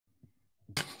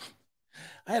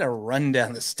I had to run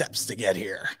down the steps to get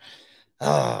here.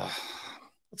 Oh,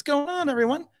 what's going on,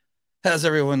 everyone? How's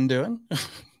everyone doing?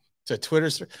 To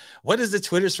Twitter's, what is the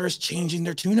Twitter's first changing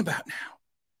their tune about now?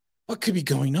 What could be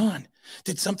going on?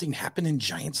 Did something happen in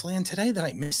Giants land today that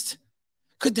I missed?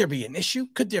 Could there be an issue?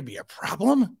 Could there be a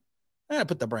problem? I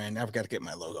put the brand. I've got to get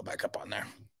my logo back up on there.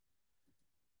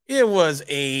 It was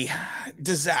a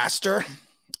disaster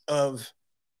of,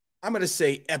 I'm going to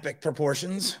say, epic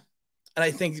proportions. And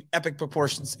I think epic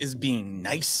proportions is being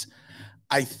nice.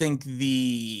 I think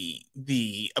the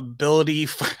ability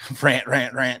for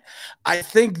rant. I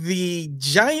think the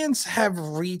Giants have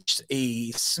reached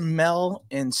a smell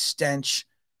and stench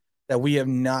that we have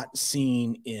not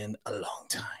seen in a long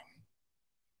time.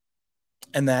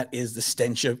 And that is the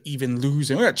stench of even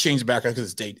losing. We're going to change the background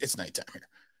because it's nighttime here.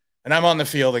 And I'm on the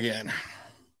field again.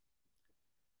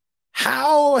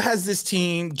 How has this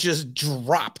team just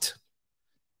dropped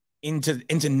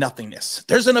into nothingness?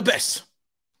 There's an abyss.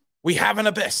 We have an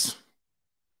abyss.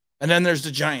 And then there's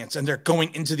the Giants, and they're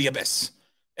going into the abyss.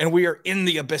 And we are in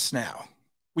the abyss now.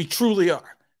 We truly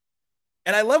are.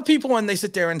 And I love people when they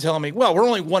sit there and tell me, well, we're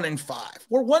only 1-5.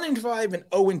 We're 1-5 and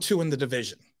 0-2 in the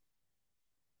division.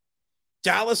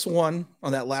 Dallas won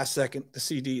on that last second, the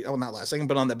CD. Oh, not last second,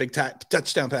 but on that big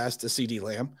touchdown pass to CD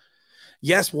Lamb.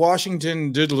 Yes,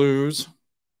 Washington did lose.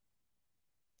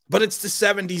 But it's the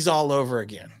 70s all over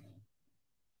again.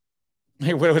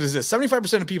 Hey, what is this?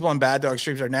 75% of people on Bad Dog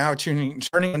streams are now turning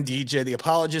on DJ. The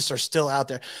apologists are still out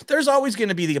there. There's always going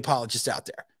to be the apologists out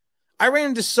there. I ran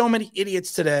into so many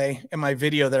idiots today in my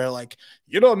video that are like,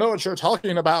 you don't know what you're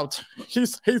talking about.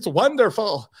 He's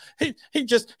wonderful. He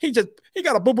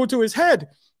got a boo-boo to his head.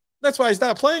 That's why he's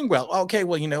not playing well. Okay,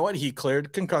 well, you know what? He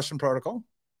cleared concussion protocol.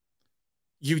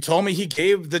 You told me he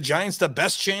gave the Giants the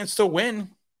best chance to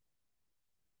win.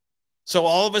 So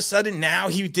all of a sudden now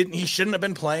he shouldn't have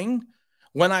been playing.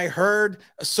 When I heard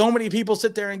so many people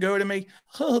sit there and go to me,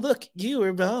 oh, look, you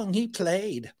were wrong. He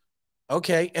played.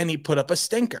 Okay, and he put up a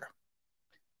stinker.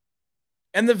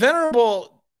 And the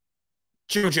venerable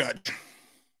Joe Judge,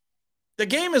 the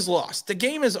game is lost. The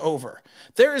game is over.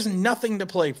 There is nothing to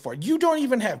play for. You don't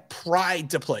even have pride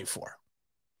to play for.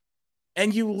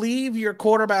 And you leave your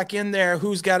quarterback in there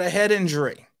who's got a head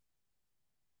injury.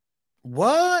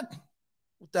 What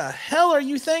the hell are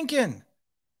you thinking?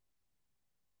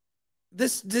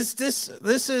 This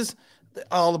is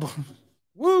all the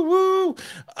woo.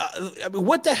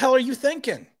 What the hell are you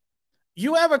thinking?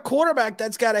 You have a quarterback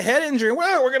that's got a head injury.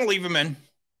 Well, we're going to leave him in.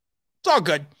 It's all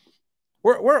good.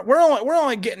 We're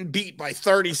only getting beat by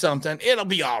 30 something. It'll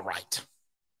be all right.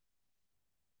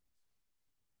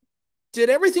 Did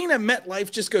everything at MetLife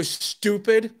just go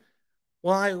stupid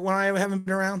when I haven't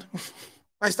been around?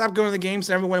 I stopped going to the games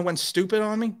and everyone went stupid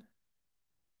on me.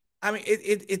 I mean,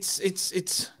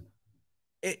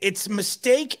 it's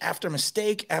mistake after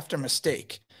mistake after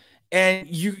mistake. And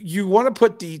you want to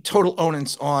put the total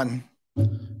onus on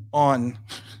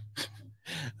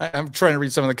I'm trying to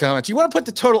read some of the comments. You want to put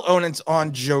the total onus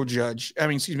on Joe Judge.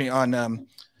 On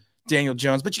Daniel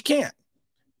Jones, but you can't.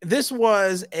 This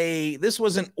was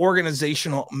an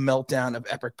organizational meltdown of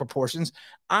epic proportions.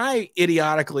 I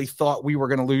idiotically thought we were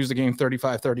going to lose the game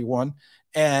 35-31.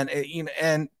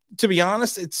 And to be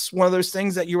honest, it's one of those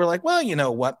things that you were like, well, you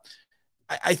know what?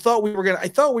 I thought we were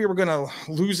gonna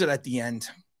lose it at the end.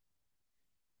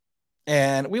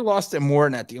 And we lost it more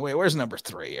than at the way. Where's number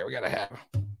 3 here? We gotta have.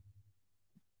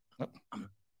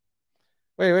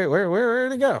 Wait, where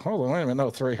did it go? Hold on, wait a minute. No,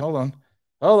 3. Hold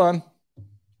on.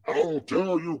 How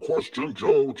dare you question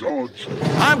Joe Judge?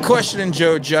 I'm questioning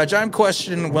Joe Judge. I'm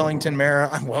questioning Wellington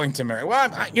Mara.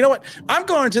 Well, you know what? I'm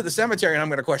going to the cemetery and I'm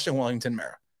going to question Wellington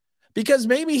Mara because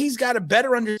maybe he's got a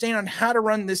better understanding on how to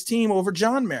run this team over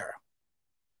John Mara.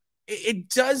 It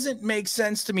doesn't make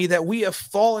sense to me that we have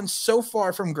fallen so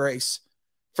far from grace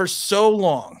for so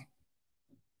long.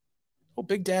 Oh,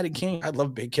 Big Daddy Kane. I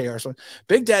love Big KR.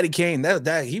 Big Daddy Kane.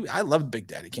 I loved Big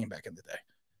Daddy Kane back in the day.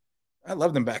 I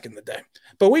loved them back in the day.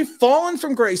 But we've fallen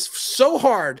from grace so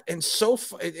hard and so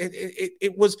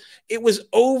it was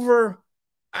over.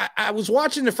 I was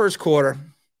watching the first quarter.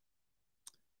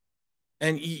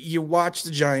 And you watch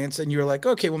the Giants, and you're like,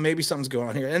 okay, well, maybe something's going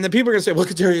on here. And then people are going to say, look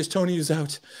at Darius, Tony is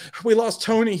out. We lost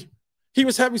Tony. He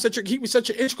was such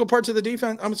an integral part to the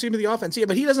defense. I'm assuming the offense. Yeah,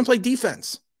 but he doesn't play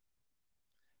defense.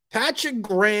 Patrick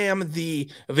Graham, the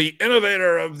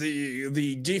innovator of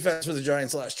the defense for the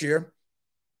Giants last year,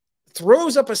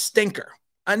 throws up a stinker,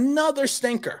 another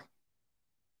stinker.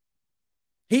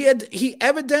 He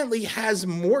evidently has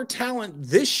more talent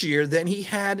this year than he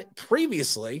had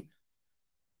previously.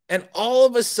 And all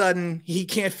of a sudden, he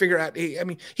can't figure out.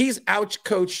 He's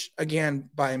out-coached again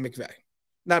by McVay.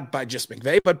 Not by just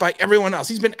McVay, but by everyone else.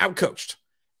 He's been outcoached,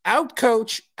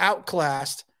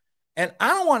 outclassed. And I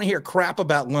don't want to hear crap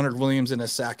about Leonard Williams in a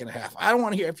sack and a half. I don't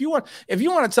want to hear, if you want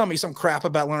to tell me some crap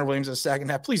about Leonard Williams in a sack and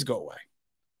a half, please go away.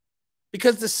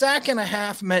 Because the sack and a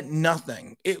half meant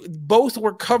nothing. Both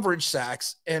were coverage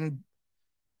sacks, and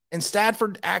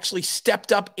Stafford actually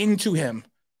stepped up into him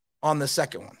on the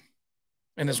second one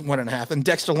in his 1.5. And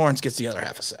Dexter Lawrence gets the other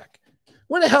half a sack.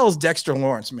 Where the hell is Dexter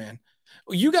Lawrence, man?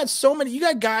 You got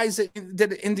guys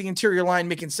that in the interior line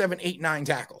making 7, 8, 9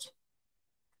 tackles.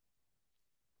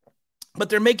 But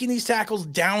they're making these tackles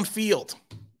downfield.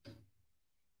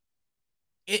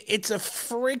 It's a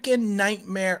freaking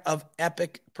nightmare of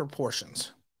epic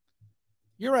proportions.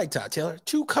 You're right, Todd Taylor.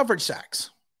 2 coverage sacks.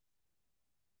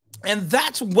 And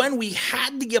that's when we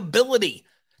had the ability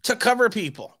to cover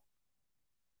people.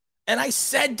 And I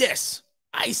said this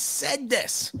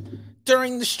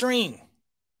during the stream.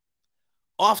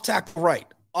 Off tackle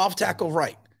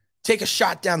right. Take a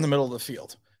shot down the middle of the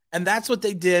field. And that's what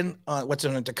they did. What's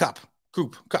in it? The Cup,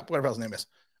 whatever his name is,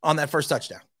 on that first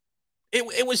touchdown.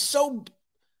 It was so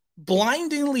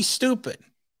blindingly stupid.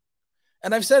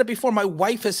 And I've said it before. My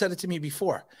wife has said it to me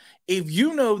before. If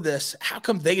you know this, how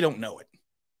come they don't know it?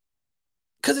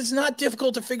 Because it's not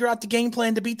difficult to figure out the game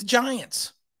plan to beat the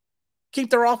Giants.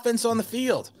 Keep their offense on the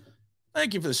field.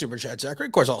 Thank you for the super chat, Zachary.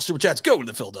 Of course, all super chats go to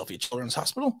the Philadelphia Children's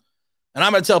Hospital. And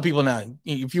I'm going to tell people now,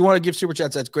 if you want to give super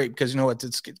chats, that's great, because you know what?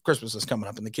 Christmas is coming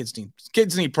up and the kids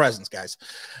need presents, guys.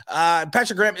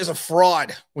 Patrick Graham is a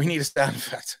fraud. We need a sound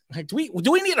effect. Like, do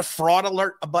we need a fraud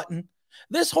alert, a button?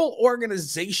 This whole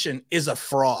organization is a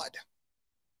fraud.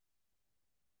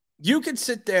 You could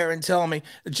sit there and tell me,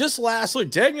 just lastly,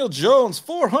 Daniel Jones,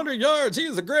 400 yards.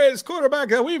 He's the greatest quarterback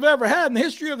that we've ever had in the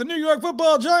history of the New York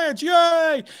Football Giants.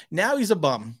 Yay! Now he's a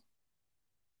bum.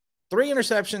 3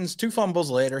 interceptions, 2 fumbles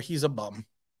later, he's a bum.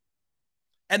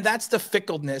 And that's the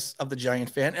fickleness of the Giant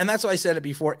fan. And that's why I said it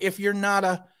before. If you're not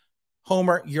a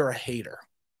homer, you're a hater.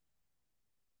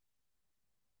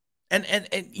 And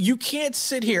you can't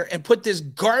sit here and put this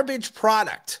garbage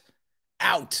product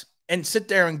out and sit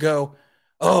there and go,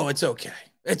 oh, it's okay.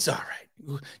 It's all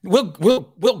right.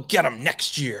 We'll get them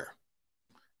next year.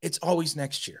 It's always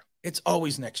next year. It's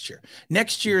always next year.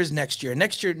 Next year is next year.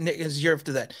 Next year is year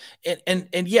after that.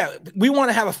 And yeah, we want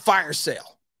to have a fire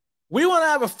sale. We want to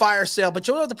have a fire sale, but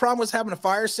you know what the problem with having a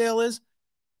fire sale is?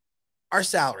 Our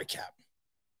salary cap.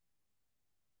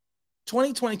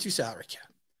 2022 salary cap.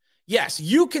 Yes,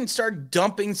 you can start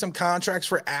dumping some contracts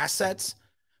for assets,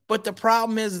 but the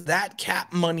problem is that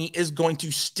cap money is going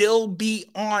to still be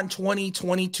on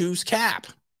 2022's cap.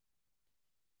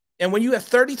 And when you have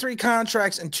 33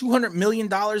 contracts and $200 million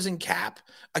in cap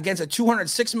against a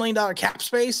 $206 million cap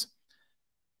space,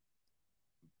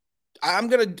 I'm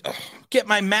going to get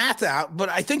my math out, but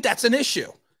I think that's an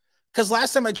issue. Because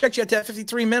last time I checked, you had to have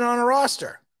 53 men on a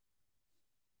roster.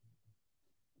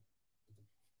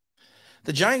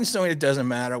 The Giants knowing it doesn't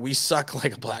matter. We suck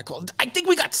like a black hole. I think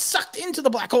we got sucked into the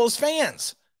black hole as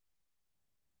fans.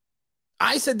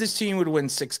 I said this team would win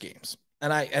 6 games.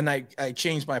 And I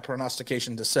changed my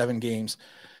prognostication to 7 games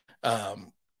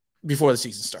before the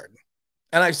season started.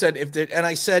 And I've said if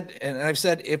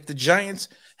the Giants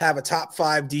have a top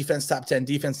 5 defense, top 10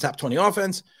 defense, top 20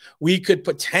 offense, we could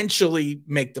potentially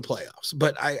make the playoffs.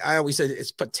 But I always said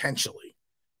it's potentially.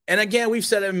 And again, we've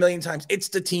said it a million times. It's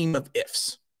the team of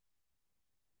ifs.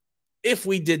 If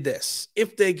we did this,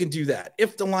 if they can do that,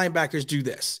 if the linebackers do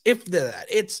this, if that,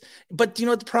 but you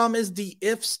know what the problem is? The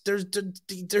ifs, there's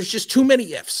just too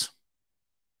many ifs.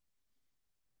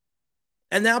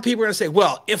 And now people are going to say,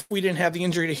 well, if we didn't have the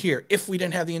injury to here, if we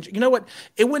didn't have the injury, you know what?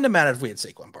 It wouldn't have mattered if we had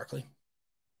Saquon Barkley.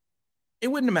 It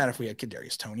wouldn't have mattered if we had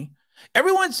Kadarius Toney.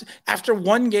 Everyone's, after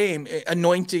one game,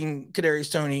 anointing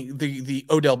Kadarius Toney the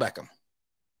Odell Beckham.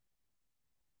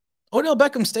 Odell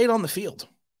Beckham stayed on the field.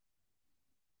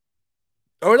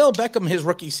 Odell Beckham, his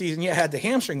rookie season, had the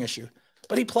hamstring issue,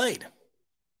 but he played.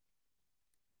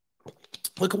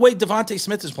 Look at the way Devontae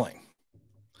Smith is playing.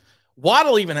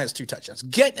 Waddle even has 2 touchdowns.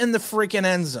 Get in the freaking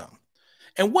end zone.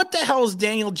 And what the hell is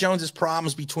Daniel Jones's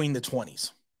problems between the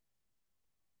 20s?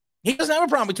 He doesn't have a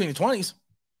problem between the 20s.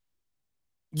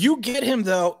 You get him,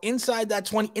 though, inside that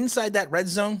 20, inside that red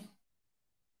zone,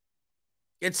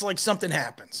 it's like something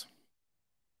happens.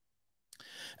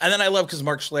 And then I love because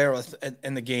Mark Schlereth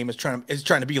in the game is trying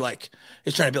to be like,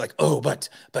 oh, but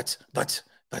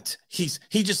he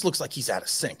just looks like he's out of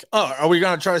sync. Oh, are we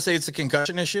going to try to say it's a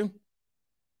concussion issue?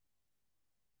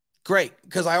 Great,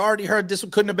 because I already heard this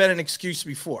couldn't have been an excuse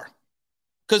before.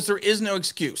 Because there is no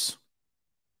excuse.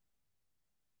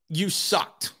 You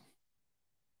sucked.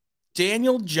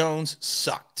 Daniel Jones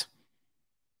sucked.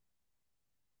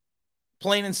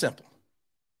 Plain and simple.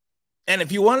 And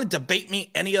if you want to debate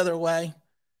me any other way,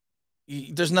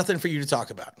 there's nothing for you to talk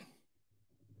about.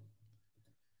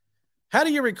 How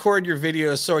do you record your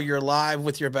videos so you're live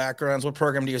with your backgrounds? What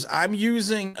program do you use? I'm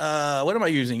using, what am I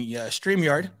using?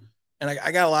 StreamYard. And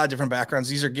I got a lot of different backgrounds.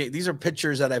 These are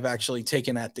pictures that I've actually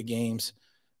taken at the games.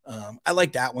 I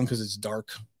like that one because it's dark.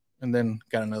 And then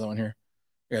got another one here.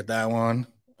 I got that one.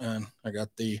 And I got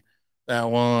that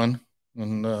one.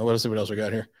 And what else we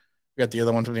got here? We got the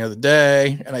other one from the other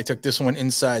day. And I took this one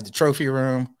inside the trophy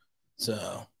room.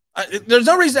 So there's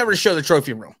no reason ever to show the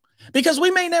trophy room, because we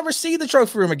may never see the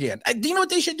trophy room again. Do you know what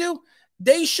they should do?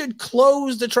 They should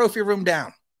close the trophy room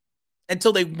down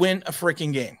until they win a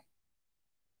freaking game.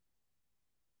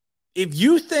 If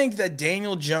you think that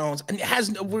Daniel Jones and has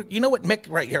no, you know what, Mick,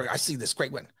 right here, I see this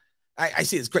great one. I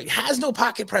see this great. Has no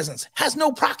pocket presence. Has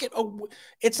no pocket. Oh,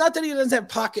 it's not that he doesn't have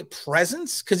pocket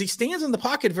presence, because he stands in the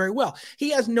pocket very well. He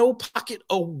has no pocket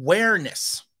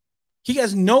awareness. He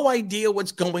has no idea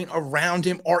what's going around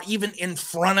him or even in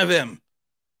front of him.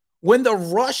 When the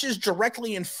rush is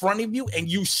directly in front of you and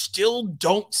you still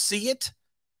don't see it,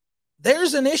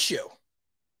 there's an issue.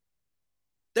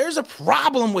 There's a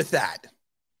problem with that.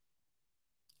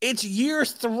 It's year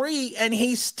 3 and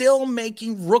he's still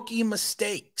making rookie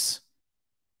mistakes.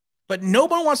 But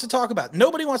nobody wants to talk about it.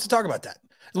 Nobody wants to talk about that.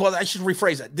 Well, I should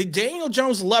rephrase that. The Daniel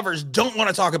Jones lovers don't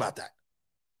want to talk about that.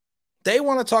 They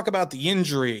want to talk about the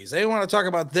injuries. They want to talk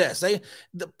about this.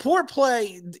 The poor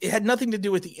play, it had nothing to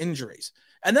do with the injuries.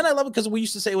 And then I love it because we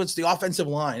used to say it's the offensive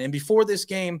line. And before this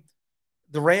game,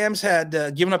 the Rams had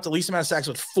given up the least amount of sacks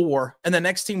with 4, and the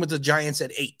next team was the Giants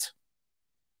at 8.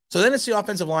 So then it's the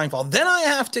offensive line fault. Then I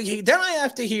have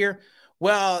to hear,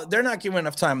 well, they're not giving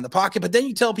enough time in the pocket. But then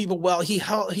you tell people, well, he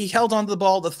held onto the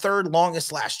ball the 3rd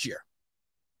longest last year.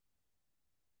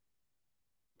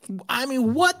 I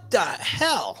mean, what the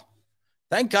hell?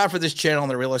 Thank God for this channel and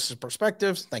the realistic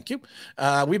perspectives. Thank you.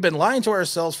 We've been lying to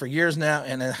ourselves for years now,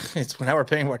 and it's now we're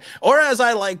paying for it. Or as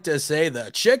I like to say,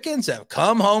 the chickens have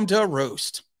come home to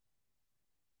roost.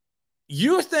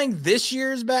 You think this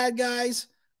year's bad, guys?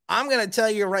 I'm going to tell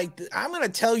you right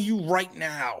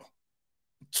now,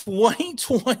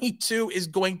 2022 is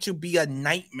going to be a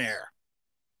nightmare.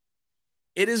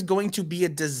 It is going to be a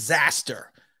disaster.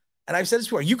 And I've said this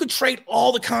before, you could trade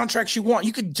all the contracts you want.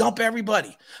 You could dump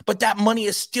everybody, but that money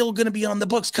is still going to be on the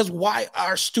books, because why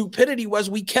our stupidity was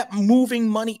we kept moving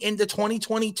money into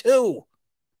 2022.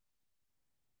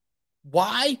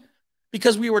 Why?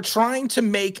 Because we were trying to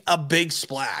make a big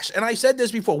splash. And I said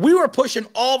this before, we were pushing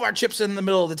all of our chips in the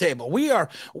middle of the table. We are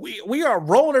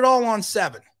rolling it all on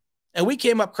 7, and we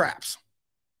came up craps.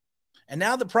 And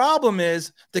now the problem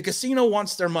is the casino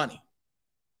wants their money.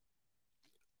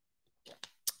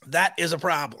 That is a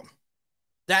problem.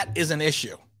 That is an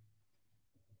issue.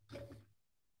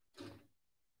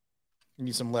 You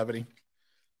need some levity.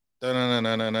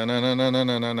 Batman.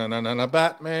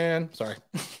 Sorry.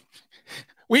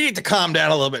 We need to calm down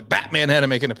a little bit. Batman had to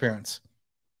make an appearance.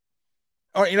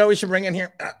 All right, you know we should bring in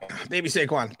here? Baby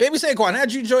Saquon. Baby Saquon,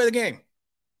 how'd you enjoy the game?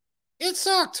 It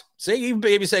sucked. See, even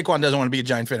Baby Saquon doesn't want to be a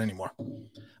Giant fan anymore.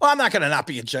 Well, I'm not going to not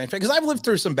be a Giant fan, because I've lived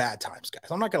through some bad times, guys.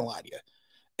 I'm not going to lie to you.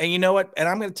 And you know what? And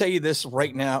I'm going to tell you this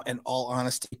right now, in all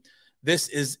honesty, this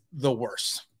is the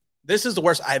worst. This is the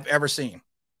worst I've ever seen.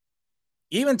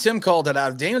 Even Tim called it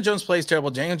out. If Daniel Jones plays terrible,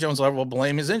 Daniel Jones will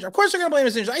blame his injury. Of course they're going to blame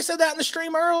his injury. I said that in the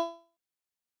stream earlier.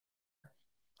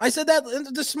 I said that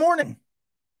this morning.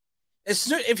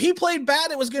 If he played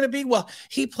bad, it was going to be, well,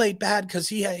 he played bad because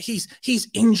he's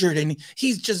injured and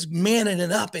he's just manning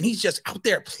it up and he's just out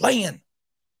there playing.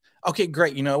 Okay,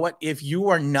 great. You know what? If you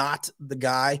are not the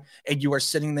guy and you are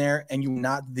sitting there and you're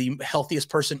not the healthiest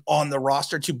person on the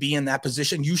roster to be in that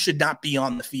position, you should not be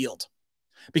on the field,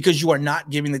 because you are not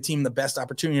giving the team the best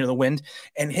opportunity to win.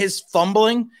 And his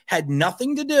fumbling had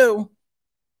nothing to do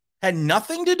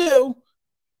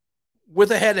with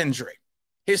a head injury.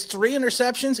 His 3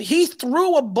 interceptions, he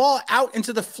threw a ball out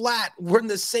into the flat when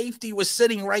the safety was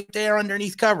sitting right there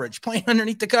underneath coverage, playing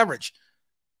underneath the coverage.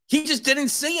 He just didn't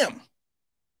see him.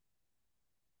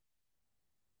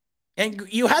 And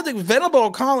you had the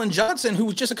venerable Colin Johnson, who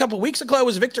was just a couple weeks ago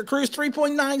was Victor Cruz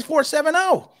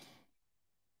 3.9470.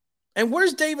 And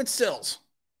where's David Sills?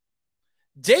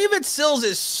 David Sills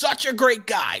is such a great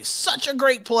guy, such a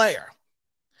great player.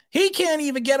 He can't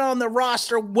even get on the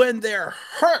roster when they're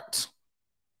hurt.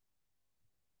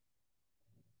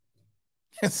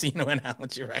 Casino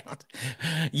analogy round.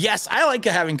 Yes, I like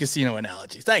having casino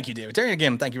analogies. Thank you, David Terry.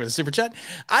 Again, thank you for the super chat.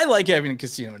 I like having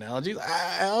casino analogies.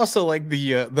 I also like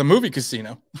the movie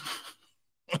Casino.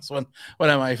 That's one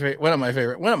of my favorite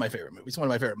movies. One of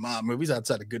my favorite mob movies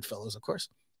outside of Goodfellas, of course.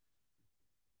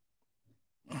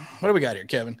 What do we got here,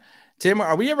 Kevin? Tim,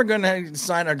 are we ever going to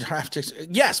sign our draft picks?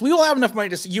 Yes, we will have enough money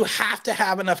to. You have to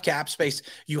have enough cap space.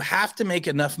 You have to make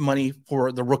enough money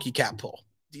for the rookie cap pool.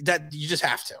 That you just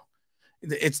have to.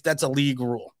 That's a league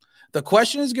rule. The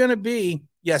question is going to be,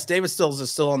 yes, David Stills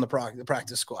is still on the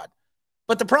practice squad.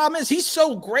 But the problem is he's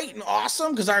so great and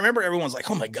awesome because I remember everyone's like,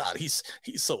 oh my God, he's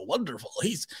so wonderful.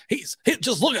 He's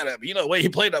just look at him, the way he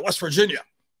played at West Virginia.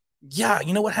 Yeah,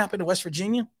 you know what happened to West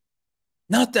Virginia?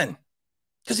 Nothing.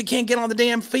 Because he can't get on the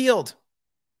damn field.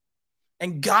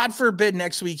 And God forbid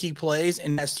next week he plays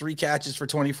and has 3 catches for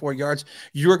 24 yards.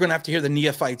 You're going to have to hear the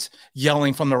neophytes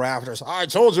yelling from the rafters. I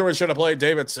told you we should have played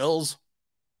David Sills.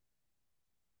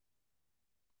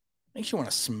 Makes you want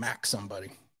to smack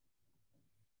somebody.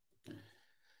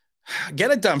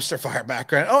 Get a dumpster fire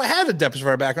background. Oh, I had a dumpster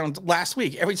fire background last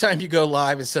week. Every time you go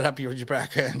live and set up your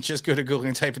background, just go to Google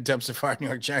and type in dumpster fire New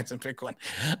York Giants and pick one.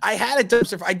 I had a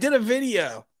dumpster fire. I did a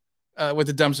video with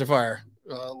the dumpster fire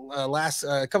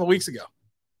a couple weeks ago.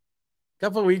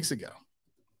 What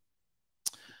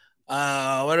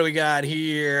do we got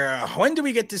here? When do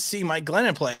we get to see Mike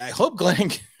Glennon play? I hope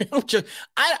Glennon.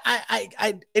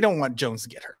 I don't want Jones to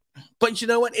get hurt, but you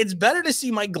know what? It's better to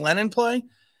see Mike Glennon play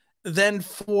than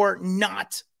for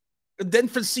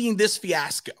seeing this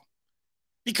fiasco.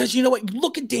 Because you know what? You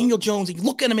look at Daniel Jones and you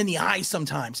look at him in the eyes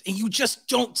sometimes, and you just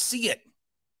don't see it.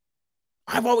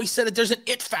 I've always said it. There's an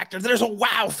it factor. There's a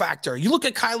wow factor. You look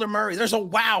at Kyler Murray. There's a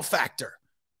wow factor.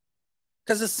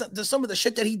 Because there's some of the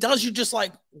shit that he does, you're just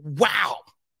like, wow.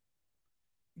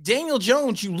 Daniel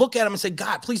Jones, you look at him and say,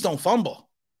 God, please don't fumble.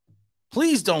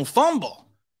 Please don't fumble.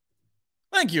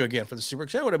 Thank you again for the super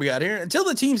chat. What do we got here? Until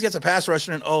the team gets a pass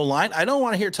rusher and O-line, I don't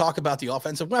want to hear talk about the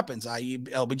offensive weapons, i.e.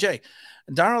 LBJ.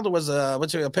 Darnold was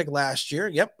a pick last year.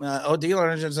 Yep.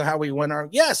 O'Dealer is how we win our.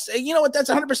 Yes. You know what? That's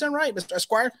 100% right, Mr.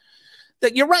 Esquire.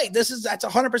 That you're right. That's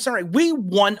 100%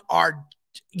 right.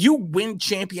 You win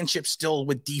championships still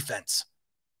with defense.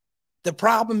 The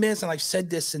problem is, and I've said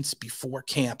this since before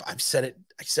camp, I said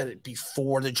it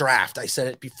before the draft. I said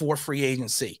it before free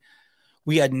agency.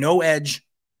 We had no edge,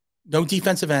 no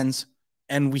defensive ends,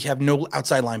 and we have no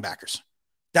outside linebackers.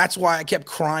 That's why I kept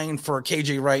crying for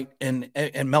KJ Wright and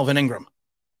Melvin Ingram,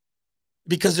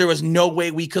 because there was no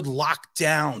way we could lock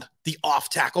down the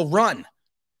off-tackle run.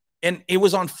 And it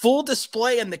was on full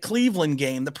display in the Cleveland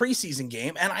game, the preseason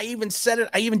game. And I even said it.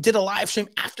 I even did a live stream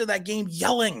after that game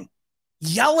yelling.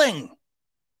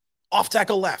 Off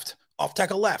tackle left, off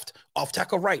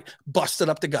tackle right, busted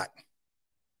up the gut.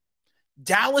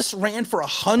 Dallas ran for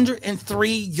 103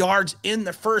 yards in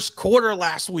the first quarter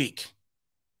last week.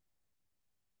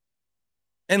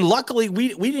 And luckily we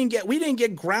didn't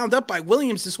get ground up by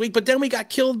Williams this week, but then we got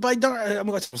killed by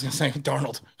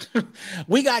Darnold.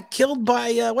 We got killed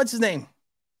by what's his name?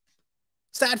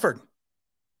 Stafford.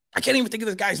 I can't even think of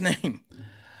this guy's name.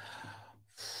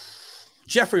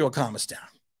 Jeffrey will calm us down.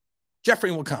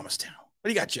 What do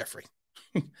you got, Jeffrey?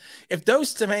 If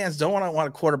those fans don't want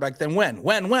a quarterback, then when?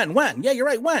 Yeah, you're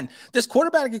right. When? This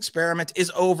quarterback experiment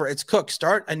is over. It's cooked.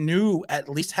 Start anew. At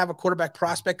least have a quarterback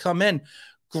prospect come in.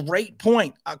 Great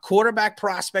point. A quarterback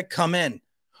prospect come in.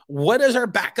 What is our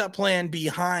backup plan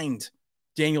behind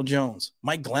Daniel Jones?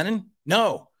 Mike Glennon?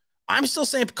 No. I'm still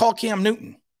saying call Cam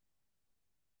Newton.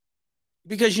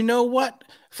 Because you know what?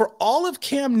 For all of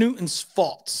Cam Newton's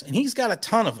faults, and he's got a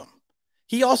ton of them,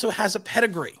 he also has a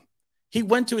pedigree. He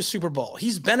went to a Super Bowl.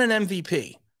 He's been an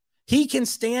MVP. He can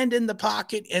stand in the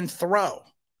pocket and throw.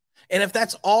 And if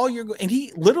that's all and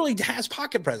he literally has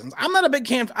pocket presence. I'm not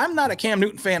a Cam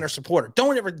Newton fan or supporter.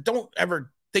 Don't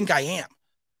ever think I am.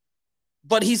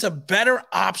 But he's a better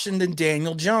option than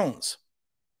Daniel Jones.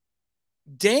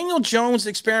 Daniel Jones'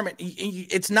 experiment,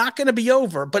 it's not going to be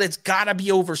over, but it's got to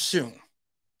be over soon.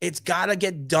 It's got to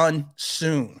get done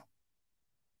soon.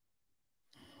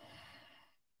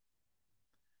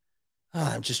 Oh,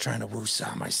 I'm just trying to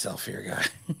woo-saw myself here,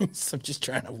 guys. I'm just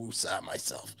trying to woo-saw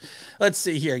myself. Let's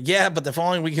see here. Yeah, but the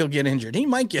following week he'll get injured. He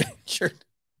might get injured.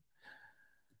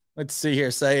 Let's see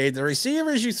here. Say the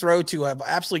receivers you throw to have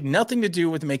absolutely nothing to do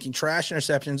with making trash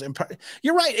interceptions. And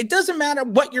you're right. It doesn't matter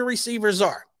what your receivers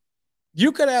are.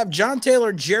 You could have John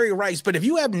Taylor, Jerry Rice, but if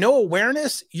you have no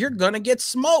awareness, you're going to get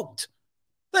smoked.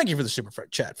 Thank you for the super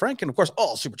chat, Frank. And of course,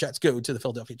 all super chats go to the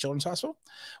Philadelphia Children's Hospital.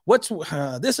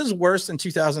 This is worse than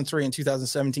 2003 and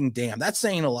 2017. Damn, that's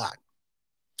saying a lot.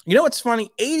 You know what's funny?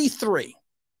 83.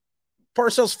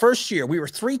 Parcells' first year, we were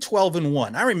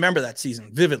 3-12-1. I remember that season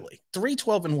vividly.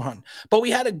 3-12-1. But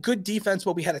we had a good defense,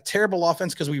 but we had a terrible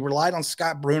offense because we relied on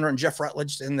Scott Bruner and Jeff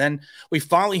Rutledge. And then we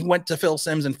finally went to Phil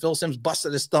Simms, and Phil Simms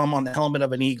busted his thumb on the helmet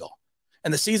of an eagle.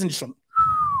 And the season just went.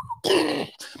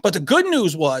 But the good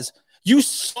news was You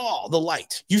saw the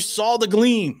light. You saw the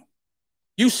gleam.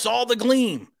 You saw the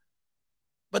gleam.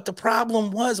 But the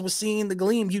problem was seeing the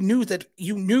gleam. You knew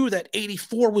that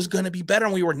 84 was going to be better.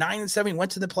 And we were 9-7,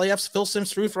 went to the playoffs. Phil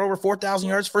Simms threw for over 4,000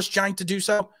 yards, first Giant to do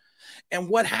so. And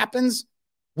what happens?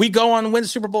 We go on and win the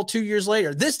Super Bowl 2 years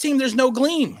later. This team, there's no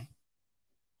gleam.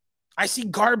 I see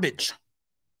garbage.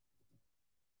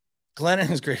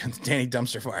 Glennon is great. Danny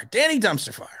Dumpster Fire. Danny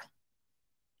Dumpster Fire.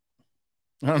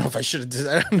 I don't know if I should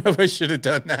have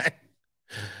done that.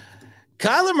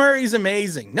 Kyler Murray's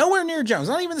amazing. Nowhere near Jones.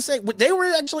 Not even the same. They were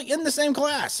actually in the same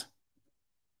class.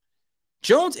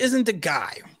 Jones isn't the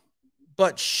guy,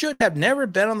 but should have never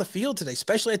been on the field today,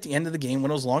 especially at the end of the game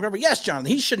when it was longer. But yes,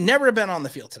 Jonathan, he should never have been on the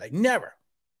field today. Never.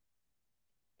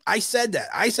 I said that.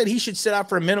 I said he should sit out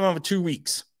for a minimum of 2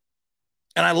 weeks.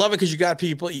 And I love it because you got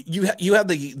people. You have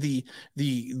the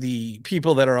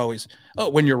people that are always, oh,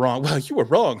 when you're wrong. Well, you were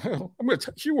wrong. I'm going to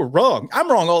tell you were wrong.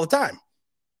 I'm wrong all the time.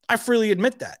 I freely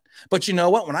admit that. But you know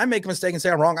what? When I make a mistake and say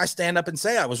I'm wrong, I stand up and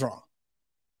say I was wrong.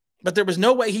 But there was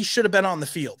no way he should have been on the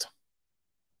field.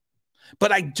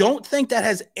 But I don't think that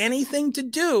has anything to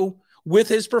do with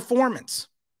his performance.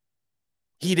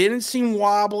 He didn't seem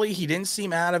wobbly. He didn't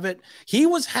seem out of it. He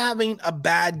was having a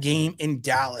bad game in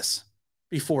Dallas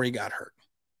before he got hurt.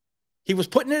 He was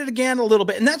putting it again a little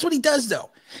bit. And that's what he does,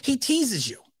 though. He teases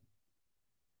you.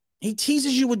 He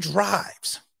teases you with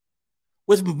drives,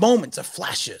 with moments of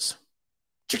flashes.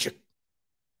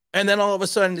 And then all of a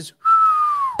sudden, it's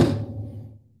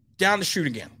down to shoot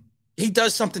again. He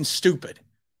does something stupid.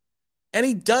 And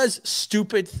he does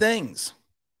stupid things.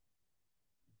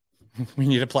 We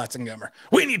need a Platzengummer.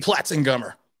 We need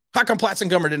Platzengummer. How come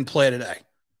Platzengummer didn't play today?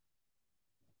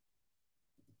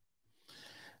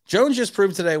 Jones just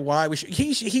proved today why we should.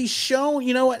 He's shown,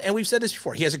 you know what? And we've said this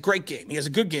before. He has a great game. He has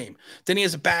a good game. Then he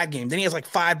has a bad game. Then he has like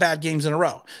 5 bad games in a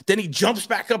row. Then he jumps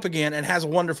back up again and has a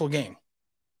wonderful game.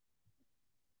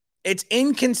 It's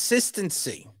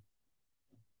inconsistency.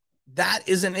 That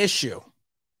is an issue.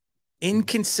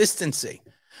 Inconsistency.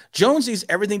 Jones needs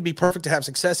everything to be perfect to have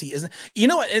success. He isn't. You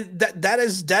know what? And that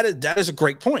is a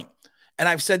great point. And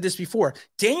I've said this before.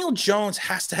 Daniel Jones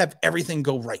has to have everything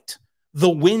go right. The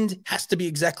wind has to be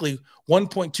exactly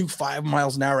 1.25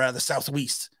 miles an hour out of the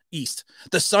southwest east.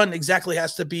 The sun exactly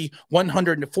has to be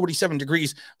 147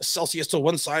 degrees Celsius to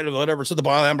one side of whatever. So the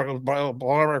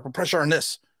barometric pressure on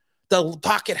this. The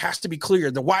pocket has to be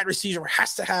clear. The wide receiver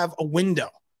has to have a window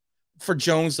for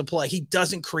Jones to play. He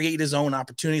doesn't create his own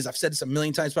opportunities. I've said this a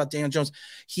million times about Daniel Jones.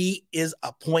 He is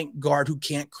a point guard who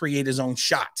can't create his own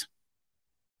shot.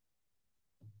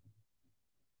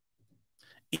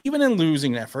 Even in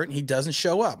losing effort, he doesn't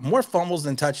show up. More fumbles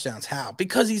than touchdowns. How?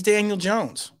 Because he's Daniel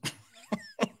Jones.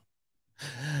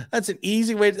 That's an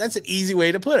easy way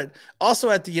to put it. Also,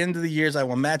 at the end of the years, I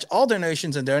will match all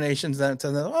donations to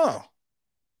the, oh,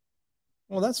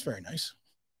 well, that's very nice.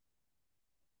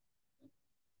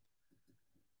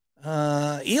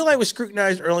 Eli was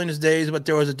scrutinized early in his days, but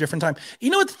there was a different time. You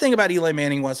know what the thing about Eli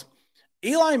Manning was?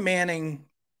 Eli Manning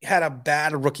had a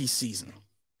bad rookie season.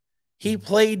 He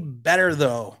played better,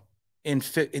 though, in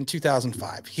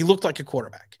 2005. He looked like a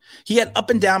quarterback. He had up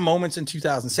and down moments in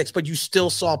 2006, but you still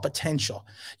saw potential.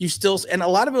 And a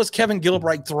lot of it was Kevin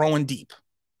Gilbride throwing deep.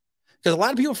 Because a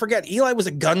lot of people forget Eli was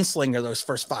a gunslinger those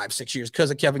first 5-6 years because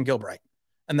of Kevin Gilbride.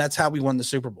 And that's how we won the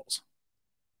Super Bowls.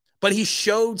 But he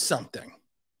showed something.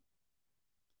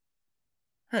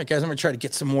 All right, guys, I'm going to try to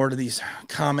get some more to these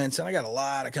comments. And I got a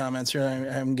lot of comments here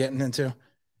I'm getting into.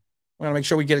 We're going to make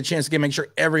sure we get a chance to make sure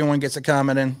everyone gets a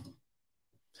comment in.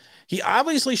 He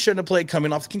obviously shouldn't have played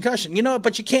coming off the concussion. You know,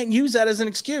 but you can't use that as an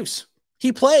excuse.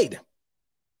 He played.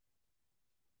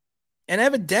 And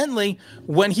evidently,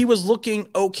 when he was looking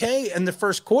okay in the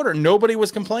first quarter, nobody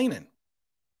was complaining.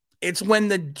 It's when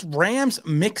the Rams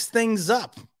mixed things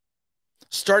up,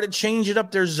 started changing up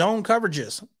their zone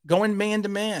coverages, going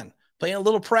man-to-man, playing a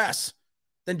little press,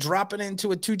 then dropping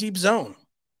into a 2-deep zone.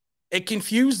 It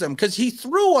confused them because he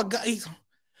threw a guy.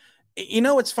 You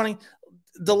know, it's funny.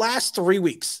 The last 3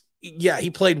 weeks, yeah, he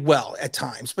played well at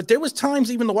times, but there was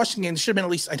times, even the Washington game, there should have been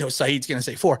at least, I know Saeed's going to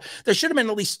say 4. There should have been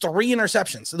at least 3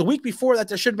 interceptions. So the week before that,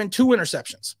 there should have been 2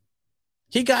 interceptions.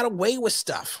 He got away with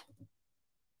stuff.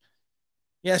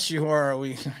 Yes, you are.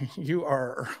 You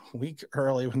are a week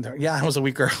early. Yeah, I was a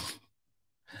week early.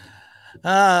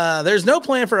 There's no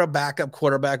plan for a backup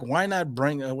quarterback. Why not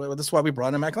bring? That's why we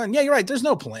brought him back on. Yeah, you're right. There's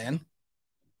no plan.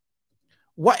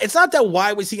 Why? It's not that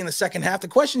why was he in the second half. The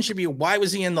question should be why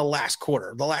was he in the last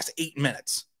quarter, the last 8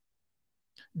 minutes?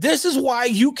 This is why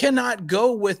you cannot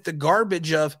go with the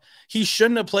garbage of he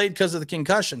shouldn't have played because of the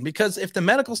concussion. Because if the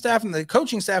medical staff and the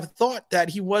coaching staff thought that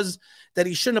he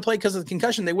shouldn't have played because of the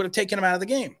concussion, they would have taken him out of the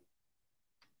game.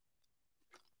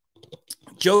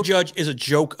 Joe Judge is a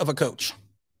joke of a coach.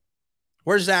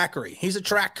 Where's Zachary? He's a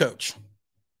track coach.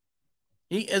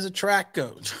 He is a track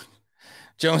coach.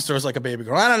 Jones throws like a baby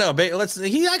girl. I don't know.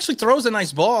 He actually throws a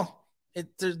nice ball.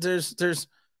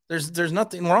 There's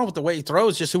nothing wrong with the way he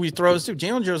throws, just who he throws to.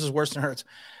 Jalen Jones is worse than Hurts.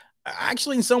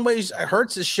 Actually, in some ways,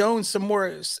 Hurts has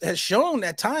shown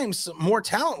at times some more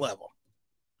talent level.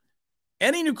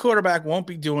 Any new quarterback won't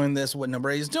be doing this, what number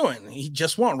 8 is doing. He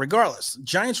just won't, regardless.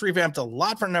 Giants revamped a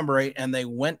lot for number 8, and they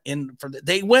went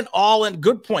all in.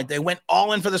 Good point. They went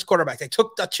all in for this quarterback. They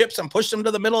took the chips and pushed him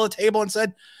to the middle of the table and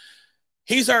said,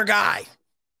 he's our guy.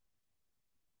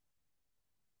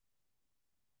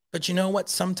 But you know what?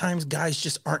 Sometimes guys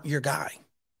just aren't your guy.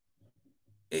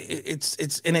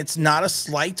 It's not a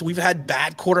slight. We've had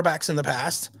bad quarterbacks in the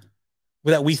past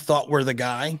that we thought were the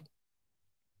guy.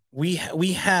 We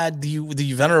had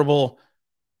the venerable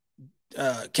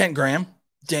Kent Graham,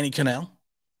 Danny Cannell.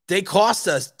 They cost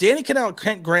us. Danny Cannell,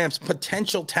 Kent Graham's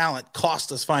potential talent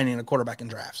cost us finding a quarterback in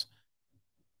drafts.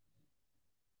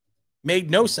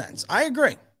 Made no sense. I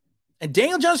agree. And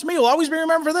Daniel Jones to me will always be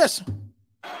remembered for this.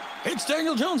 It's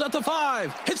Daniel Jones at the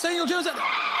 5. It's Daniel Jones at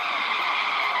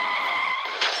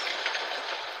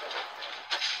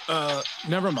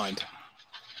never mind.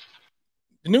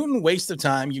 Newton, waste of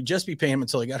time. You just be paying him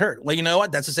until he got hurt. Well, you know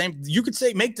what? That's the same. You could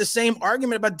make the same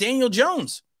argument about Daniel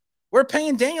Jones. We're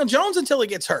paying Daniel Jones until he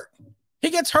gets hurt. He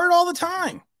gets hurt all the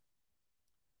time.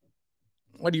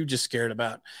 What are you just scared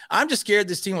about? I'm just scared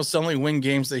this team will suddenly win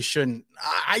games they shouldn't.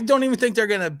 I don't even think they're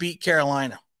going to beat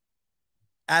Carolina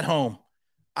at home.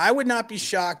 I would not be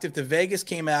shocked if the Vegas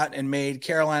came out and made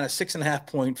Carolina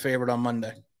 6.5-point favorite on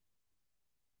Monday.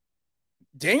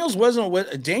 Daniel was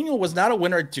not a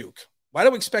winner at Duke. Why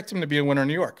do we expect him to be a winner in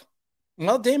New York?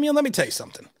 Well, Damian, let me tell you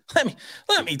something.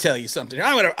 Let me tell you something.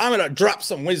 I'm gonna drop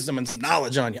some wisdom and some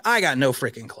knowledge on you. I got no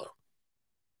freaking clue.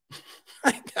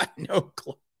 I got no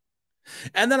clue.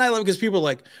 And then I love because people are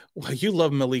like, well, you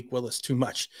love Malik Willis too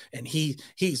much. And he's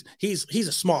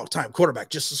a small time quarterback,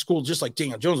 just a school, just like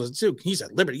Daniel Jones was too. He's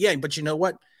at Liberty. Yeah, but you know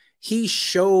what? He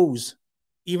shows,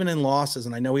 even in losses,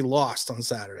 and I know he lost on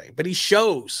Saturday, but he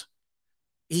shows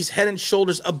he's head and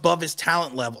shoulders above his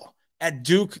talent level. At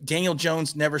Duke, Daniel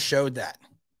Jones never showed that.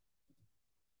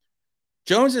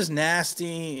 Jones is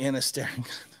nasty and a staring.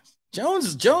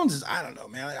 Jones is, I don't know,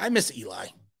 man. I miss Eli.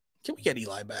 Can we get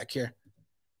Eli back here?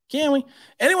 Can we?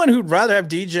 Anyone who'd rather have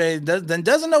DJ than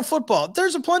doesn't know football.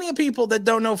 There's plenty of people that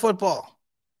don't know football.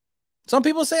 Some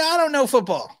people say, I don't know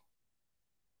football.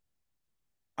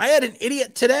 I had an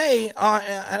idiot today, and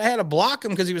I had to block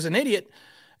him because he was an idiot.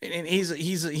 And he's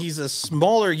a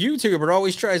smaller YouTuber,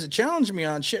 always tries to challenge me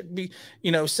on shit,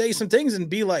 say some things and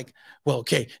be like, well,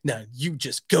 okay, now you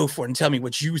just go for it and tell me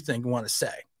what you think and want to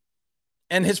say.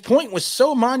 And his point was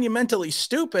so monumentally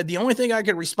stupid. The only thing I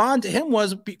could respond to him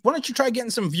was, why don't you try getting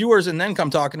some viewers and then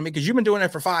come talking to me? Because you've been doing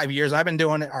it for 5 years. I've been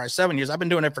doing it, or 7 years. I've been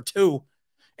doing it for 2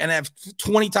 and I have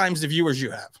 20 times the viewers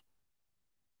you have.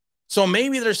 So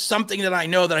maybe there's something that I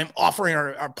know that I'm offering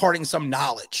or imparting some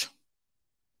knowledge.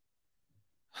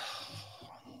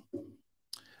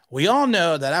 We all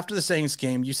know that after the Saints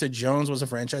game, you said Jones was a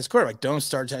franchise quarterback. Don't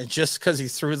start just because he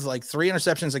threw like 3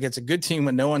 interceptions against a good team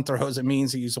when no one throws, it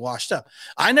means he's washed up.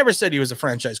 I never said he was a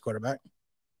franchise quarterback.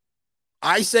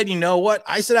 I said, you know what?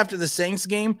 I said after the Saints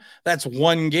game, that's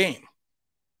 1 game.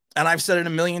 And I've said it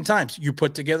a million times. You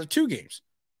put together 2 games.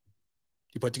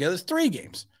 You put together 3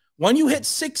 games. When you hit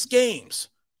 6 games,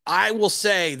 I will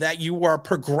say that you are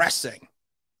progressing.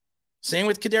 Same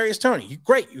with Kadarius Toney.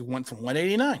 Great. You went from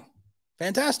 189.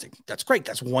 Fantastic. That's great.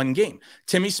 That's 1 game.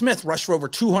 Timmy Smith rushed for over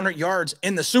 200 yards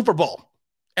in the Super Bowl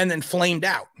and then flamed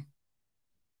out.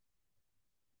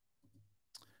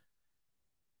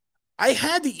 I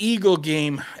had the Eagle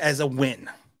game as a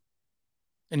win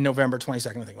in November 22nd,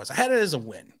 I think it was. I had it as a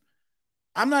win.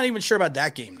 I'm not even sure about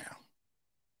that game now.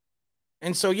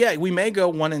 And so, yeah, we may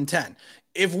go 1-10.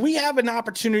 If we have an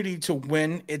opportunity to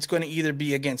win, it's going to either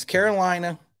be against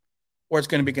Carolina or it's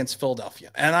going to be against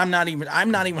Philadelphia. And I'm not even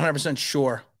 100%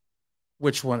 sure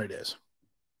which one it is.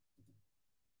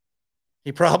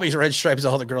 He probably red stripes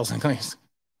all the girls and things.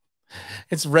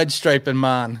 It's red stripe and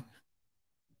man.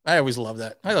 I always love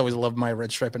that. I always love my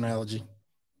red stripe analogy.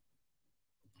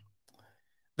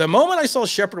 The moment I saw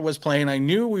Shepard was playing, I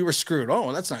knew we were screwed.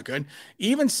 Oh, that's not good.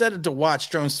 Even said it to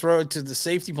watch Jones throw it to the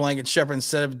safety blanket Shepard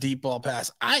instead of deep ball pass.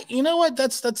 You know what?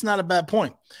 That's not a bad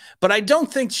point. But I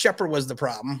don't think Shepard was the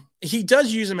problem. He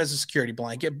does use him as a security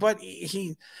blanket, but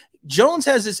Jones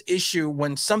has this issue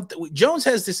when Jones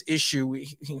has this issue.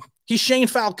 He's Shane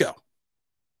Falco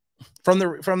from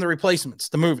the Replacements,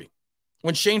 the movie.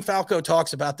 When Shane Falco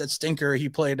talks about that stinker he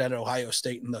played at Ohio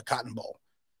State in the Cotton Bowl.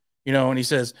 And he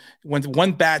says, when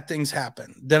one bad thing's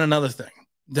happen, then another thing,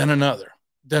 then another,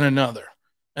 then another.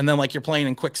 And then like you're playing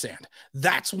in quicksand.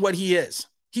 That's what he is.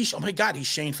 Oh my God, he's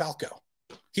Shane Falco.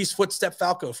 He's Footstep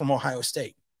Falco from Ohio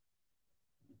State.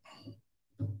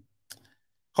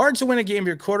 Hard to win a game if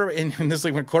your quarterback in this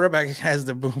league when quarterback has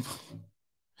the boom.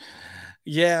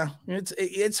 Yeah,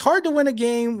 it's hard to win a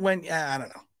game when I don't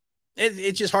know.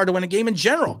 It's just hard to win a game in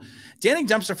general. Danny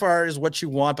dumpster fire is what you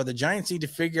want, but the Giants need to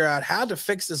figure out how to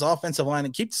fix this offensive line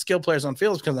and keep the skilled players on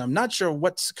field because I'm not sure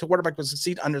what quarterback would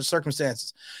succeed under the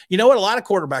circumstances. You know what? A lot of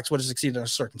quarterbacks would have succeeded under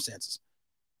circumstances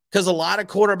because a lot of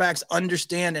quarterbacks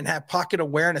understand and have pocket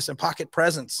awareness and pocket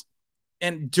presence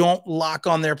and don't lock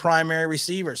on their primary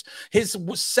receivers. His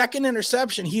second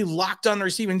interception, he locked on the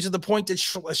receiver to the point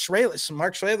that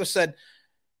Mark Schrader said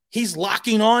he's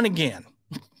locking on again.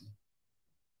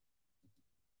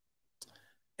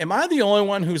 Am I the only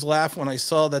one who's laughed when I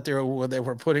saw that they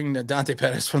were putting Dante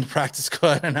Pettis from the practice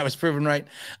squad and I was proven right?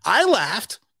 I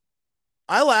laughed.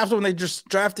 When they just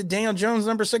drafted Daniel Jones,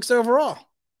 number 6 overall.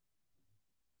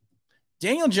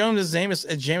 Daniel Jones is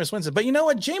Jameis Winston. But you know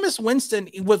what? Jameis Winston,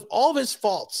 with all of his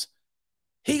faults,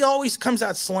 he always comes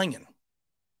out slinging.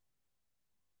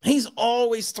 He's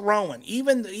always throwing.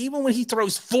 Even when he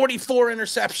throws 44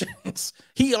 interceptions,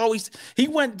 he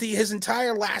went his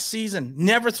entire last season,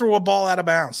 never threw a ball out of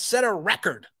bounds, set a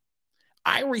record.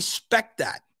 I respect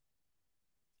that.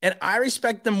 And I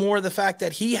respect the more the fact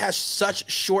that he has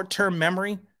such short-term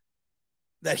memory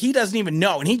that he doesn't even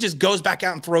know, and he just goes back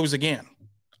out and throws again.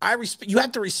 You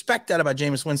have to respect that about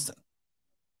Jameis Winston.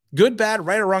 Good, bad,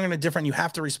 right or wrong, and indifferent, you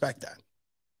have to respect that.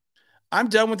 I'm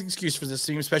done with the excuse for this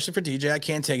team, especially for DJ. I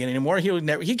can't take it anymore.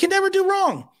 He can never do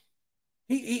wrong.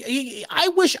 I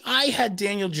wish I had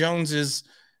Daniel Jones's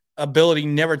ability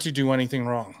never to do anything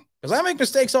wrong because I make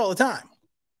mistakes all the time.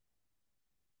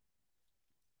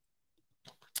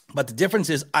 But the difference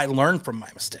is I learn from my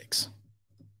mistakes.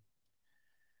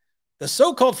 The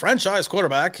so-called franchise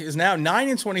quarterback is now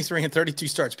 9-23 and 32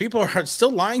 starts. People are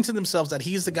still lying to themselves that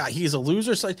he's the guy. He's a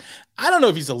loser. So I don't know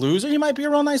if he's a loser. He might be a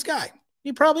real nice guy.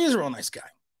 He probably is a real nice guy.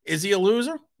 Is he a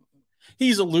loser?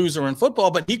 He's a loser in football,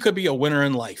 but he could be a winner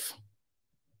in life.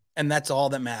 And that's all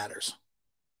that matters.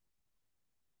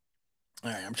 All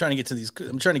right, I'm trying to get to these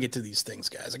things,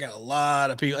 guys. I got a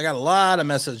lot of people. I got a lot of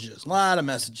messages. Lots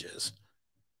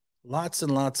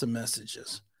and lots of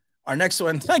messages. Our next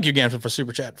one, thank you again for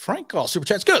Super Chat. Frank, call Super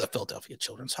Chats. Go to the Philadelphia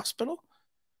Children's Hospital.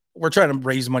 We're trying to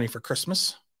raise money for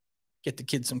Christmas. Get the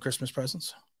kids some Christmas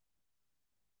presents.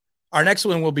 Our next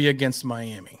one will be against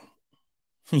Miami.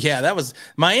 Yeah, that was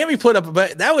Miami put up,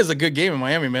 but that was a good game in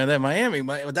Miami, man.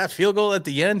 With that field goal at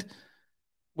the end,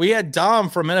 we had Dom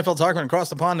from NFL Talkman across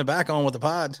the pond and back on with the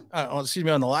pod. On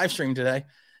the live stream today,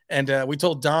 and we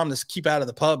told Dom to keep out of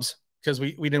the pubs because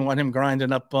we didn't want him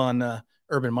grinding up on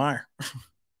Urban Meyer.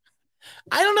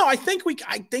 I don't know. I think we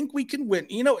can win.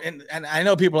 And I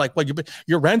know people are like, well,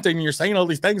 you're renting and you're saying all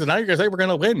these things, and now you're gonna say we're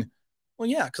gonna win. Well,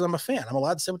 yeah, because I'm a fan. I'm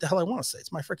allowed to say what the hell I want to say.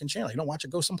 It's my freaking channel. You don't watch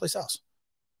it, go someplace else.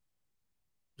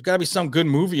 There's got to be some good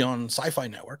movie on Sci-Fi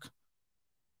Network.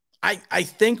 I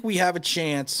think we have a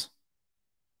chance,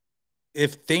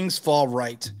 if things fall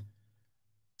right,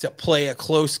 to play a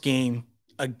close game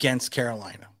against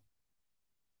Carolina.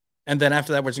 And then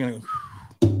after that, we're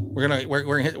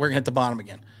gonna hit the bottom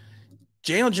again.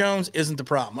 Jalen Jones isn't the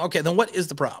problem. Okay, then what is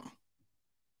the problem?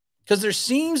 Because there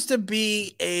seems to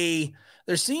be a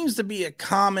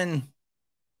common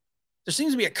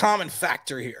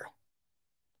factor here.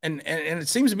 And it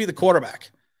seems to be the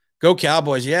quarterback. Go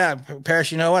Cowboys. Yeah,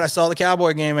 Parrish, you know what? I saw the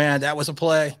Cowboy game, man. That was a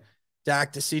play.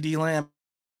 Dak to CeeDee Lamb.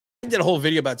 I did a whole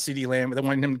video about CeeDee Lamb,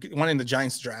 wanting the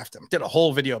Giants to draft him. Did a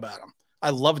whole video about him. I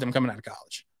loved him coming out of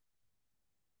college.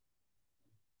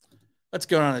 Let's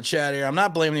go on the chat here. I'm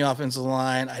not blaming the offensive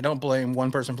line. I don't blame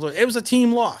one person. It was a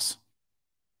team loss.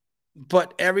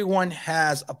 But everyone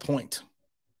has a point.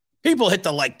 People hit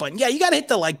the like button. Yeah, you got to hit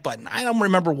the like button. I don't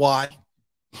remember why.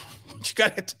 You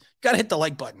got to hit the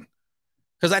like button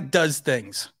because that does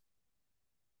things.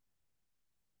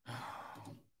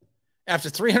 After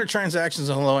 300 transactions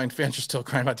on the O-line, fans are still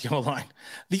crying about the O-line.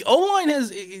 The O-line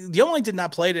did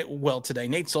not play it well today.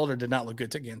 Nate Solder did not look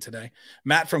good again today.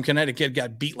 Matt from Connecticut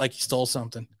got beat like he stole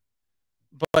something.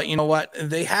 But you know what?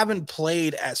 They haven't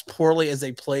played as poorly as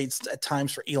they played at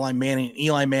times for Eli Manning.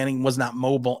 Eli Manning was not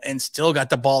mobile and still got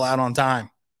the ball out on time.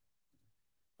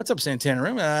 What's up, Santana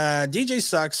Room? DJ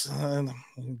sucks.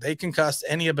 They concussed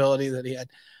any ability that he had.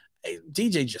 Hey,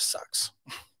 DJ just sucks.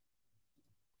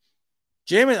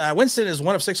 Winston is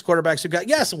one of 6 quarterbacks who got,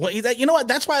 yes, well, you know what?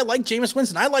 That's why I like Jameis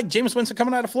Winston. I like Jameis Winston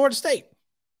coming out of Florida State.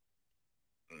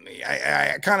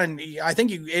 I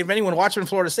think if anyone watching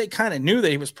Florida State kind of knew that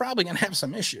he was probably going to have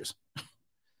some issues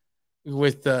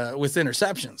with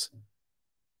interceptions.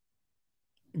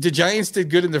 The Giants did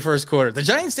good in the first quarter. The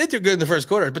Giants did do good in the first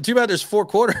quarter, but too bad there's 4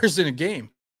 quarters in a game.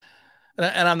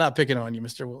 And I'm not picking on you,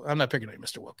 I'm not picking on you,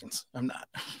 Mr. Wilkins. I'm not,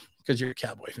 because you're a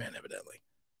Cowboy fan, evidently.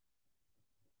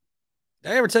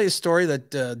 Did I ever tell you a story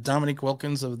that Dominique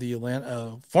Wilkins of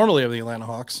the formerly of the Atlanta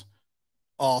Hawks,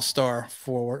 all-star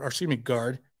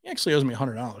guard, he actually owes me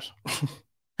 $100. Him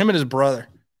and his brother.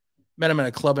 Met him at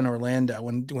a club in Orlando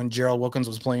when Gerald Wilkins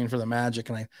was playing for the Magic,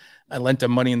 and I lent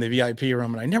him money in the VIP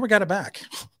room, and I never got it back.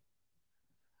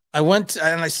 I went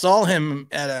and I saw him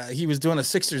he was doing a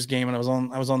Sixers game, and I was on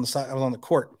the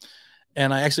court,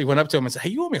 and I actually went up to him and said, "Hey,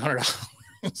 you owe me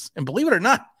 $100." And believe it or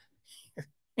not,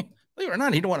 he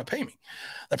didn't want to pay me.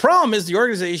 The problem is the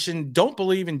organization don't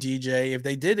believe in DJ. If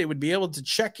they did, it would be able to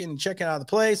check out of the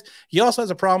plays. He also has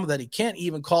a problem that he can't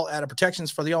even call out of protections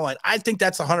for the O-line. I think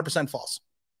that's 100% false.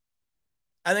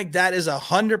 I think that is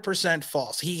 100%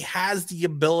 false. He has the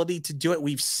ability to do it.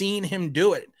 We've seen him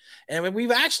do it. And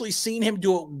we've actually seen him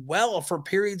do it well for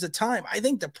periods of time. I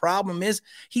think the problem is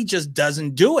he just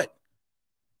doesn't do it.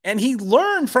 And he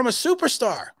learned from a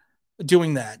superstar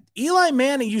doing that. Eli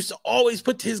Manning used to always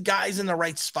put his guys in the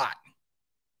right spot.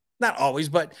 Not always,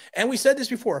 and we said this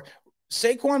before,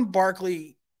 Saquon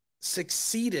Barkley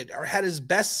succeeded or had his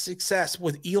best success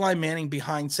with Eli Manning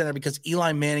behind center because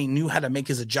Eli Manning knew how to make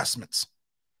his adjustments,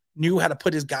 knew how to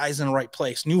put his guys in the right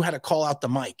place, knew how to call out the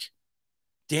mic.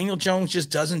 Daniel Jones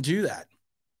just doesn't do that.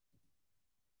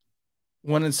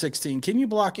 1-16. Can you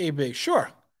block AB? Sure.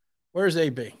 Where's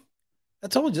AB? I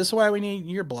told you, this is why we need,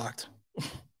 you're blocked.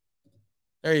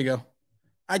 There you go.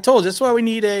 I told you, this is why we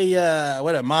need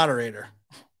a moderator.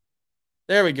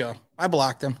 There we go. I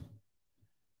blocked him.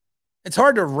 It's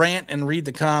hard to rant and read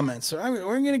the comments. So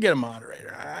we're going to get a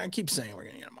moderator. I keep saying we're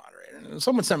going to get a moderator.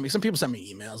 Some people sent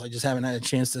me emails. I just haven't had a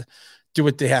chance to do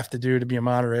what they have to do to be a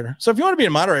moderator. So if you want to be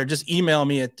a moderator, just email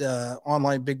me at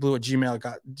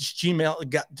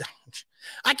onlineBigBlue@gmail.com.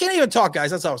 I can't even talk,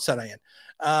 guys. That's how upset I am.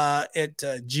 At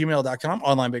gmail.com,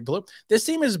 onlineBigBlue. This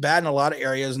team is bad in a lot of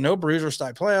areas. No bruisers,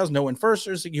 style playoffs, no win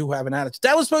firsters. You have an attitude.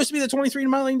 That was supposed to be the $23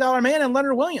 million man and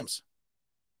Leonard Williams.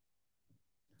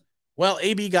 Well,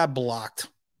 AB got blocked.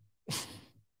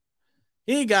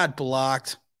 He got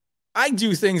blocked. I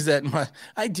do things because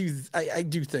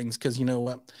you know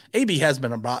what? AB has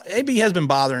been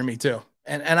bothering me too.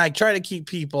 And I try to keep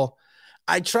people,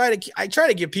 I try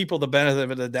to give people the benefit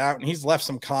of the doubt. And he's left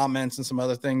some comments and some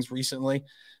other things recently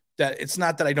that it's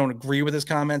not that I don't agree with his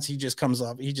comments. He just comes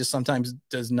up. He just sometimes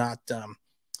does not,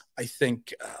 I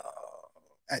think,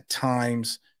 at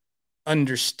times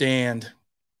understand,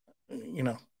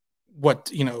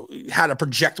 how to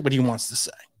project what he wants to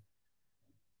say.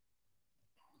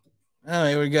 All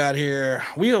right, we got here.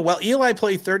 Eli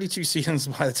played 32 seasons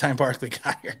by the time Barkley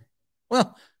got here.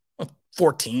 Well,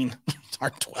 14 or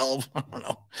 12. I don't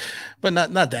know, but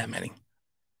not that many.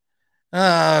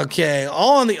 Okay,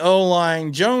 all on the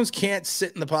O-line. Jones can't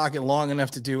sit in the pocket long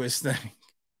enough to do his thing.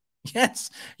 Yes,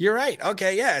 you're right.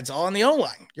 Okay, yeah, it's all on the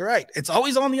O-line. You're right. It's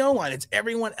always on the O-line. It's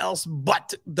everyone else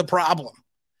but the problem.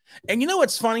 And you know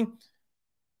what's funny?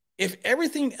 If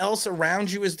everything else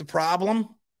around you is the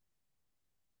problem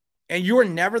and you're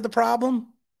never the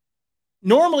problem,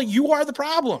 normally you are the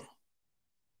problem.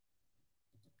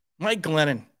 Mike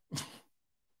Glennon.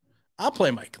 I'll play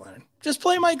Mike Glennon. Just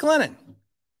play Mike Glennon.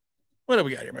 What do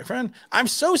we got here, my friend? I'm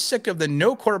so sick of the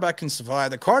no quarterback can survive.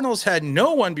 The Cardinals had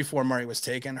no one before Murray was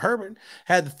taken. Herbert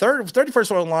had the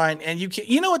 31st line, and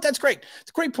you know what? That's great. It's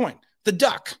a great point.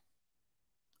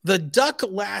 The Duck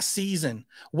last season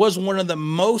was one of the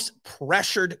most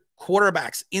pressured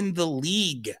quarterbacks in the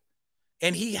league,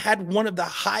 and he had one of the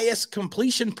highest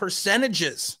completion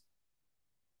percentages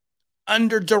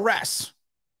under duress.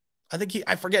 I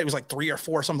forget, it was like 3 or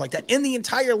 4, something like that, in the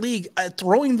entire league,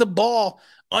 throwing the ball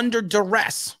under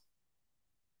duress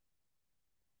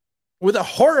with a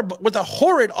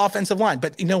horrid offensive line.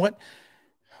 But you know what?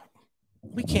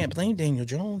 We can't blame Daniel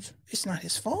Jones. It's not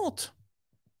his fault.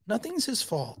 Nothing's his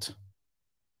fault.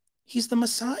 He's the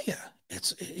Messiah.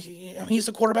 He's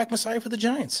the quarterback Messiah for the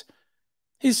Giants.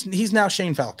 He's now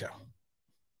Shane Falco.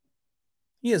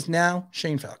 He is now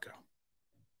Shane Falco.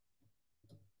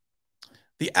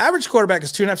 The average quarterback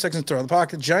is 2.5 seconds to throw in the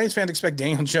pocket. Giants fans expect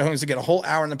Daniel Jones to get a whole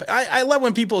hour in the. I love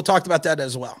when people talked about that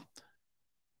as well.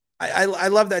 I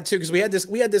love that too, because we had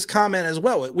this comment as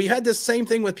well. We had this same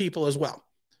thing with people as well.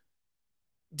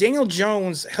 Daniel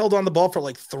Jones held on the ball for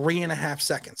like 3.5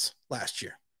 seconds last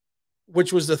year,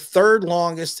 which was the third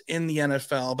longest in the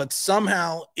NFL, but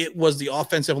somehow it was the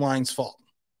offensive line's fault.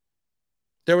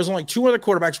 There was only 2 other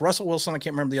quarterbacks, Russell Wilson, I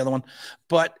can't remember the other one,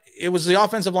 but it was the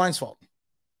offensive line's fault.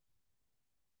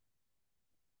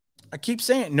 I keep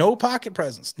saying no pocket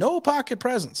presence, no pocket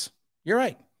presence. You're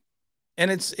right. And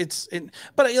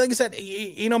but like I said,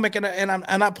 Mick, and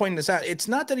I'm not pointing this out. It's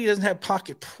not that he doesn't have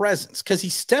pocket presence, because he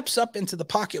steps up into the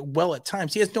pocket well at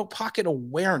times. He has no pocket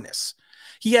awareness.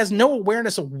 He has no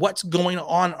awareness of what's going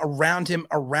on around him,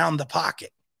 around the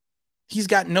pocket. He's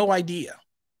got no idea.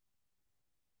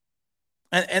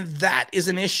 And that is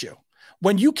an issue.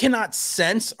 When you cannot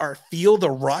sense or feel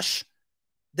the rush,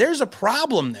 there's a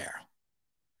problem there.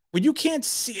 When you can't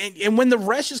see, and when the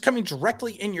rush is coming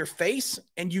directly in your face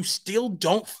and you still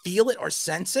don't feel it or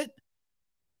sense it,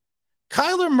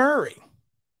 Kyler Murray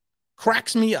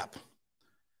cracks me up.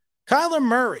 Kyler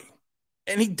Murray,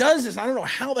 and he does this, I don't know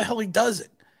how the hell he does it.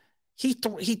 He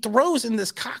throws in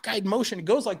this cockeyed motion. It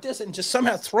goes like this and just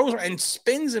somehow throws and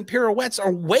spins and pirouettes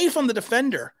away from the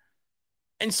defender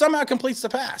and somehow completes the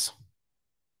pass.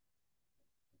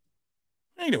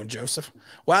 How you doing, Joseph?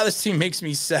 Wow, this team makes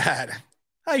me sad.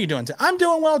 How you doing? I'm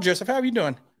doing well, Joseph. How are you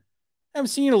doing? I haven't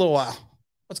seen you in a little while.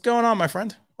 What's going on, my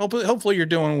friend? Hopefully you're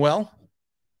doing well.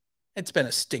 It's been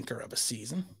a stinker of a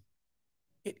season.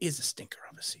 It is a stinker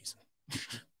of a season.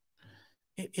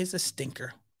 It is a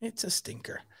stinker. It's a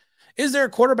stinker. Is there a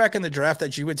quarterback in the draft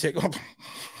that you would take?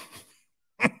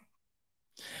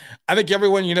 I think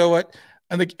everyone, you know what?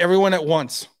 I think everyone at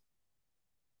once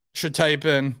should type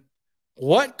in,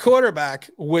 what quarterback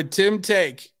would Tim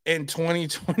take in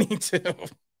 2022?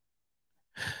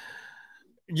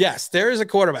 Yes, there is a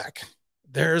quarterback.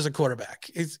 There is a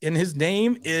quarterback. And his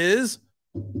name is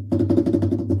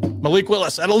Malik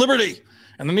Willis out of Liberty.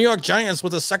 And the New York Giants,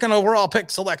 with the 2nd overall pick,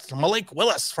 select Malik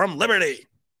Willis from Liberty.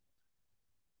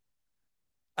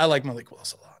 I like Malik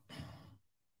Willis a lot.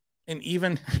 And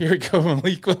even, here we go,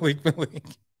 Malik.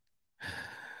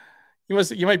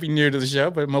 You might be new to the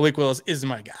show, but Malik Willis is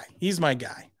my guy. He's my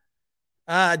guy.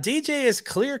 DJ is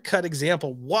clear-cut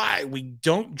example why we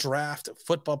don't draft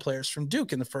football players from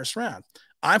Duke in the first round.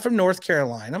 I'm from North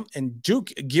Carolina, and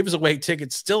Duke gives away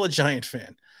tickets. Still a Giant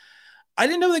fan. I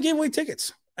didn't know they gave away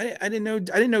tickets. I didn't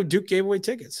know Duke gave away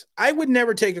tickets. I would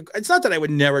never take it's not that I would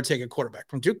never take a quarterback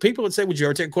from Duke. People would say, would you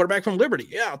ever take a quarterback from Liberty?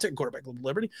 Yeah, I'll take a quarterback from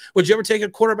Liberty. Would you ever take a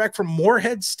quarterback from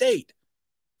Morehead State?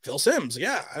 Phil Simms.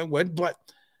 Yeah, I would, but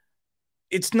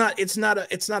it's not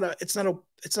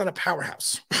a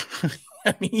powerhouse.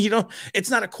 I mean, it's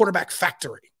not a quarterback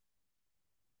factory.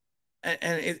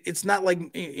 And it's not like,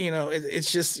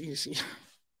 it's just,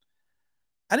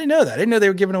 I didn't know that. I didn't know they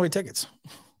were giving away tickets.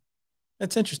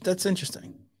 That's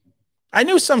interesting. I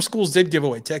knew some schools did give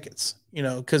away tickets,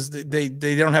 because they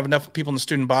don't have enough people in the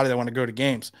student body that want to go to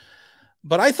games.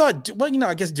 But I thought, well,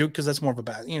 I guess Duke, because that's more of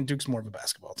a Duke's more of a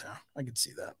basketball town. I could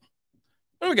see that.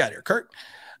 What do we got here, Kurt?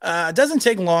 It doesn't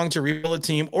take long to rebuild a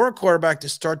team or a quarterback to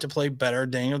start to play better.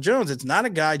 Daniel Jones. It's not a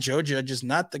guy. Joe Judge is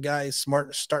not the guy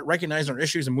smart. Start recognizing our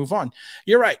issues and move on.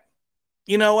 You're right.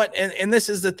 You know what? And this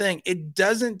is the thing. It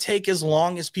doesn't take as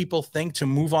long as people think to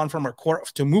move on from your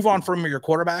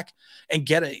quarterback and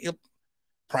get a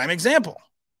prime example.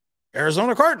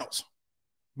 Arizona Cardinals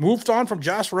moved on from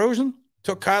Josh Rosen,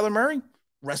 took Kyler Murray.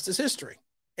 Rest is history.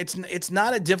 It's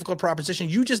not a difficult proposition.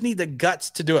 You just need the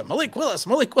guts to do it. Malik Willis.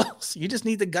 You just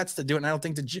need the guts to do it. And I don't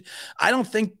think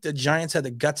the Giants had the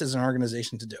guts as an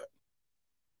organization to do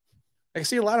it. I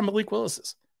see a lot of Malik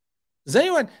Willises. Is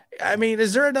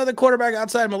there another quarterback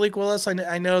outside Malik Willis?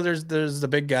 I know there's the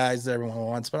big guys that everyone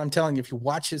wants, but I'm telling you, if you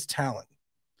watch his talent,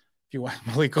 if you watch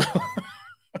Malik Willis,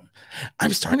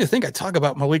 I'm starting to think I talk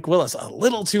about Malik Willis a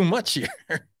little too much here.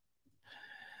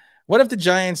 What if the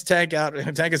Giants tank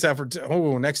us out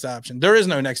for next option? There is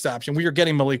no next option. We are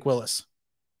getting Malik Willis.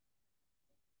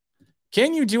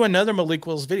 Can you do another Malik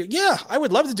Willis video? Yeah, I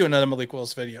would love to do another Malik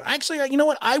Willis video. Actually, you know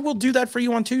what? I will do that for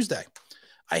you on Tuesday.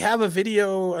 I have a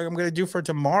video I'm going to do for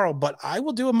tomorrow, but I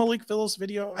will do a Malik Willis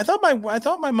video. I thought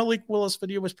my Malik Willis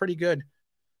video was pretty good,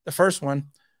 the first one,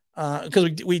 because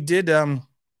we did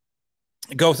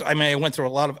go through, I went through a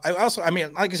lot of,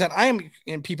 like I said,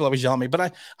 people always yell at me,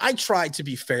 but I try to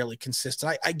be fairly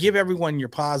consistent. I give everyone your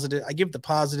positive. I give the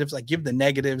positives. I give the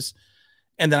negatives.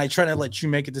 And then I try to let you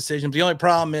make a decision. But the only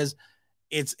problem is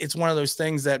it's one of those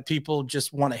things that people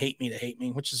just want to hate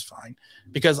me, which is fine.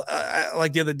 Because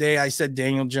like the other day, I said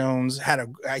Daniel Jones had a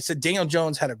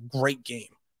great game.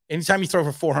 Anytime you throw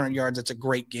for 400 yards, that's a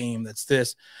great game. That's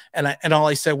this. And all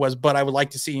I said was, but I would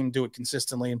like to see him do it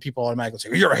consistently. And people automatically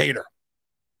say, you're a hater.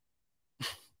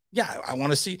 Yeah, I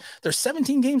want to see. There's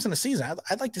 17 games in a season.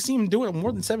 I'd like to see him do it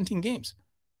more than 17 games.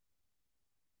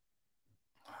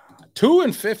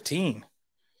 2-15.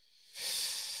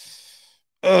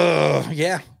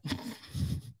 Yeah.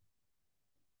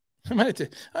 I might have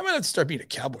to start being a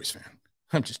Cowboys fan.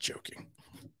 I'm just joking.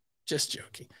 Just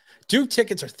joking. Duke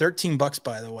tickets are $13,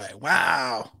 by the way.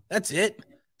 Wow. That's it?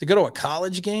 To go to a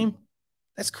college game?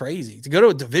 That's crazy. To go to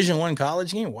a Division I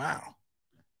college game? Wow.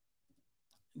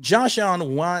 Josh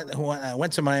Allen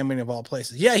went to Miami of all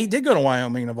places. Yeah, he did go to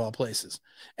Wyoming of all places.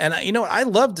 And you know what? I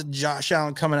loved Josh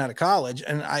Allen coming out of college.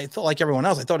 And I thought, like everyone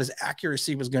else, I thought his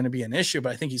accuracy was going to be an issue,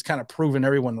 but I think he's kind of proven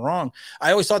everyone wrong.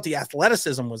 I always thought the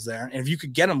athleticism was there. And if you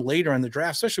could get him later in the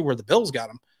draft, especially where the Bills got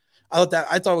him, I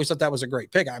always thought that was a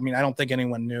great pick. I mean, I don't think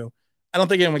anyone knew. I don't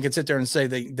think anyone could sit there and say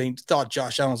they thought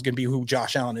Josh Allen was going to be who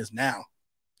Josh Allen is now.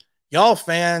 Y'all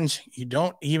fans, you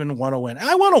don't even want to win.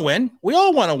 I want to win. We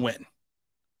all want to win.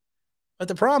 But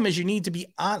the problem is you need to be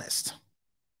honest.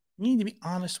 You need to be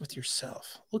honest with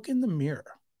yourself. Look in the mirror.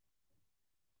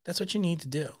 That's what you need to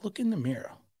do. Look in the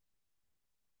mirror.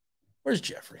 Where's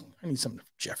Jeffrey? I need something for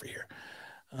Jeffrey here.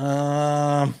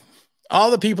 All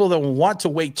the people that want to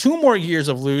wait 2 more years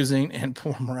of losing and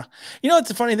poor morale. You know what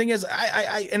the funny thing is?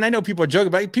 I know people are joking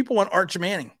about it. People want Arch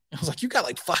Manning. I was like, you got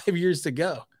like 5 years to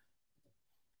go.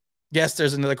 Yes,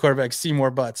 there's another quarterback, Seymour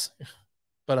Butts.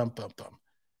 But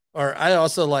Or I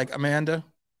also like Amanda.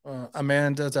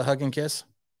 Amanda's a hug and kiss.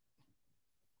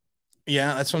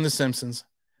 Yeah, that's from The Simpsons.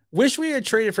 Wish we had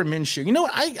traded for Minshew. You know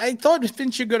what? I thought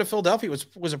Minshew go to Philadelphia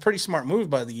was a pretty smart move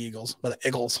by the Eagles.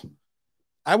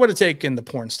 I would have taken the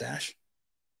porn stash.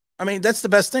 I mean, that's the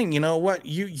best thing. You know what?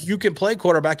 You can play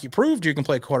quarterback. You proved you can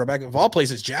play quarterback. Of all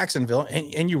places, Jacksonville,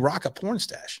 and you rock a porn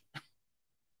stash.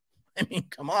 I mean,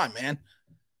 come on, man.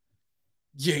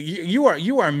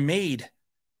 You are made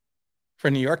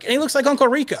for New York. And he looks like Uncle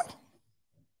Rico.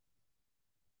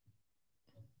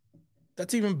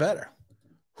 That's even better.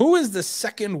 Who is the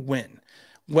second win?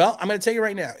 Well, I'm going to tell you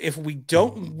right now. If we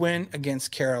don't win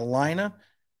against Carolina,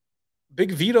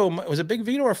 Big Vito, was it Big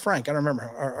Vito or Frank? I don't remember.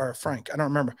 Or Frank, I don't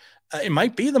remember. It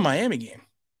might be the Miami game.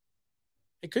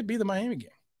 It could be the Miami game.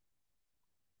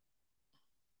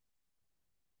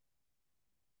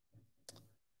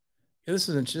 Yeah, this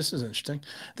is interesting.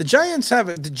 The Giants have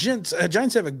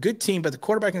a good team, but the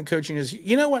quarterback and coaching is.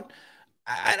 You know what?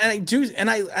 I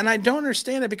don't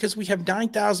understand it because we have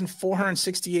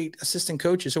 9,468 assistant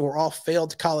coaches who are all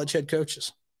failed college head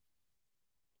coaches.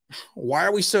 Why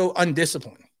are we so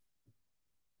undisciplined?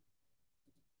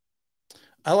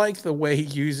 I like the way he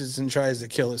uses and tries to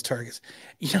kill his targets.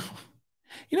 You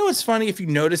know what's funny if you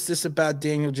notice this about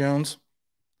Daniel Jones?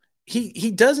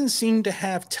 He doesn't seem to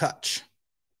have touch.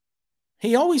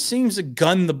 He always seems to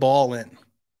gun the ball in.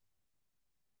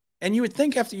 And you would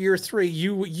think after year 3,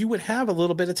 you would have a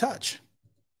little bit of touch.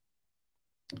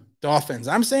 Dolphins.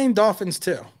 I'm saying Dolphins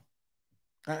too.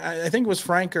 I think it was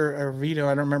Frank or Vito. I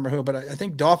don't remember who, but I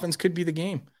think Dolphins could be the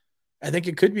game. I think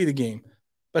it could be the game.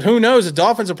 But who knows? The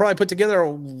Dolphins will probably put together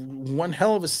one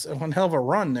hell of a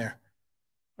run there.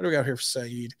 What do we got here for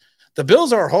Saeed? The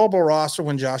Bills are a horrible roster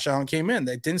when Josh Allen came in.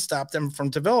 They didn't stop them from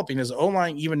developing. His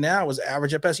O-line even now was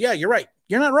average at best. Yeah, you're right.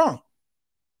 You're not wrong.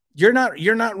 You're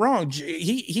not wrong.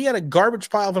 He had a garbage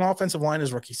pile of an offensive line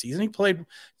his rookie season. He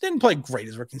didn't play great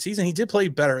his rookie season. He did play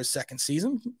better his second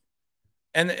season.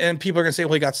 And people are gonna say,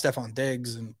 well, he got Stephon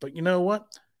Diggs, but you know what?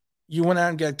 You went out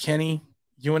and got Kenny.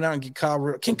 You went out and get Kyle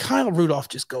Rudolph. Can Kyle Rudolph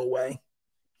just go away?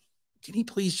 Can he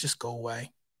please just go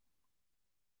away?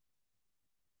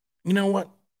 You know what?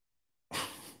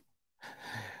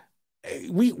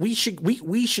 We should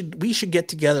get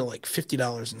together like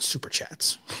 $50 in super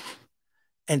chats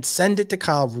and send it to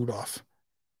Kyle Rudolph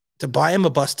to buy him a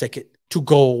bus ticket to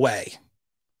go away.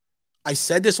 I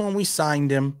said this when we signed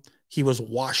him. He was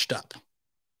washed up.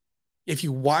 If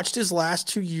you watched his last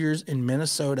 2 years in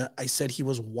Minnesota, I said he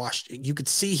was washed. You could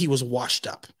see he was washed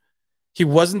up. He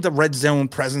wasn't the red zone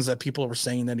presence that people were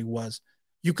saying that he was.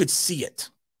 You could see it.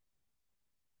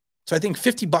 So I think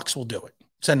 $50 will do it.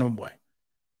 Send him away.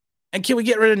 And can we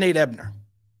get rid of Nate Ebner?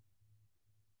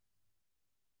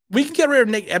 We can get rid of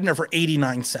Nate Ebner for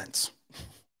 89 cents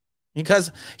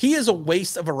because he is a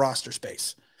waste of a roster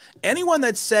space. Anyone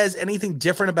that says anything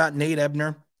different about Nate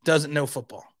Ebner doesn't know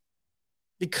football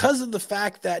because of the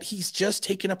fact that he's just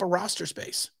taken up a roster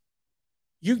space.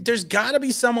 There's got to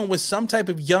be someone with some type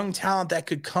of young talent that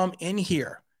could come in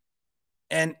here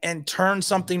and turn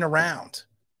something around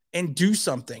and do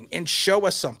something and show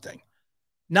us something.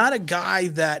 Not a guy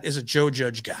that is a Joe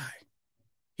Judge guy.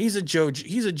 He's a Joe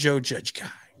Judge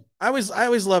guy. I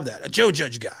always love that. A Joe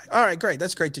Judge guy. All right, great.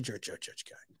 That's great to Joe Judge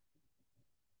guy.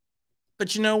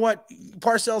 But you know what?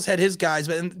 Parcells had his guys,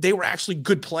 but they were actually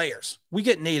good players. We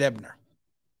get Nate Ebner.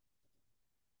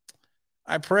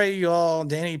 I pray you all,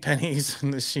 Danny Pennies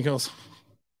and the Shields.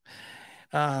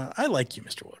 I like you,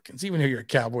 Mr. Wilkins. Even though you're a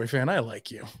Cowboy fan, I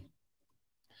like you.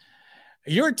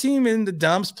 Your team in the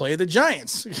dumps play the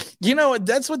Giants. You know,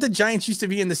 that's what the Giants used to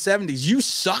be in the 70s. You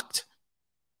sucked.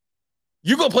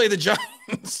 You go play the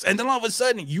Giants. And then all of a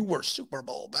sudden, you were Super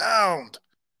Bowl bound.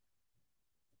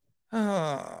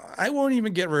 I won't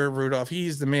even get rid of Rudolph.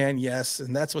 He's the man, yes.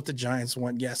 And that's what the Giants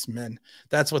want. Yes, men.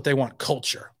 That's what they want,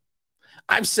 culture.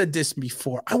 I've said this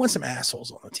before. I want some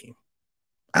assholes on the team.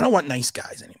 I don't want nice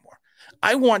guys anymore.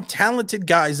 I want talented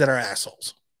guys that are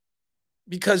assholes.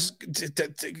 Because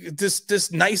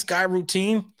this nice guy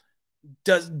routine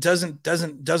doesn't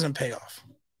pay off.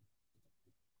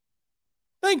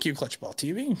 Thank you, Clutchball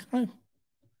TV.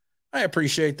 I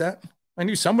appreciate that. I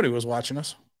knew somebody was watching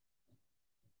us.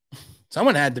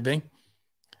 Someone had to be.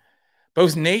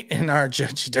 Both Nate and our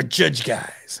judge, they're judge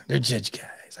guys. They're judge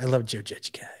guys. I love Joe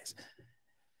Judge guys.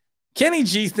 Kenny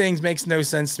G things makes no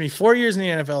sense to me. 4 years in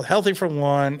the NFL, healthy for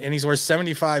one, and he's worth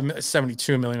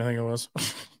 72 million, I think it was.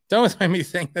 Don't make me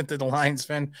think that the Lions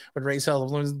fan would raise hell of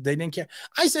balloons. They didn't care.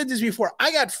 I said this before.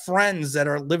 I got friends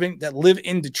that live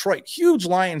in Detroit, huge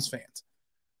Lions fans.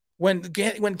 When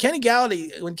Kenny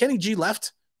G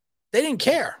left, they didn't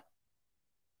care.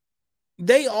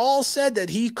 They all said that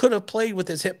he could have played with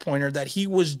his hip pointer, that he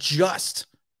was just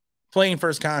playing for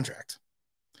his contract.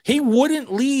 He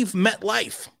wouldn't leave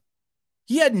MetLife.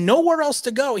 He had nowhere else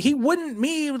to go. He wouldn't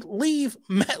leave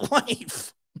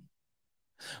MetLife.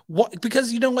 What?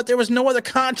 Because you know what? There was no other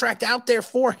contract out there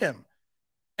for him.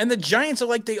 And the Giants are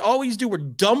like they always do. We're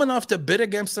dumb enough to bid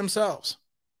against themselves.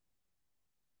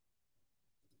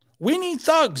 We need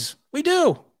thugs. We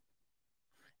do.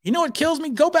 You know what kills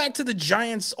me? Go back to the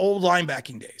Giants' old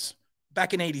linebacking days,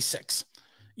 back in '86.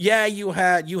 Yeah, you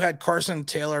had Carson,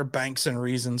 Taylor, Banks, and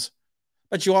Reasons,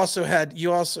 but you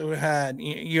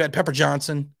had Pepper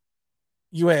Johnson,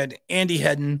 you had Andy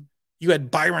Hedden, you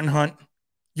had Byron Hunt,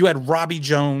 you had Robbie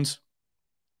Jones,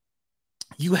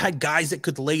 you had guys that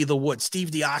could lay the wood,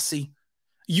 Steve Diassi.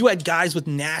 You had guys with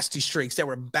nasty streaks that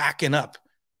were backing up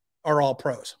our all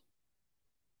pros.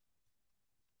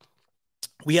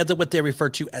 We had what they refer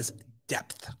to as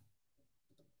depth.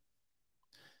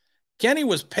 Kenny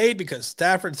was paid because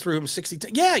Stafford threw him 60.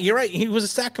 Yeah, you're right. He was a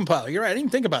sack compiler. You're right. I didn't even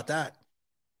think about that.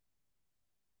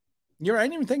 You're right. I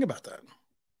didn't even think about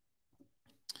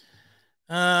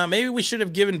that. Maybe we should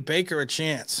have given Baker a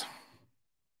chance.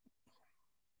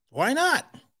 Why not?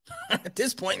 At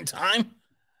this point in time,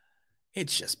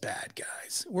 it's just bad,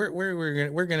 guys.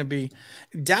 We're gonna be.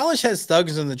 Dallas has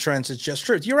thugs in the trenches. It's just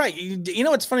truth. You're right. You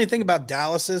know what's funny thing about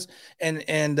Dallas is, and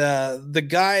the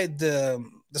guy, the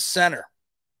center,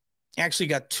 actually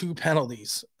got 2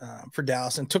 penalties for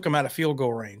Dallas and took him out of field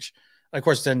goal range. Of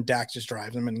course, then Dak just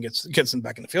drives him and gets him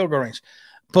back in the field goal range.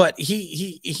 But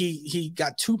he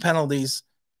got 2 penalties.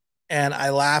 And I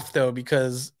laugh, though,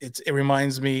 because it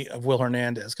reminds me of Will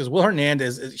Hernandez, because Will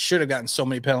Hernandez should have gotten so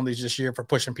many penalties this year for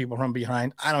pushing people from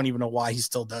behind. I don't even know why he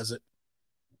still does it.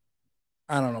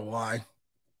 I don't know why.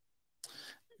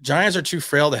 Giants are too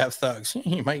frail to have thugs.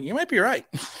 You might be right.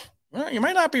 Well, you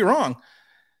might not be wrong.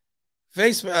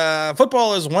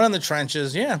 Football is one in the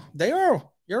trenches. Yeah, they are.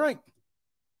 You're right.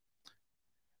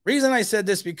 Reason I said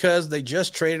this because they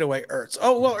just traded away Ertz.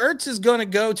 Oh, well, Ertz is going to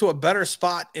go to a better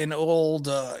spot in old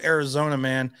Arizona,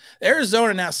 man.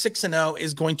 Arizona now 6-0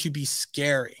 is going to be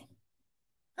scary.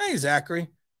 Hey, Zachary.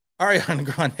 Ariana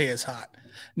Grande is hot.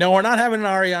 No, we're not having an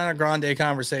Ariana Grande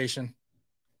conversation.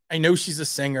 I know she's a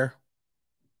singer.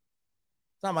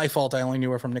 It's not my fault I only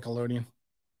knew her from Nickelodeon.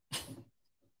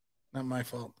 Not my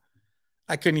fault.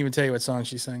 I couldn't even tell you what song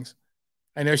she sings.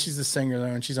 I know she's a singer, though,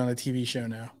 and she's on a TV show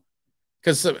now.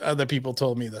 Because other people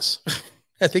told me this.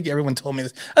 I think everyone told me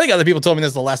this. I think other people told me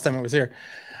this the last time I was here.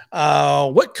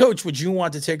 What coach would you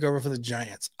want to take over for the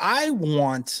Giants? I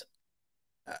want,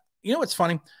 you know what's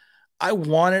funny? I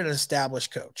wanted an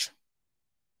established coach.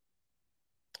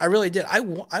 I really did. I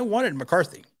wanted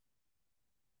McCarthy.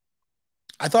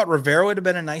 I thought Rivera would have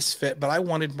been a nice fit, but I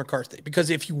wanted McCarthy. Because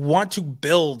if you want to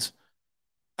build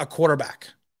a quarterback,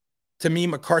 to me,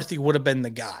 McCarthy would have been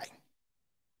the guy.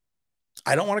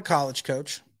 I don't want a college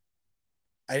coach.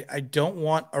 I don't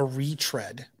want a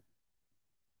retread.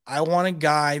 I want a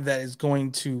guy that is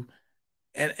going to,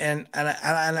 and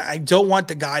I don't want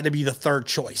the guy to be the third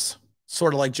choice,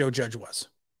 sort of like Joe Judge was.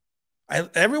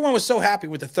 Everyone was so happy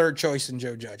with the third choice in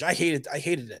Joe Judge. I hated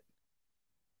it.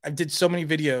 I did so many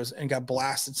videos and got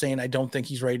blasted saying I don't think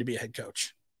he's ready to be a head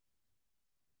coach.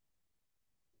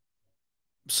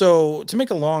 So to make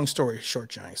a long story short,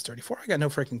 Giants 34, I got no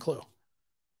freaking clue.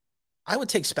 I would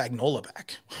take Spagnuolo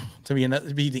back to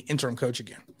be the interim coach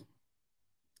again.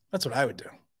 That's what I would do.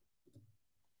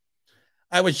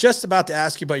 I was just about to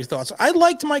ask you about your thoughts. I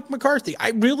liked Mike McCarthy.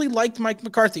 I really liked Mike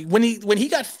McCarthy. When he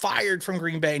got fired from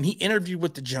Green Bay and he interviewed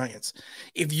with the Giants,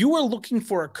 if you were looking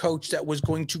for a coach that was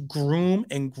going to groom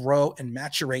and grow and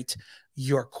maturate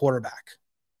your quarterback,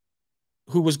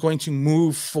 who was going to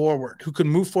move forward, who could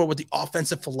move forward with the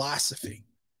offensive philosophy,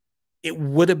 it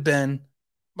would have been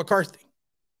McCarthy.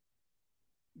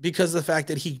 Because of the fact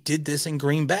that he did this in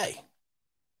Green Bay.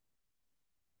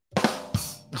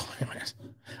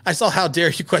 I saw How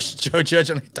Dare You question Joe Judge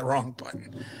and I hit the wrong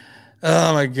button.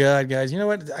 Oh my God, guys. You know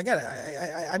what?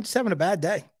 I'm just having a bad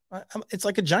day. It's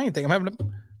like a Giant thing. I'm having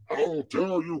a How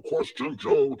dare you question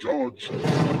Joe Judge?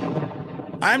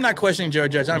 I'm not questioning Joe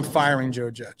Judge. I'm firing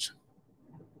Joe Judge.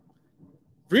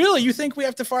 Really? You think we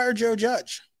have to fire Joe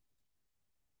Judge?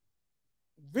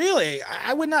 Really?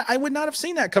 I would not have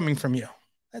seen that coming from you.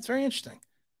 That's very interesting.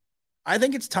 I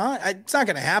think it's time. It's not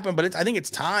going to happen, but I think it's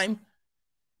time.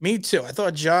 Me too. I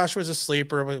thought Josh was a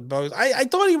sleeper with both. I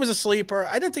thought he was a sleeper.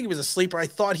 I didn't think he was a sleeper. I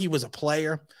thought he was a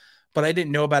player, but I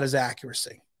didn't know about his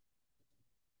accuracy.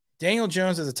 Daniel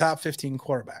Jones is a top 15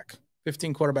 quarterback.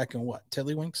 15 quarterback in what?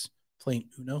 Tiddlywinks? Playing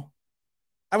Uno?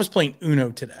 I was playing Uno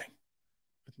today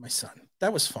with my son.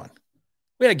 That was fun.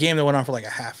 We had a game that went on for like a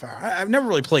half hour. I've never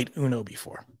really played Uno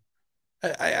before.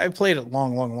 I played it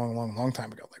long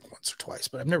time ago, like once or twice,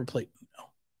 but I've never played Uno.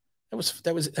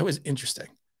 That was interesting.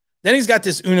 Then he's got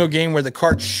this Uno game where the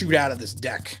cards shoot out of this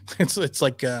deck. It's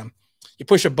like you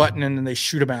push a button and then they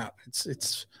shoot them out.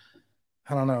 It's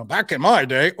I don't know. Back in my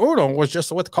day, Uno was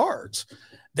just with cards.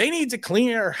 They need to clean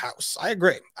their house. I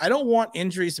agree. I don't want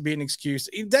injuries to be an excuse.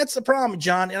 That's the problem,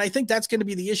 John. And I think that's going to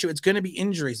be the issue. It's going to be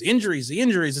injuries. The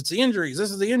injuries. It's the injuries.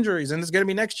 This is the injuries. And it's going to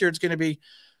be next year. It's going to be,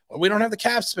 well, we don't have the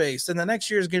cap space. And the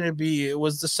next year is going to be, it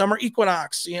was the summer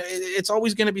equinox. You know, it's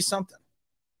always going to be something.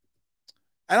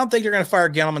 I don't think you're going to fire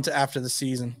Gettleman until after the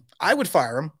season. I would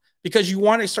fire him because you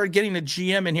want to start getting the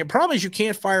GM in here. Problem is you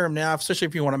can't fire him now, especially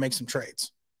if you want to make some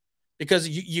trades, because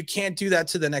you can't do that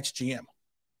to the next GM.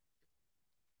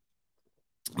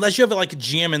 Unless you have like a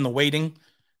GM in the waiting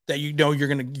that you know you're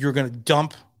gonna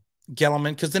dump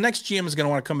Gettleman, because the next GM is going to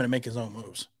want to come in and make his own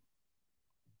moves.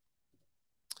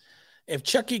 If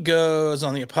Chucky goes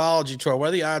on the apology tour, what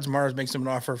are the odds Mars makes him an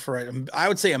offer for it? I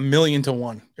would say 1,000,000 to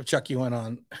 1 if Chucky went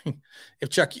on. if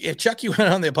Chucky went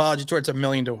on the apology tour, it's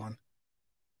 1,000,000 to 1.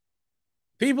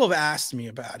 People have asked me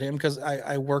about him because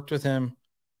I worked with him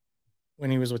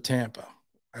when he was with Tampa.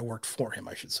 I worked for him,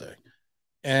 I should say.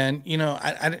 And, you know,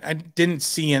 I didn't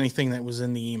see anything that was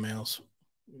in the emails.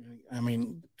 I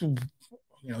mean, you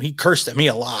know, he cursed at me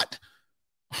a lot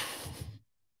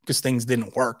because things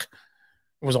didn't work.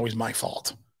 It was always my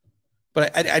fault.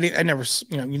 But I never,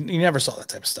 you know, you never saw that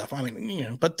type of stuff. I mean, you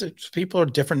know, but people are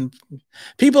different.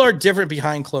 People are different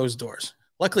behind closed doors.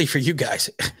 Luckily for you guys,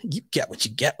 you get what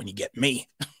you get when you get me.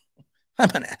 I'm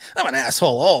an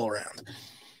asshole all around.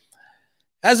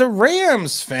 As a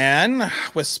Rams fan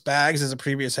with Spags as a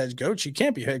previous head coach, you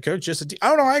can't be head coach. I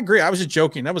don't know. I agree. I was just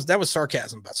joking. That was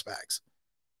sarcasm about Spags.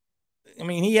 I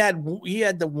mean, he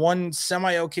had the one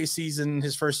semi-okay season,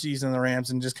 his first season in the Rams,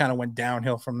 and just kind of went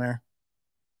downhill from there.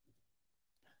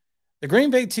 The Green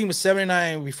Bay team was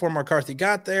 79 before McCarthy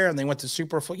got there, and they went to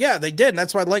Super Bowl. Yeah, they did. And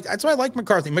that's why I like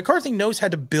McCarthy. McCarthy knows how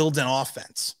to build an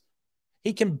offense.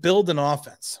 He can build an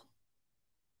offense.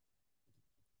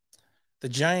 The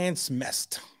Giants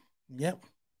messed. Yep.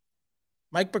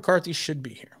 Mike McCarthy should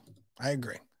be here. I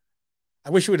agree. I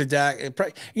wish we would have Dak.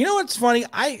 You know what's funny?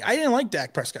 I didn't like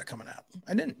Dak Prescott coming out.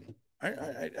 I didn't.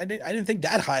 I didn't think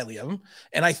that highly of him.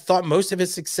 And I thought most of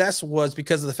his success was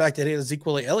because of the fact that he had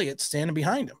Ezekiel Elliott standing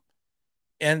behind him.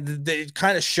 And they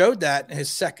kind of showed that in his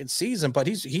second season, but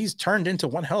he's turned into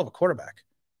one hell of a quarterback.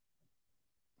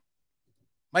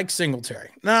 Mike Singletary.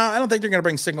 No, I don't think they're going to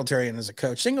bring Singletary in as a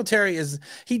coach. Singletary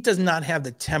he does not have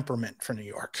the temperament for New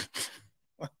York.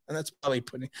 And that's probably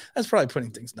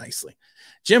putting things nicely.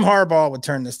 Jim Harbaugh would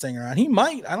turn this thing around. He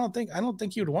might. I don't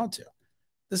think he would want to.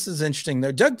 This is interesting,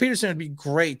 though. Doug Peterson would be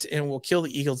great and will kill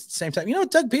the Eagles at the same time. You know,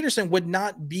 Doug Peterson would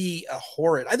not be a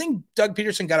horrid. I think Doug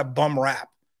Peterson got a bum rap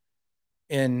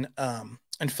in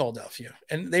Philadelphia,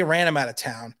 and they ran him out of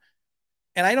town.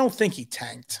 And I don't think he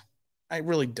tanked. I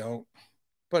really don't.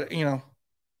 But, you know,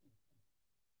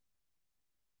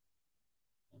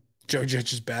 Joe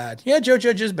Judge is bad. Yeah, Joe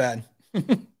Judge is bad.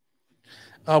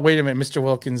 Oh, wait a minute, Mr.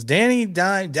 Wilkins. Danny,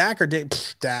 Dak, or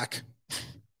Dak.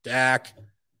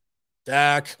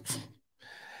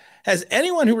 Has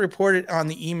anyone who reported on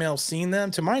the email seen them?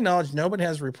 To my knowledge, nobody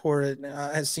has reported,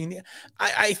 has seen the.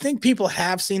 I think people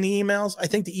have seen the emails. I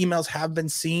think the emails have been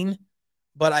seen,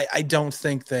 but I don't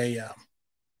think they.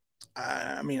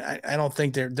 I mean, I don't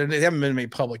think they haven't been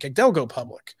made public. Like, they'll go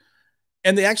public.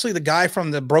 And the guy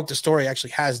from the broke the story actually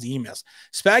has the emails.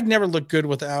 Spag never looked good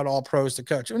without all pros to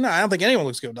coach. No, I don't think anyone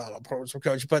looks good without all pros to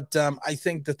coach. But I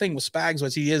think the thing with Spags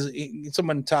was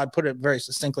someone, Todd, put it very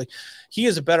succinctly. He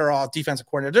is a better defensive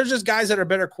coordinator. There's just guys that are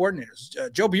better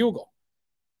coordinators. Joe Bugle,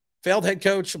 failed head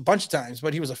coach a bunch of times,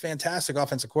 but he was a fantastic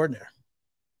offensive coordinator.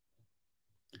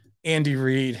 Andy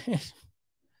Reid.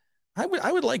 I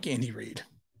would like Andy Reid.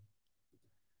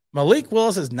 Malik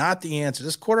Willis is not the answer.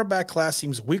 This quarterback class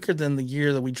seems weaker than the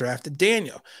year that we drafted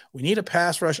Daniel. We need a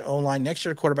pass rush O-line. Next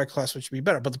year, the quarterback class should be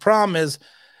better. But the problem is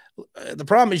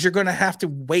you're going to have to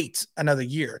wait another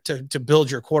year to build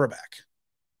your quarterback.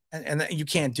 And you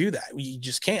can't do that. You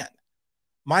just can't.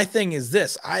 My thing is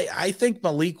this. I think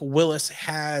Malik Willis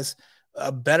has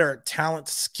a better talent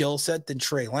skill set than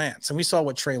Trey Lance. And we saw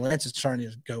what Trey Lance is trying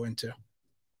to go into.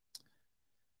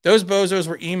 Those bozos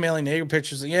were emailing negative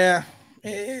pictures. Yeah.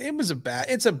 It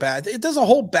does a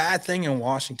whole bad thing in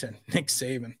Washington. Nick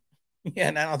Saban. Yeah,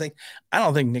 and I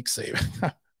don't think Nick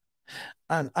Saban.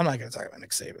 I'm not going to talk about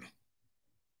Nick Saban.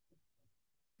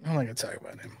 I'm not going to talk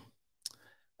about him.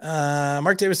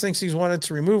 Mark Davis thinks he's wanted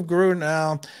to remove Gruden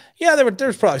now. Yeah,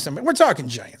 there's probably something. We're talking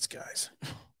Giants, guys.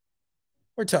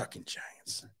 We're talking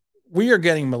Giants. We are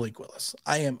getting Malik Willis.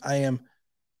 I am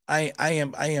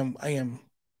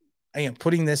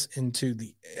putting this into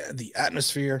the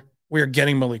atmosphere. We are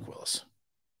getting Malik Willis.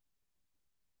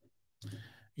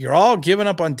 You're all giving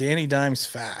up on Danny Dimes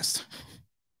fast.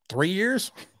 3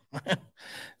 years?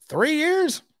 3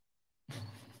 years?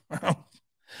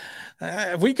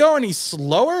 If we go any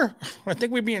slower, I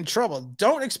think we'd be in trouble.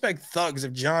 Don't expect thugs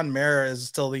if John Mara is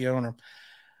still the owner.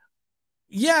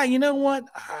 Yeah, you know what?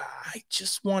 I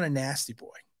just want a nasty boy.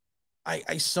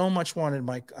 I so much wanted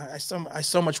Mike. I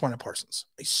so much wanted Parsons.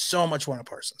 I so much wanted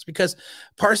Parsons because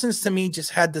Parsons to me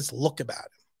just had this look about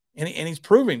him, and he's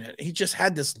proving it. He just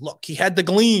had this look. He had the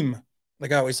gleam,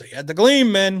 like I always say. He had the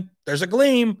gleam, man. There's a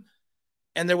gleam,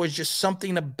 and there was just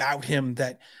something about him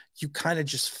that you kind of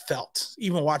just felt,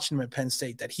 even watching him at Penn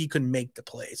State, that he could make the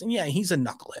plays. And yeah, he's a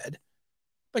knucklehead,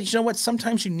 but you know what?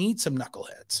 Sometimes you need some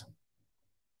knuckleheads.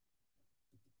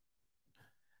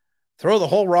 Throw the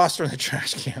whole roster in the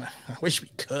trash can. I wish we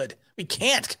could. We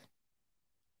can't.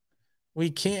 We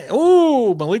can't.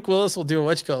 Oh, Malik Willis will do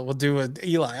we'll do an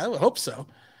Eli. I would hope so.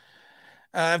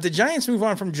 If the Giants move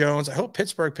on from Jones, I hope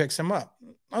Pittsburgh picks him up.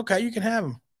 Okay, you can have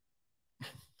him.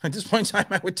 At this point in time,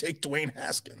 I would take Dwayne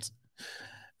Haskins.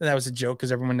 And that was a joke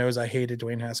because everyone knows I hated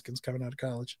Dwayne Haskins coming out of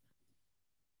college.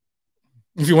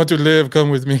 If you want to live,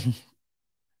 come with me.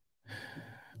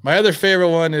 My other favorite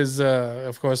one is,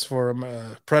 of course, for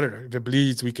Predator. If it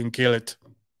bleeds, we can kill it.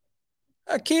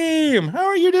 Hakeem, how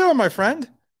are you doing, my friend?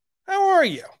 How are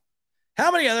you? How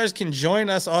many others can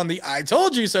join us on the I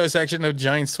Told You So section of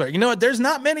Giants Twitter? You know what? There's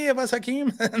not many of us,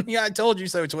 Hakeem, on the I Told You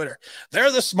So Twitter.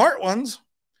 They're the smart ones.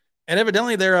 And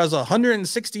evidently there is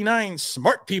 169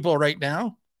 smart people right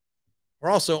now.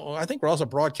 I think we're also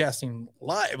broadcasting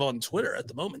live on Twitter at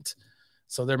the moment.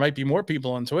 So there might be more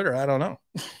people on Twitter. I don't know.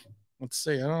 Let's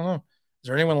see. I don't know. Is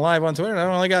there anyone live on Twitter? I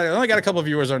only got a couple of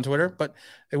viewers on Twitter, but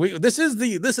this is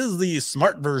the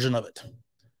smart version of it.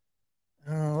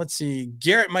 Let's see.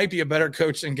 Garrett might be a better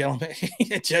coach than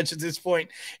Gettleman. Judge at this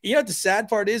point. You know what the sad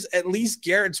part is? At least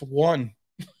Garrett's won.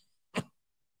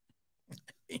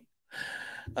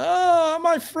 Oh,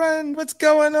 my friend, what's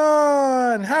going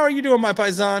on? How are you doing, my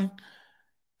paisan?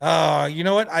 You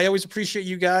know what? I always appreciate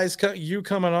you guys, you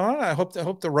coming on. I hope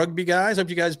the rugby guys,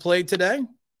 hope you guys played today.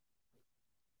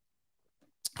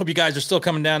 Hope you guys are still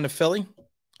coming down to Philly.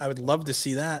 I would love to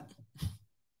see that.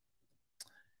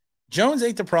 Jones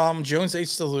ain't the problem. Jones ain't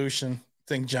the solution.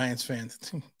 Think Giants fans.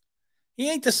 He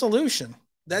ain't the solution.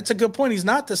 That's a good point. He's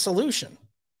not the solution.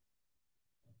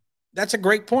 That's a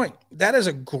great point. That is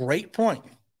a great point.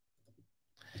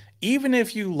 Even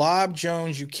if you lob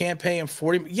Jones, you can't pay him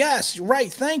 $40. Yes,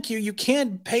 right. Thank you. You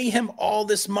can't pay him all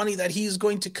this money that he's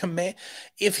going to command.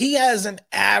 If he has an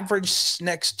average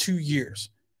next 2 years,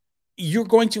 you're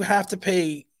going to have to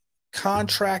pay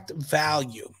contract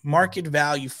value, market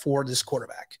value for this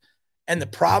quarterback. And the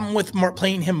problem with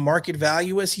playing him market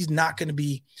value is he's not going to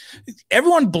be.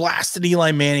 Everyone blasted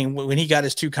Eli Manning when he got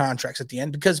his 2 contracts at the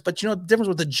end but you know the difference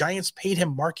with the Giants paid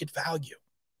him market value,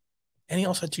 and he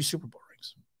also had 2 Super Bowl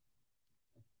rings.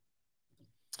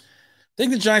 I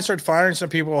think the Giants start firing some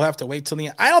people. Will have to wait till the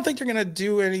end. I don't think they're going to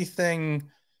do anything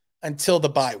until the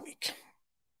bye week.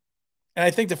 And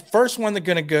I think the first one they're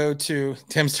going to go to,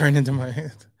 Tim's turned into my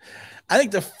head. I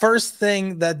think the first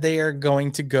thing that they are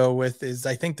going to go with is,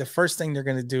 I think the first thing they're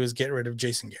going to do is get rid of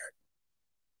Jason Garrett,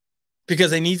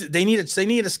 because they need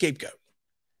a scapegoat.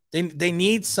 They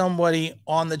need somebody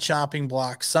on the chopping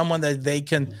block, someone that they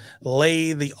can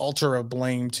lay the altar of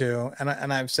blame to.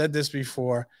 And I've said this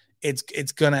before, it's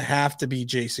going to have to be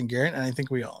Jason Garrett. And I think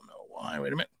we all know why.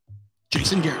 Wait a minute.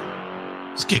 Jason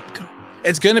Garrett, scapegoat.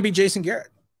 It's going to be Jason Garrett.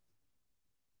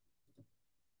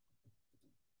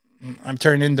 I'm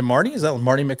turning into Marty. Is that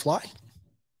Marty McFly?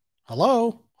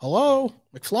 Hello,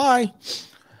 McFly.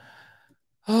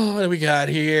 Oh, what do we got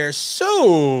here?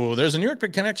 So there's a New York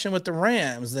connection with the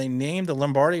Rams. They named the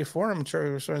Lombardi Forum.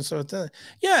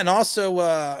 Yeah, and also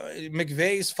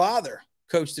McVay's father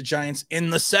coached the Giants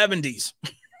in the 70s.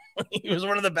 He was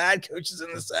one of the bad coaches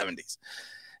in the 70s.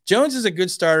 Jones is a good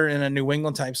starter in a New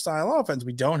England type style offense.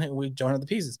 We don't have the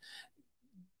pieces.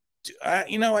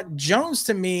 You know what? Jones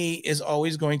to me is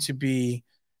always going to be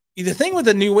the thing with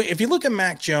the new way. If you look at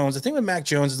Mac Jones, the thing with Mac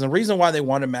Jones is the reason why they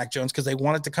wanted Mac Jones, because they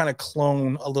wanted to kind of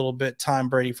clone a little bit Tom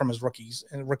Brady from his rookie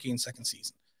and second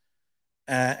season.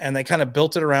 And they kind of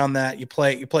built it around that. You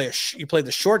play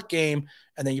the short game,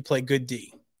 and then you play good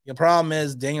D. The problem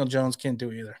is Daniel Jones can't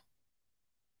do either.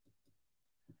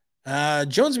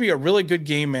 Jones would be a really good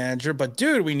game manager, but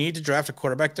dude, we need to draft a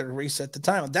quarterback to reset the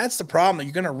timeline. That's the problem. That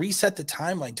you're going to reset the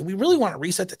timeline. Do we really want to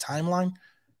reset the timeline?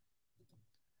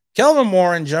 Kelvin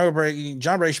Moore and John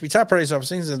Brady should be top priorities off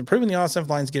seasons and improving the offensive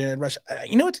lines, getting a rush.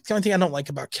 You know what? The only thing I don't like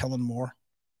about Kellen Moore,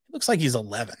 it looks like he's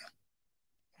 11.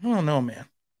 I don't know, man.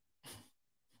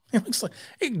 It looks like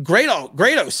great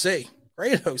OC.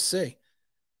 Great OC.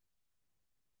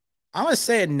 I'm going to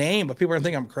say a name, but people are going to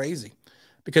think I'm crazy,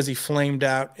 because he flamed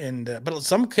out, but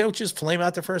some coaches flame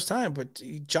out the first time. But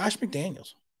Josh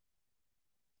McDaniels,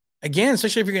 again,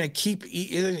 especially if you're going to keep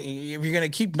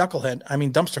Knucklehead,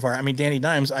 Dumpster Fire, Danny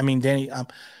Dimes, Danny,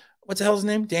 what's the hell's his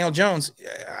name? Daniel Jones.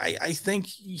 I think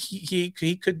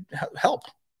he could help.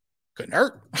 Couldn't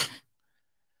hurt.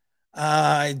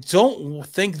 I don't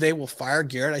think they will fire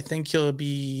Garrett. I think he'll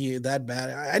be that bad.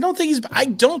 I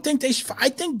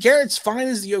think Garrett's fine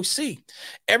as the OC.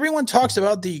 Everyone talks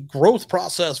about the growth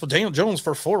process for Daniel Jones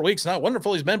for 4 weeks, and how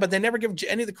wonderful he's been, but they never give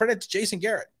any of the credit to Jason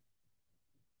Garrett.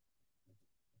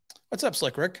 What's up,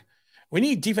 Slick Rick? We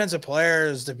need defensive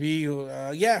players to be,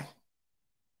 yeah.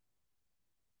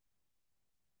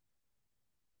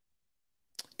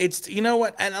 It's, you know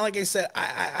what? And like I said,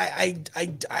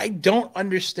 I don't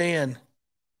understand.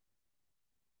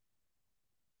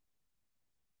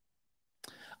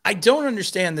 I don't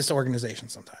understand this organization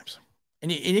sometimes.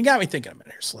 And you got me thinking a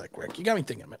minute here, Slick Rick. You got me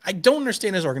thinking a minute. I don't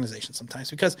understand this organization sometimes,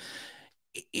 because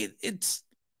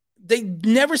they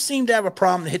never seem to have a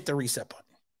problem to hit the reset button.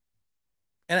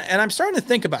 And I'm starting to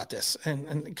think about this,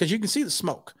 and because you can see the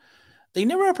smoke. They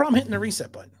never have a problem hitting the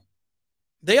reset button.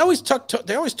 They always talk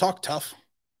tough.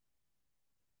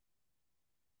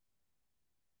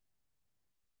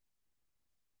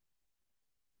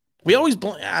 We always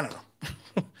I don't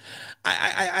know.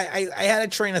 I had a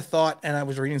train of thought, and I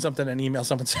was reading something in an email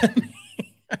someone sent me.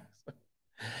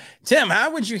 Tim,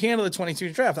 how would you handle the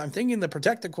 22 draft? I'm thinking to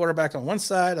protect the quarterback on one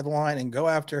side of the line and go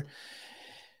after.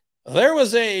 There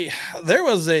was a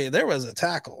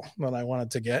tackle that I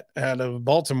wanted to get out of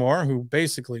Baltimore, who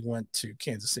basically went to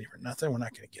Kansas City for nothing. We're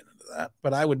not going to get into that,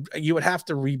 but you would have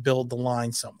to rebuild the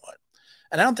line somewhat.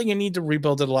 And I don't think you need to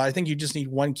rebuild it a lot. I think you just need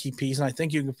one key piece, and I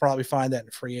think you could probably find that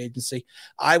in free agency.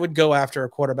 I would go after a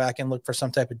quarterback and look for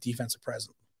some type of defensive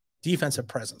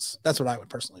presence. That's what I would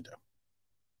personally do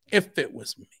if it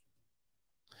was me.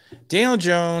 Daniel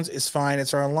Jones is fine.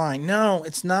 It's our line. No,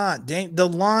 it's not. The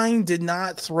line did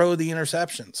not throw the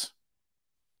interceptions.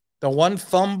 The one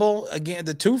fumble, again,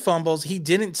 the 2 fumbles, he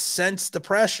didn't sense the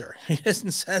pressure. He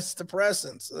doesn't sense the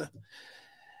presence.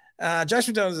 Josh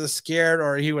McDaniels is scared,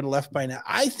 or he would have left by now.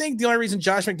 I think the only reason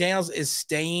Josh McDaniels is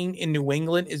staying in New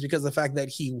England is because of the fact that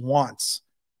he wants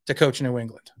to coach in New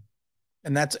England.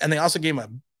 And they also gave him a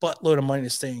buttload of money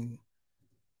to stay in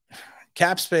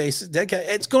cap space.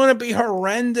 It's going to be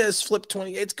horrendous. Flip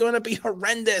 20. It's going to be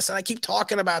horrendous. And I keep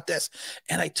talking about this.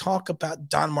 And I talk about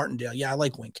Don Martindale. Yeah, I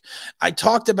like Wink. I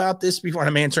talked about this before, and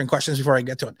I'm answering questions before I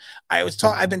get to it.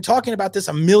 I've been talking about this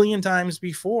a million times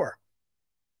before.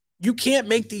 You can't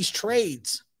make these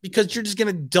trades. because you're just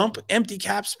going to dump empty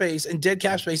cap space and dead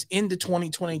cap space into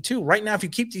 2022. Right now, if you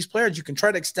keep these players, you can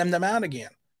try to extend them out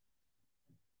again.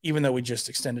 Even though we just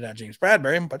extended out James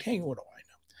Bradbury, but hey, what do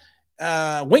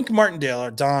I know? Wink Martindale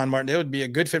or Don Martindale would be a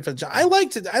good fit for the job. I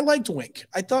liked Wink.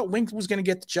 I thought Wink was going to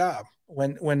get the job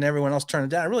when everyone else turned it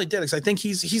down. I really did, because I think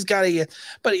he's got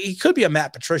but he could be a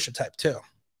Matt Patricia type too.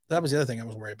 That was the other thing I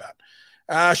was worried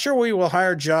about. Sure, we will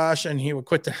hire Josh and he will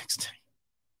quit the next day.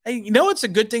 Hey, you know what's a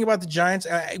good thing about the Giants?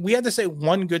 We had to say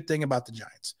one good thing about the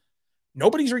Giants.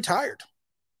 Nobody's retired.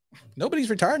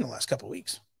 Nobody's retired in the last couple of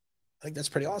weeks. I think that's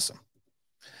pretty awesome.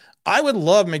 I would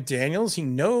love McDaniels. He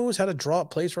knows how to draw up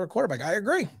plays for a quarterback. I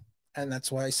agree. And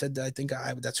that's why I said that I think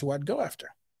that's who I'd go after.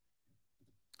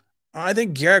 I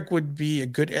think Garrett would be a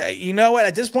good, you know what?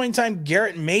 At this point in time,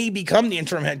 Garrett may become the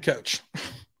interim head coach.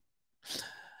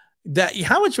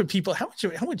 How much,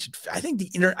 I think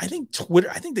Twitter,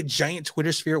 I think the giant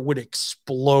Twitter sphere would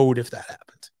explode if that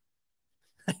happened.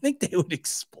 I think they would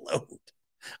explode.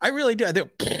 I really do. I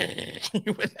think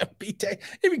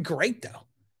it'd be great though.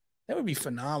 That would be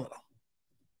phenomenal.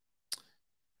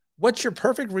 What's your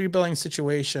perfect rebuilding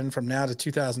situation from now to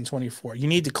 2024? You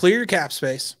need to clear your cap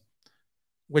space,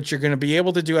 which you're going to be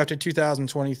able to do after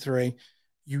 2023.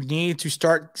 You need to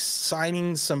start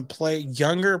signing some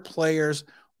younger players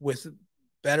with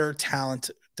better talent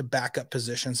to back up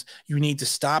positions. You need to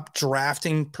stop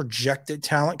drafting projected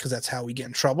talent, because that's how we get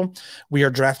in trouble. We are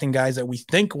drafting guys that we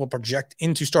think will project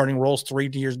into starting roles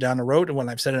 3 years down the road. And when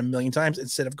I've said it a million times,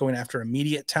 instead of going after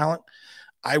immediate talent,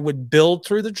 I would build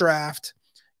through the draft,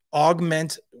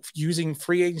 augment using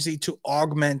free agency to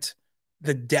augment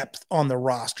the depth on the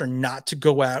roster, not to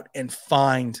go out and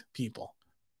find people.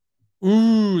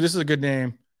 Ooh, this is a good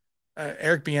name.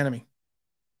 Eric Bieniemy.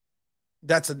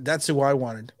 That's who I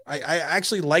wanted. I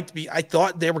actually liked I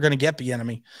thought they were going to get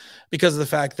Bieniemy because of the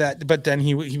fact that, but then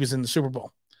he was in the Super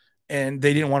Bowl and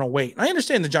they didn't want to wait. I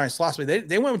understand the Giants' philosophy.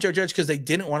 They went with Joe Judge because they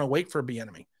didn't want to wait for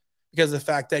Bieniemy, because of the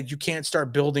fact that you can't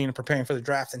start building and preparing for the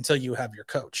draft until you have your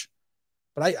coach.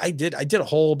 But I did a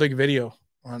whole big video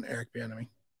on Eric Bieniemy.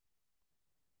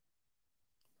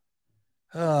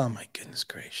 Oh my goodness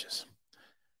gracious.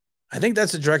 I think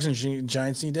that's the direction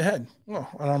Giants need to head. Well,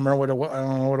 I don't remember I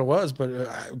don't know what it was,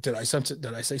 but did I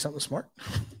say something smart?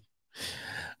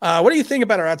 What do you think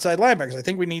about our outside linebackers? I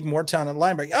think we need more talent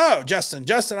linebackers. Oh, Justin,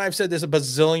 I've said this a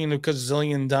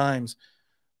gazillion times.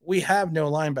 We have no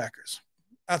linebackers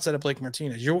outside of Blake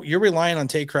Martinez. You're relying on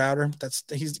Tay Crowder.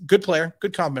 He's a good player,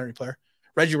 good complimentary player.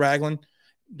 Reggie Ragland,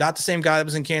 not the same guy that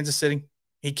was in Kansas City.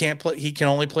 He can't play. He can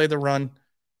only play the run.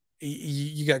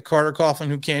 You got Carter Coughlin,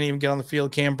 who can't even get on the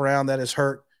field. Cam Brown, that is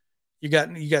hurt. You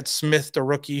got Smith, the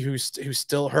rookie, who's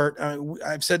still hurt.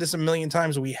 I've said this a million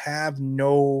times. We have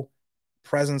no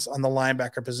presence on the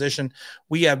linebacker position.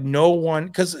 We have no one,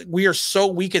 because we are so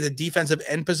weak at the defensive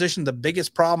end position. The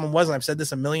biggest problem was, and I've said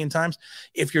this a million times,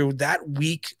 if you're that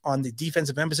weak on the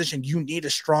defensive end position, you need a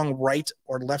strong right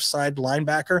or left side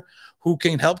linebacker who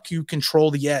can help you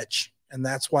control the edge. And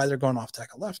that's why they're going off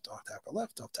tackle left, off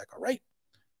tackle right.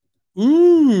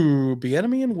 Ooh,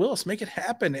 Bieniemy and Willis, make it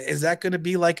happen. Is that going to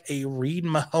be like a Reed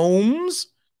Mahomes?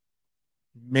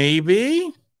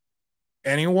 Maybe.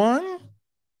 Anyone?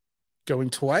 Going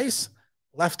twice?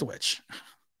 Leftwich.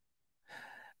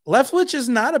 Leftwich is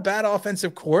not a bad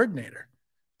offensive coordinator.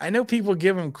 I know people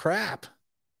give him crap,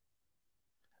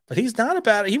 but he's not a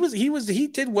bad. He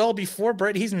did well before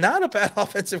Brady. He's not a bad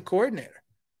offensive coordinator.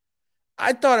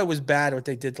 I thought it was bad what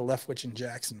they did to Leftwich in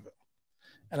Jacksonville.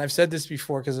 And I've said this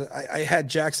before because I had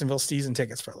Jacksonville season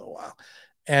tickets for a little while.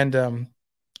 And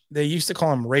they used to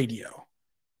call him Radio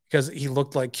because he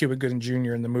looked like Cuba Gooding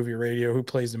Jr. in the movie Radio, who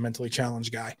plays the mentally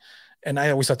challenged guy. And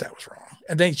I always thought that was wrong.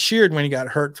 And they cheered when he got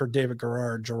hurt for David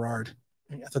Gerard.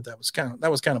 I thought that was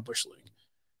kind of Bush League.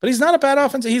 But he's not a bad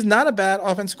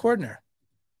offensive coordinator.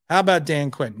 How about Dan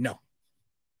Quinn?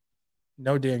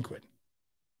 No Dan Quinn.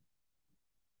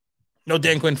 No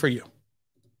Dan Quinn for you.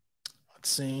 Let's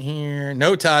see here.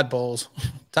 No Todd Bowles.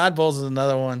 Todd Bowles is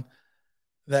another one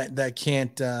that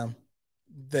can't.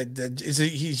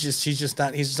 He's just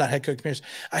not head coach.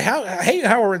 I hate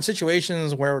how we're in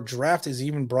situations where draft is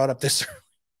even brought up this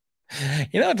early.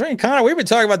 Dwayne Connor, we've been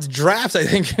talking about the draft, I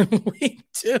think, in week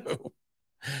 2.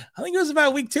 I think it was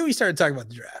about week 2 he started talking about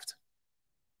the draft.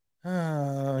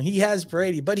 He has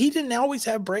Brady, but he didn't always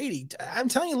have Brady. I'm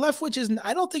telling you, Leftwich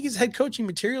I don't think he's head coaching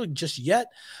material just yet,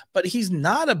 but he's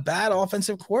not a bad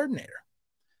offensive coordinator.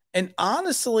 And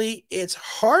honestly, it's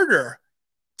harder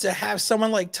to have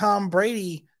someone like Tom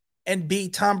Brady and be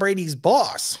Tom Brady's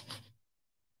boss.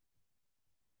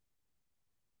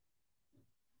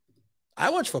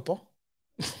 I watch football.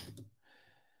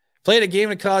 Played a game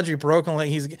in college. He broke a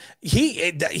leg.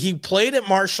 He played at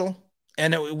Marshall,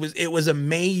 and it was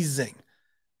amazing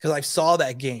because I saw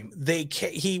that game. They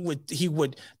would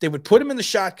put him in the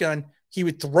shotgun. He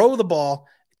would throw the ball.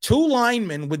 Two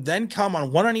linemen would then come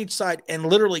on, one on each side, and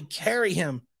literally carry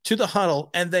him to the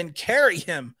huddle, and then carry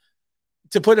him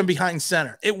to put him behind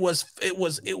center. It was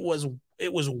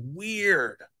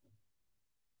weird,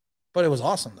 but it was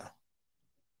awesome though.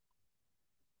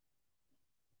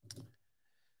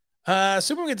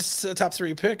 Assuming we get the top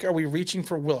 3 pick, are we reaching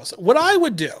for Willis? What I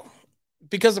would do,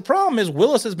 because the problem is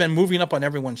Willis has been moving up on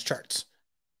everyone's charts.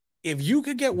 If you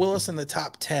could get Willis in the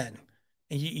top 10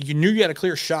 and you knew you had a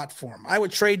clear shot for him, I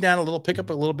would trade down a little, pick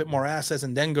up a little bit more assets,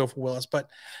 and then go for Willis. But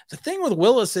the thing with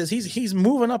Willis is he's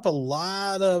moving up a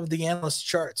lot of the analyst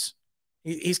charts.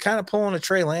 He's kind of pulling a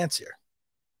Trey Lance here.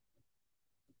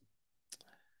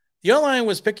 The O-line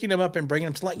was picking him up and bringing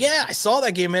him to life. Yeah, I saw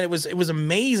that game, man. It was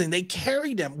amazing. They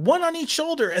carried him, one on each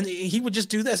shoulder, and he would just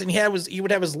do this, and he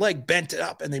would have his leg bent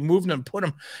up, and they moved him and put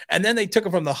him, and then they took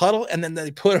him from the huddle, and then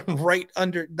they put him right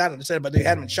under, not under center, but they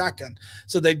had him in shotgun.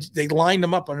 So they lined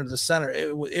him up under the center.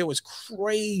 It was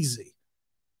crazy.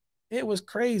 It was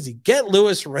crazy. Get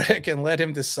Louis Riddick and let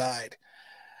him decide.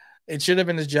 It should have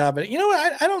been his job. And you know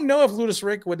what? I don't know if Louis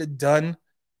Riddick would have done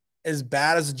as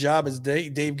bad as a job as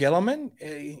Dave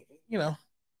Gettleman. You know,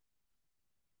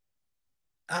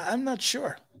 I'm not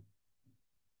sure.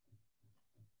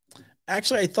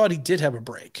 Actually, I thought he did have a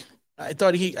break. I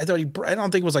don't think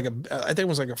it was like I think it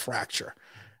was like a fracture.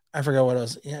 I forgot what it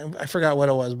was. Yeah, I forgot what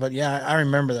it was, but yeah, I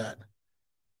remember that.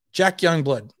 Jack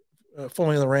Youngblood,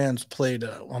 formerly of the Rams, played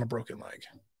on a broken leg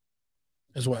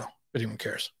as well, but who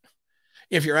cares?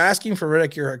 If you're asking for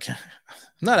Riddick, I'm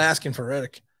not asking for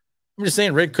Riddick. I'm just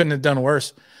saying Rick couldn't have done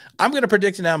worse. I'm going to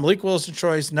predict now Malik Willis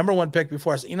choice, #1 pick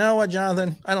before I say, you know what,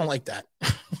 Jonathan? I don't like that.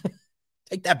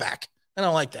 Take that back. I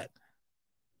don't like that.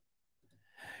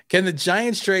 Can the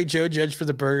Giants trade Joe Judge for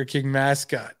the Burger King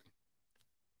mascot?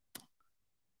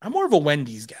 I'm more of a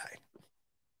Wendy's guy.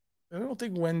 I don't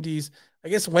think Wendy's. I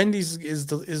guess Wendy's is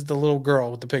the little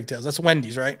girl with the pigtails. That's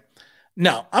Wendy's, right?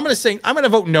 No, I'm going to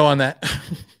vote no on that.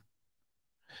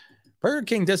 Burger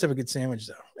King does have a good sandwich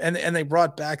though, and they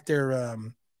brought back their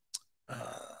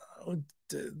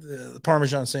the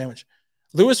Parmesan sandwich.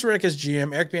 Louis Riddick is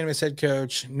GM, Eric Bieniemy is head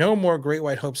coach. No more Great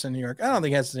White Hopes in New York. I don't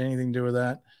think it has anything to do with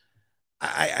that.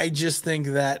 I just think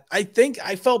that I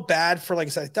felt bad for, like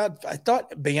I said, I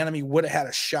thought Bieniemy would have had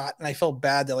a shot, and I felt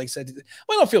bad that, like I said,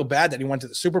 well, I don't feel bad that he went to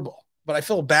the Super Bowl, but I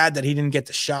feel bad that he didn't get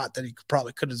the shot that he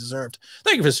probably could have deserved.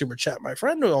 Thank you for the super chat, my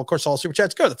friend. Well, of course, all super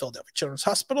chats go to the Philadelphia Children's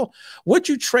Hospital. Would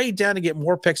you trade down to get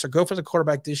more picks, or go for the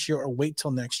quarterback this year, or wait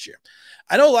till next year?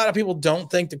 I know a lot of people don't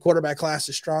think the quarterback class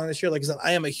is strong this year. Like I said,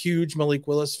 I am a huge Malik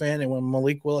Willis fan, and when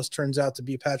Malik Willis turns out to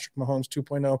be Patrick Mahomes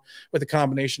 2.0 with a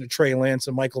combination of Trey Lance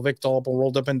and Michael Vick all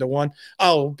rolled up into one,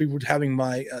 I'll be having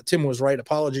my Tim was right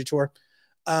apology tour.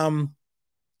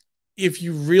 If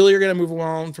you really are going to move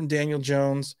on from Daniel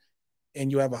Jones and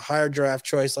you have a higher draft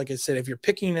choice, like I said, if you're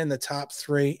picking in the top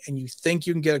 3 and you think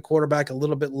you can get a quarterback a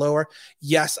little bit lower,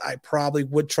 yes, I probably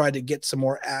would try to get some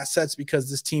more assets, because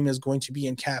this team is going to be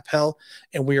in cap hell,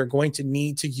 and we are going to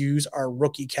need to use our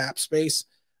rookie cap space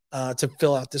to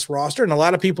fill out this roster. And a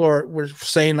lot of people were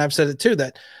saying, I've said it too,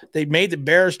 that they made the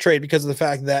Bears trade because of the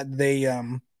fact that they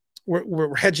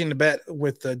we're hedging the bet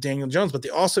with Daniel Jones, but they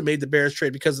also made the Bears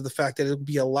trade because of the fact that it would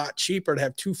be a lot cheaper to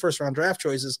have 2 first-round draft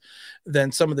choices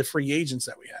than some of the free agents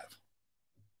that we have.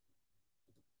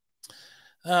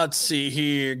 Let's see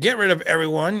here. Get rid of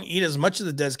everyone. Eat as much of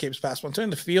the Des Capes as possible.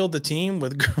 Turn the field, the team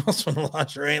with girls from the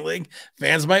lingerie league.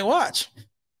 Fans might watch.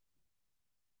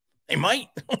 They might.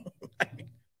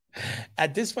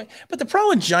 At this point, but the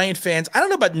problem with Giant fans, I don't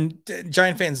know about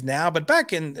Giant fans now, but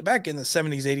back in the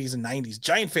 70s, 80s, and 90s,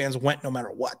 Giant fans went no matter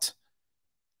what.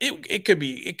 It could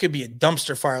be a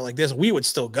dumpster fire like this, we would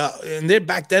still go. And then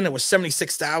back then it was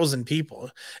 76,000 people,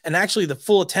 and actually the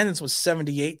full attendance was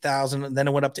 78,000, and then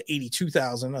it went up to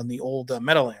 82,000 on the old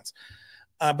Meadowlands.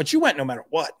 But you went no matter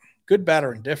what, good, bad,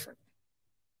 or indifferent.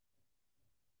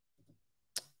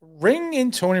 Ring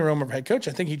in Tony Romo for head coach.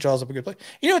 I think he draws up a good play.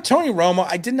 You know, Tony Romo,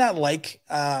 I did not like.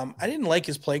 I didn't like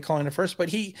his play calling at first, but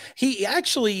he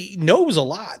actually knows a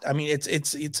lot. I mean,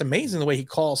 it's amazing the way he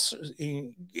calls,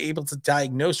 able to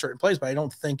diagnose certain plays. But I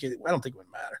don't think it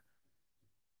would matter.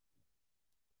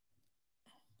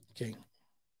 Okay,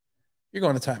 you're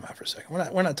going to timeout for a second.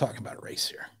 We're not talking about a race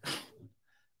here.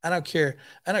 I don't care.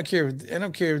 I don't care if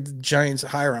the Giants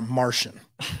hire a Martian.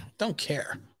 Don't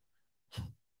care.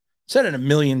 Said it a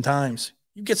million times.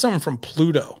 You get someone from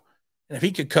Pluto, and if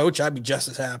he could coach, I'd be just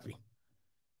as happy.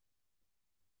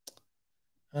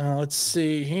 Let's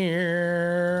see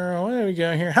here. What do we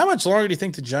got here? How much longer do you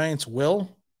think the Giants will?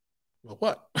 Well,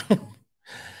 what?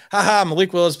 Haha,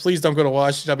 Malik Willis, please don't go to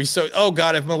Washington. I'll be so. Oh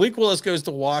God, if Malik Willis goes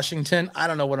to Washington, I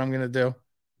don't know what I'm gonna do.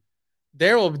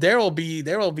 There will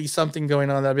be something going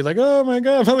on that'll be like, oh my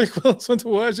God, Malik Willis went to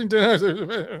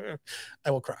Washington.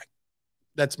 I will cry.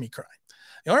 That's me crying.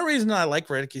 The only reason I like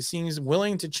Riddick is he's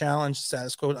willing to challenge the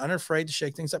status quo, unafraid to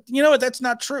shake things up. You know what? That's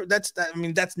not true. That's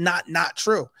not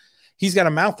true. He's got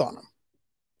a mouth on him.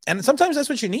 And sometimes that's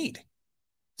what you need.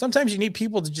 Sometimes you need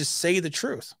people to just say the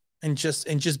truth and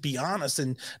just be honest.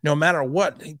 And no matter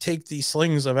what, take these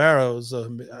slings of arrows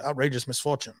of outrageous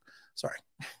misfortune. Sorry.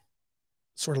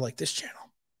 Sort of like this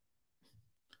channel.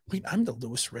 Wait, I'm the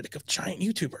Louis Riddick of giant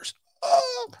YouTubers.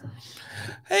 Oh.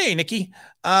 Hey, Nikki.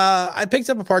 I picked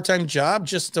up a part-time job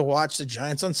just to watch the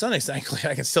Giants on Sundays.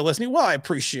 Thankfully, I can still listen. Well, I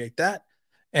appreciate that.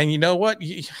 And you know what?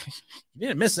 You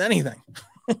didn't miss anything.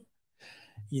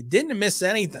 You didn't miss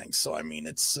anything. So, I mean,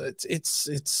 it's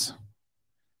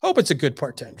hope it's a good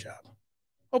part-time job.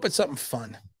 Hope it's something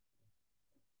fun.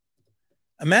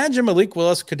 Imagine Malik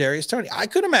Willis, Kadarius Toney. I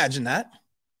could imagine that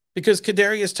because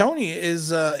Kadarius Toney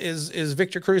is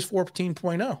Victor Cruz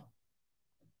 14.0.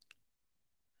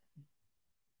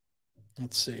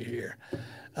 Let's see here.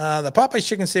 The Popeyes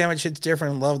chicken sandwich hits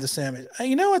different. Love the sandwich.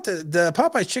 You know what? The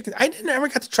Popeyes chicken, I never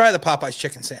got to try the Popeyes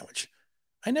chicken sandwich.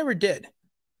 I never did.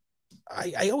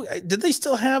 I did they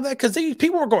still have that? Because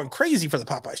people were going crazy for the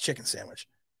Popeyes chicken sandwich.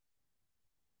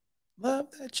 Love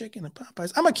that chicken at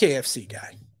Popeyes. I'm a KFC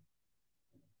guy.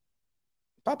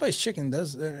 Popeyes chicken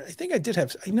does. I think I did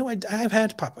have. I know I've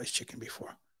had Popeyes chicken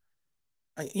before.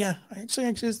 That's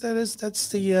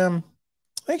the.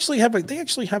 They actually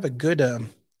have a good.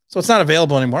 So it's not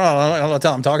available anymore. I don't know what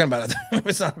I'm talking about it.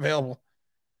 It's not available.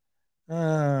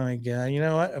 Oh my God! You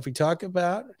know what? If you talk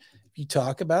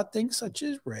about things such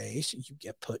as race, you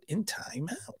get put in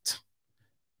timeout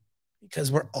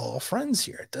because we're all friends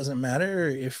here. It doesn't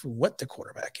matter what the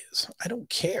quarterback is. I don't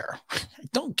care. I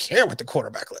don't care what the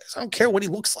quarterback is. I don't care what he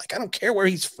looks like. I don't care where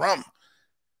he's from.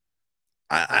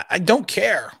 I don't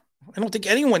care. I don't think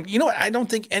anyone, you know what? I don't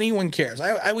think anyone cares.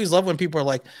 I always love when people are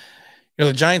like, you know,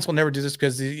 the Giants will never do this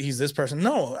because he's this person.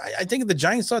 No, I think if the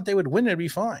Giants thought they would win, it'd be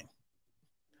fine.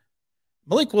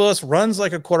 Malik Willis runs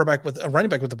like a quarterback with a running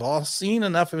back with the ball. Seen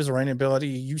enough of his running ability.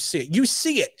 You see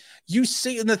it.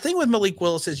 And the thing with Malik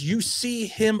Willis is you see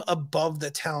him above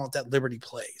the talent that Liberty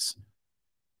plays.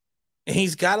 And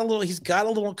he's got a little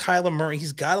Kyler Murray.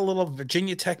 He's got a little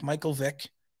Virginia Tech Michael Vick.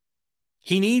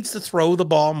 He needs to throw the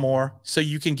ball more so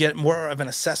you can get more of an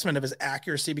assessment of his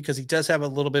accuracy because he does have a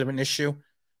little bit of an issue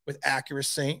with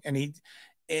accuracy. And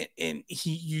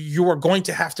you are going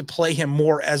to have to play him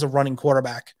more as a running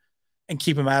quarterback and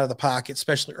keep him out of the pocket,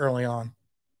 especially early on.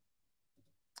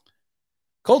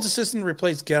 Colts assistant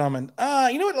replaced Gettleman.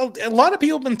 You know what? A lot of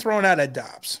people have been throwing out Ed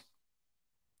Dobbs.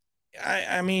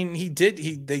 I mean,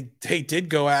 they did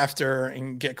go after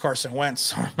and get Carson Wentz.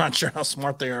 So I'm not sure how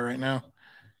smart they are right now.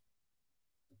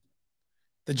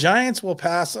 The Giants will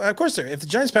pass. Of course, if the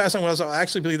Giants pass on Wells, I'll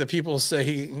actually believe that people will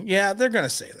say, yeah, they're going to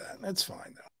say that. That's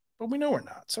fine, though. But we know we're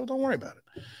not, so don't worry about it.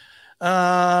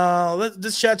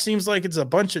 This chat seems like it's a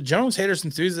bunch of Jones haters,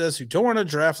 enthusiasts who don't want to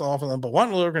draft off of them, but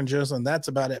want Logan Jones, and that's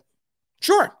about it.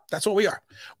 Sure, that's what we are.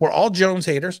 We're all Jones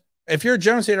haters. If you're a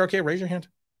Jones hater, okay, raise your hand.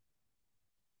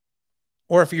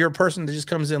 Or if you're a person that just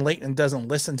comes in late and doesn't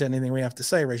listen to anything we have to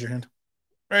say, raise your hand.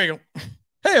 There you go.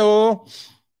 Hey-oh.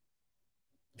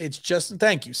 It's just,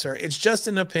 thank you, sir. It's just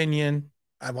an opinion.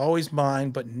 I've always mine,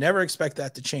 but never expect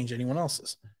that to change anyone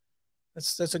else's.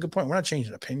 That's a good point. We're not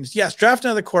changing opinions. Yes, draft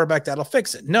another quarterback. That'll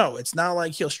fix it. No, it's not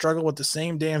like he'll struggle with the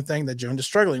same damn thing that Jones is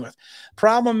struggling with.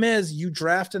 Problem is you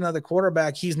draft another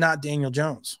quarterback. He's not Daniel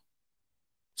Jones.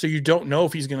 So you don't know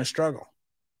if he's going to struggle.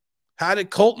 How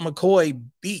did Colt McCoy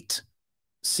beat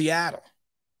Seattle?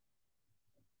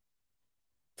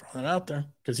 Throwing it out there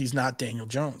because he's not Daniel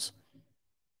Jones.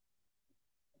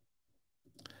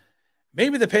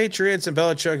 Maybe the Patriots and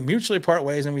Belichick mutually part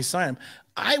ways and we sign him.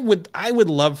 I would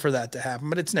love for that to happen,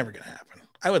 but it's never going to happen.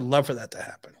 I would love for that to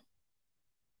happen.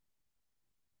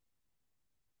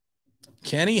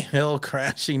 Kenny Hill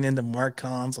crashing into Mark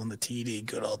Collins on the TD.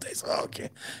 Good old days. Oh, okay.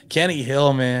 Kenny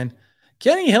Hill, man.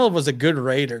 Kenny Hill was a good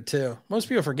Raider, too. Most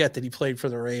people forget that he played for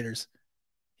the Raiders.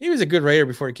 He was a good Raider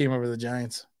before he came over to the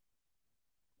Giants.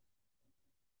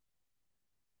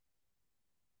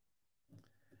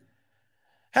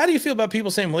 How do you feel about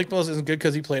people saying Malik Willis isn't good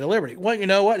because he played at Liberty? Well, you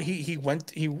know what? He went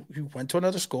to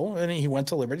another school and he went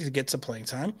to Liberty to get some playing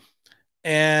time.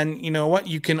 And you know what?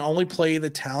 You can only play the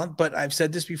talent. But I've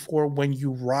said this before: when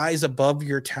you rise above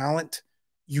your talent,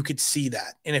 you could see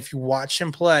that. And if you watch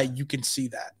him play, you can see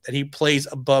that he plays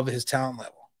above his talent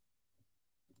level.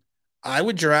 I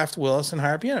would draft Willis and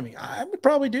hire Bieniemy. I would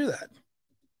probably do that.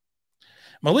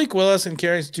 Malik Willis and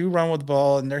Karras do run with the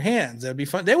ball in their hands. That'd be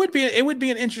fun. It would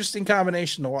be an interesting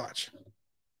combination to watch.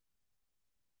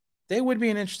 They would be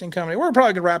an interesting combination. We're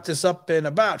probably gonna wrap this up in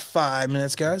about 5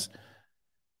 minutes, guys.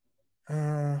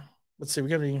 Let's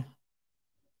see.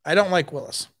 I don't like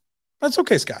Willis. That's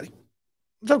okay, Scotty.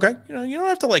 It's okay. You don't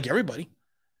have to like everybody.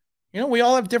 We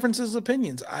all have differences of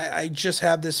opinions. I just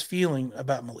have this feeling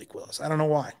about Malik Willis. I don't know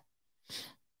why.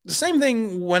 The same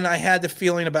thing when I had the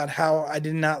feeling about how I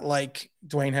did not like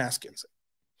Dwayne Haskins.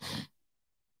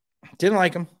 Didn't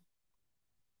like him.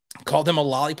 Called him a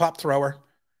lollipop thrower.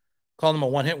 Called him a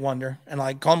one-hit wonder. And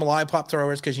I call him a lollipop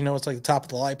thrower because it's like the top of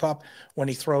the lollipop. When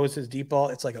he throws his deep ball,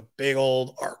 it's like a big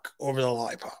old arc over the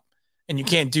lollipop. And you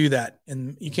can't do that.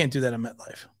 And you can't do that in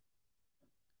MetLife.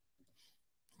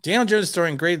 Daniel Jones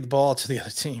throwing great the ball to the other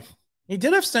team. He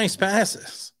did have nice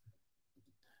passes.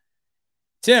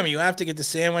 Tim, you have to get the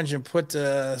sandwich and put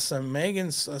some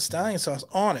Megan's Stallion sauce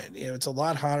on it. It's a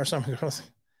lot hotter. Something.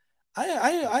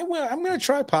 I'm going to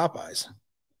try Popeyes.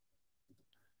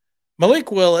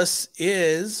 Malik Willis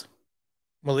is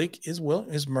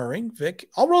Murray. Vic.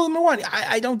 I'll roll them in one.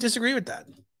 I don't disagree with that.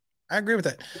 I agree with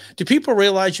that. Do people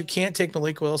realize you can't take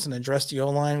Malik Willis and address the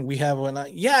O-line? We have one.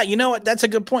 Yeah, you know what? That's a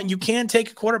good point. You can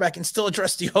take a quarterback and still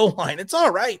address the O-line. It's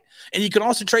all right. And you can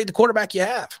also trade the quarterback you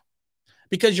have,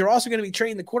 because you're also going to be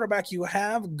trading the quarterback you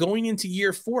have going into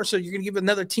year 4. So you're going to give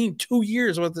another team 2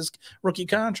 years with this rookie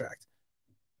contract.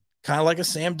 Kind of like a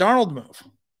Sam Darnold move.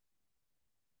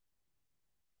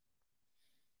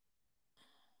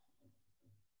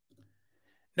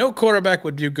 No quarterback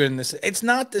would do good in this. It's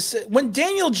not this. When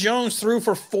Daniel Jones threw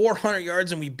for 400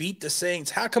 yards and we beat the Saints,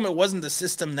 how come it wasn't the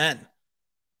system then?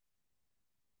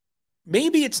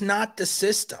 Maybe it's not the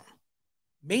system.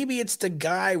 Maybe it's the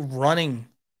guy running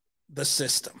the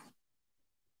system.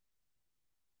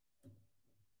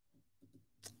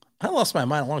 I lost my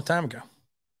mind a long time ago.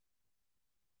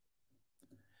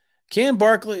 Can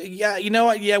Barkley? Yeah, you know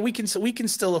what? Yeah, we can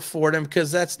still afford him because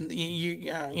that's I don't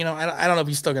know if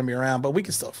he's still going to be around, but we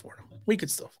can still afford him. We could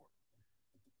still afford him.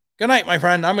 Good night, my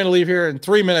friend. I'm going to leave here in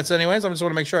 3 minutes, anyways. I just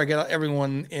want to make sure I get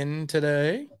everyone in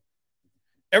today.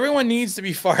 Everyone needs to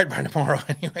be fired by tomorrow,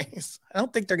 anyways. I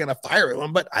don't think they're going to fire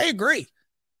him, but I agree.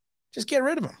 Just get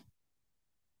rid of him.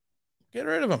 Get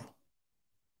rid of him.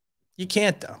 You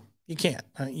can't though. You can't.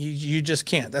 You just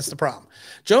can't. That's the problem.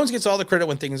 Jones gets all the credit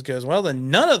when things goes well, then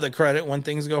none of the credit when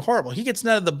things go horrible. He gets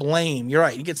none of the blame. You're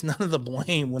right. He gets none of the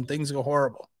blame when things go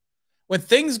horrible. When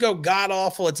things go god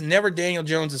awful, it's never Daniel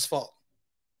Jones's fault.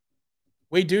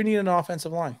 We do need an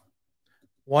offensive line.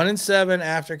 1-7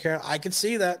 aftercare. I could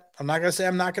see that. I'm not going to say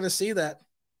I'm not going to see that.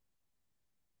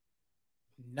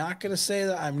 Not going to say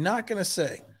that. I'm not going to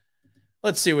say.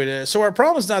 Let's see what it is. So our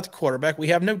problem is not the quarterback. We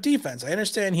have no defense. I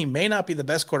understand he may not be the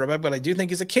best quarterback, but I do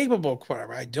think he's a capable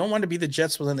quarterback. I don't want to be the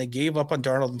Jets when they gave up on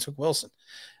Darnold and took Wilson.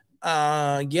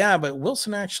 Yeah, but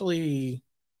Wilson actually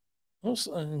looks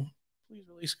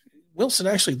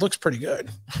pretty good.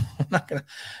 I'm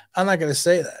not gonna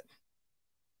say that.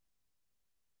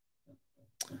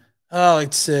 Oh,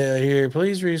 let's here.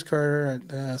 Please read Carter at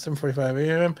 7:45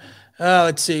 a.m.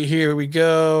 Let's see. Here we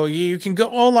go. You can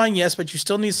go O-line, yes, but you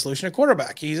still need a solution at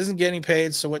quarterback. He isn't getting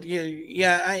paid. So what?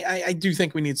 Yeah, I do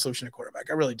think we need a solution at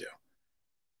quarterback. I really do.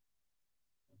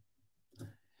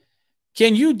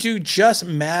 Can you do just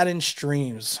Madden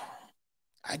streams?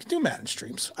 I can do Madden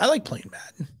streams. I like playing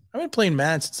Madden. I've been playing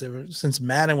Madden since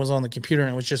Madden was on the computer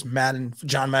and it was just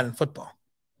John Madden football.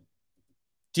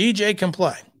 DJ can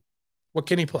play. What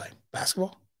can he play?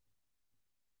 Basketball?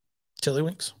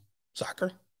 Tiddlywinks?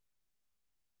 Soccer?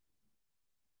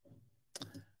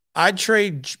 I'd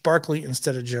trade Barkley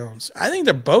instead of Jones. I think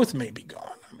they're both maybe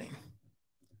gone. I mean,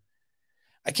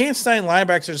 I can't stand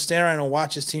linebackers to stand around and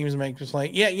watch his teams make a play.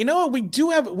 Yeah, you know what?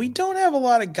 We don't have a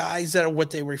lot of guys that are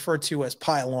what they refer to as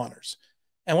pile-oners.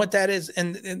 And what that is,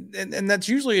 and that's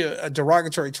usually a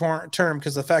derogatory term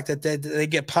because the fact that they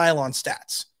get pile-on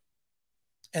stats.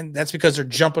 And that's because they're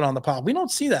jumping on the pile. We don't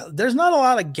see that. There's not a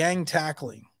lot of gang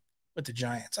tackling with the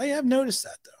Giants. I have noticed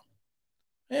that,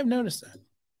 though. I have noticed that.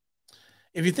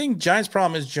 If you think Giants'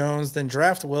 problem is Jones, then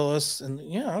draft Willis. And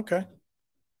yeah, okay.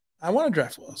 I want to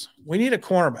draft Willis. We need a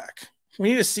cornerback.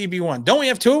 We need a CB1. Don't we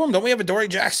have 2 of them? Don't we have a Dory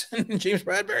Jackson and James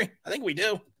Bradbury? I think we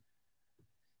do.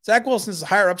 Zach Wilson's a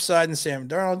higher upside than Sam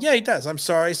Darnold. Yeah, he does. I'm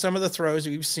sorry. Some of the throws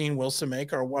we've seen Wilson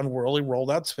make are unworldly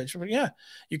rolled out switch. But yeah,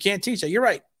 you can't teach that. You're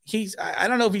right. I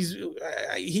don't know if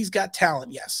he's got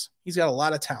talent. Yes, he's got a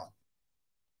lot of talent.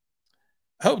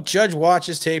 I hope Judge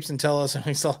watches tapes and tell us. And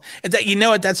we saw that. You know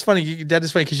what? That's funny. That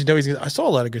is funny because you know I saw a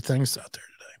lot of good things out there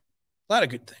today. A lot of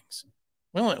good things.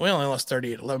 We only lost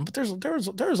 38-11, but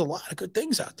there's a lot of good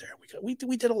things out there. We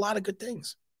did a lot of good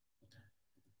things.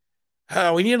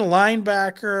 We need a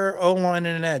linebacker, O-line,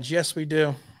 and an edge. Yes, we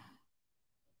do.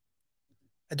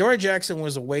 Adoree Jackson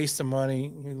was a waste of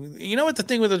money. You know what the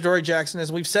thing with Adoree Jackson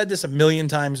is? We've said this a million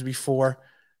times before.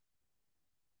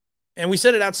 And we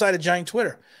said it outside of Giant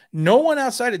Twitter. No one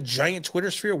outside of Giant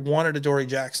Twitter sphere wanted Adoree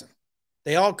Jackson.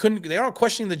 They all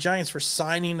questioning the Giants for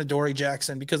signing Adoree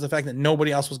Jackson because of the fact that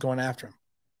nobody else was going after him.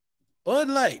 Bud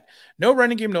Light. No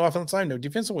running game, no offensive line, no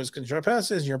defensive was control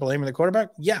passes. You're blaming the quarterback?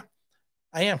 Yeah,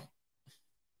 I am.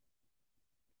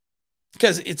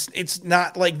 Because it's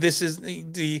not like this is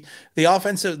the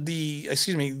offensive the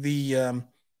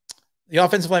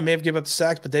offensive line may have given up the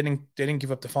sacks, but they didn't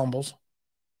give up the fumbles.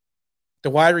 The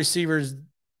wide receivers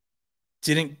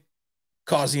didn't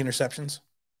cause the interceptions.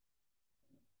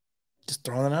 Just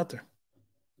throwing it out there.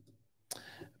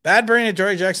 Bad brain and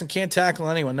Adoree Jackson can't tackle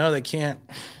anyone. No, they can't.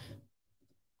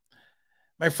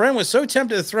 My friend was so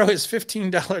tempted to throw his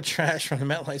 $15 trash from the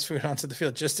MetLife food onto the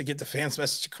field just to get the fans'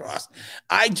 message across.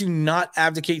 I do not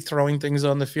advocate throwing things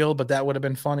on the field, but that would have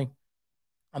been funny.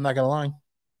 I'm not going to lie.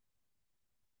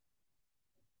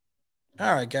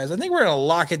 All right, guys. I think we're going to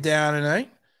lock it down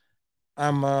tonight.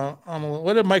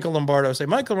 What did Michael Lombardo say?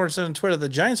 Michael Lombardo said on Twitter, the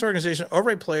Giants organization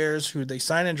overrate players who they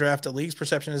sign and draft. The league's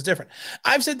perception is different.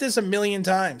 I've said this a million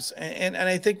times, and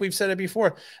I think we've said it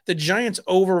before. The Giants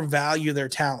overvalue their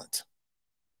talent.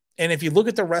 And if you look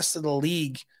at the rest of the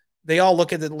league, they all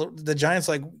look at the Giants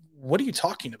like, what are you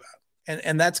talking about?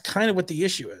 And that's kind of what the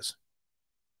issue is.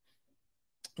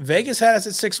 Vegas had us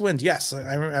at 6 wins. Yes,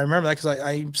 I remember that because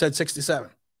I said 67.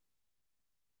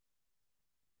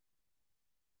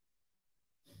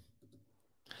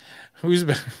 Who's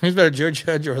better, Joe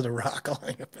Judge or The Rock? I'll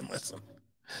hang up and listen.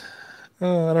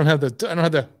 Oh, I don't have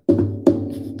the.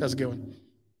 That's a good one.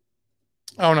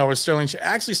 Oh no, it was Sterling.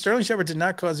 Actually, Sterling Shepard did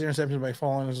not cause the interception by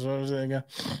falling.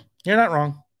 You're not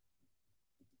wrong.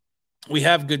 We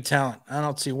have good talent. I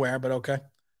don't see where, but okay.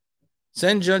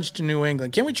 Send Judge to New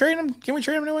England. Can we trade him? Can we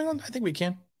trade him to New England? I think we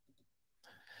can.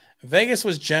 Vegas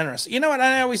was generous. You know what?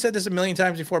 I know we said this a million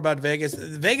times before about Vegas.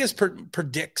 Vegas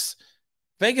predicts.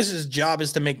 Vegas's job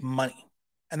is to make money.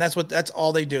 And that's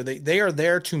all they do. They are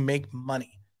there to make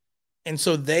money. And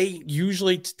so they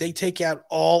take out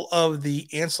all of the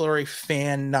ancillary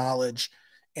fan knowledge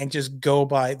and just go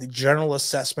by the general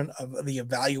assessment of the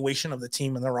evaluation of the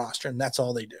team and the roster. And that's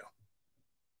all they do.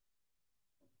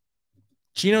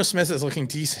 Geno Smith is looking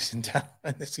decent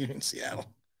in Seattle.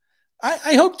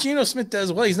 I hope Geno Smith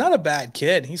does well. He's not a bad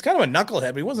kid. He's kind of a knucklehead,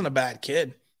 but he wasn't a bad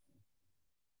kid.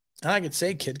 And I could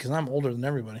say kid because I'm older than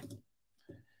everybody.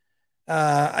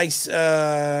 I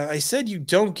said you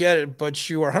don't get it, but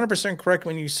you are 100% correct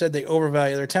when you said they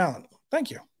overvalue their talent.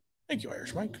 Thank you. Thank you,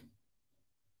 Irish Mike.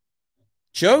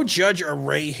 Joe Judge or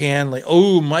Ray Hanley?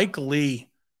 Oh, Mike Lee.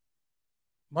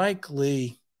 Mike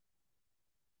Lee.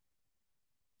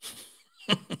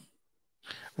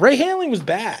 Ray Hanley was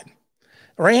bad.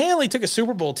 Ray Hanley took a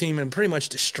Super Bowl team and pretty much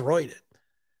destroyed it.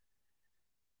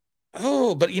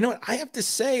 Oh, but you know what? I have to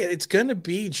say it's going to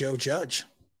be Joe Judge.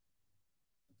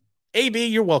 AB,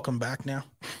 you're welcome back now.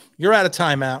 You're out of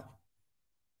timeout.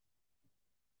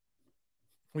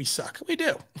 We suck. We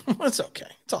do. It's okay.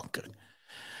 It's all good.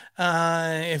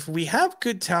 If we have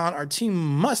good talent, our team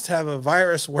must have a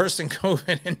virus worse than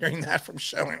COVID, hindering that from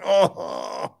showing.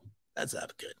 Oh, that's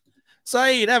not good.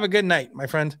 Saeed, have a good night, my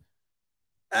friend.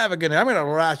 Have a good night. I'm going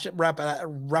to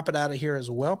wrap it out of here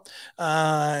as well.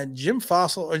 Jim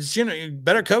Fossil, or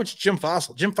better coach, Jim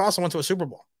Fossil. Jim Fossil went to a Super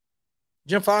Bowl.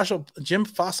 Jim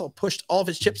Fossil pushed all of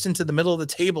his chips into the middle of the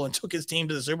table and took his team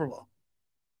to the Super Bowl.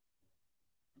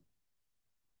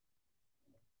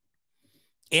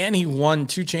 And he won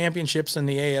 2 championships in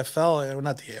the AFL,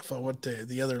 not the AFL, what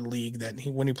the other league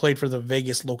when he played for the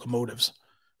Vegas Locomotives.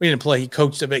 We didn't play. He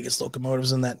coached the Vegas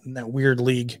Locomotives in that weird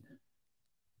league.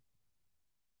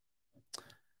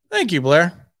 Thank you,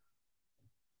 Blair.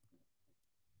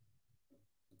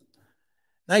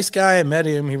 Nice guy. I met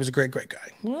him. He was a great guy.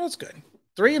 Well, that's good.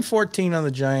 3-14 on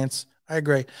the Giants. I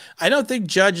agree. I don't think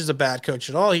Judge is a bad coach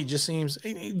at all. He just seems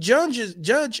Judge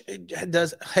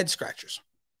does head scratchers.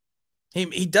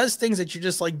 He does things that you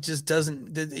it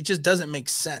just doesn't make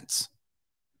sense.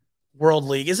 World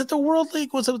League. Is it the World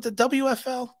League? Was it the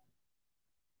WFL?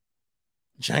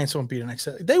 Giants won't beat an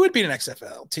XFL. They would beat an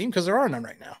XFL team because there are none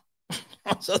right now.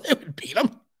 So they would beat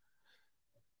them.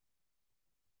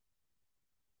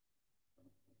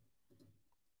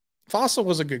 Fossil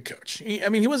was a good coach. He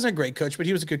wasn't a great coach, but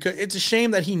he was a good coach. It's a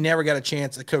shame that he never got a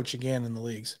chance to coach again in the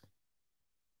leagues.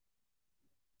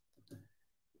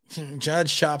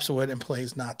 Judge chops wood and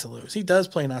plays not to lose. He does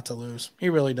play not to lose. He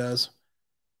really does.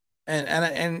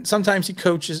 And sometimes he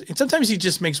coaches, and sometimes he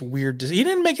just makes weird. He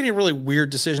didn't make any really weird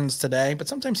decisions today, but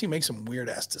sometimes he makes some weird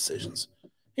ass decisions.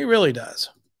 He really does.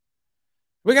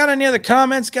 We got any other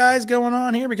comments, guys, going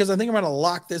on here? Because I think I'm going to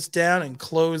lock this down and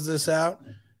close this out.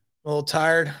 I'm a little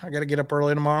tired. I got to get up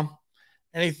early tomorrow.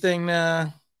 Anything?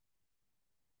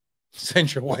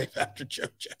 Send your wife after Joe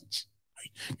Judge.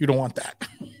 You don't want that.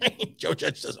 Joe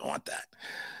Judge doesn't want that.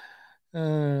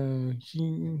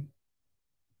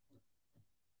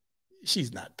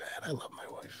 She's not bad. I love my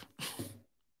wife.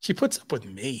 She puts up with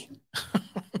me. I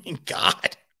mean,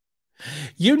 God.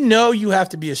 You know you have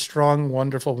to be a strong,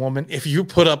 wonderful woman if you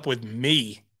put up with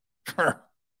me for,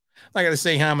 I'm not going to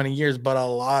say how many years, but a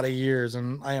lot of years.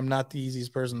 And I am not the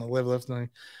easiest person to live with. And I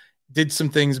did some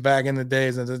things back in the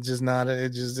days, and it's just not,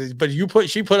 but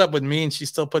she put up with me, and she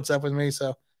still puts up with me.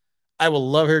 So I will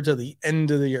love her to the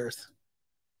end of the earth.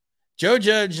 Joe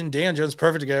Judge and Dan Jones,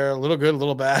 perfect together. A little good, a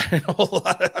little bad, and a whole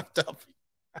lot of stuff.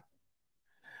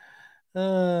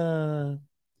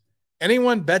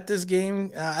 Anyone bet this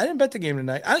game? I didn't bet the game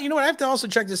tonight. You know what? I have to also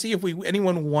check to see if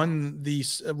anyone won the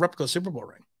replica Super Bowl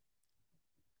ring.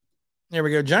 There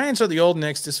we go. Giants are the old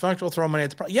Knicks. Dysfunctional, throw money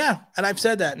at the yeah. And I've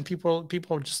said that, and people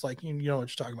are just like, you know what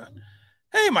you're talking about.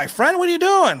 Hey, my friend, what are you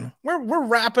doing? We're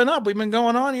wrapping up. We've been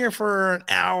going on here for an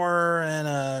hour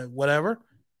and whatever.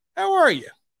 How are you?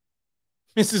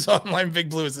 Mrs. Online Big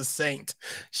Blue is a saint.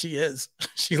 She is.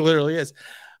 She literally is.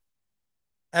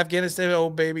 Afghanistan, oh,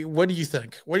 baby. What do you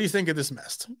think? What do you think of this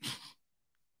mess?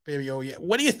 Baby, oh, yeah.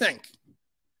 What do you think?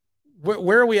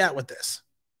 Where are we at with this?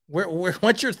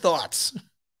 What's your thoughts?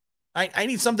 I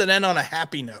need something to end on a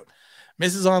happy note.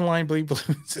 Mrs. Online Big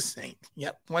Blue is a saint.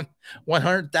 Yep,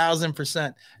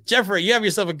 100,000%. Jeffrey, you have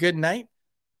yourself a good night.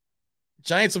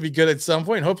 Giants will be good at some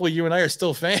point. Hopefully you and I are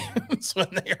still fans when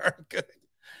they are good.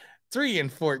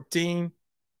 3-14.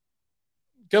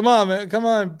 Come on, man.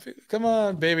 Come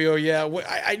on, baby. Oh, yeah.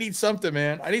 I need something,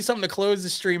 man. I need something to close the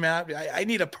stream out. I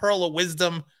need a pearl of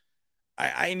wisdom.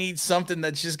 I need something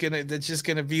that's just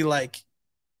gonna be like,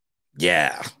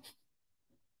 yeah.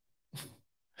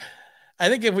 I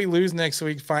think if we lose next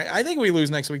week, fine. I think if we lose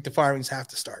next week, the firings have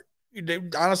to start.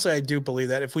 Honestly, I do believe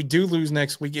that. If we do lose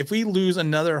next week, if we lose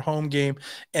another home game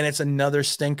and it's another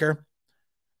stinker,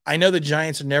 I know the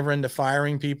Giants are never into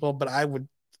firing people, but I would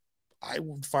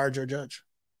fire Joe Judge.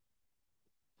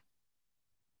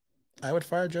 I would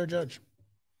fire Joe Judge.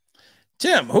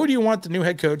 Tim, who do you want the new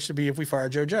head coach to be if we fire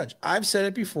Joe Judge? I've said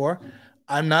it before.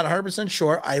 I'm not 100%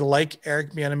 sure. I like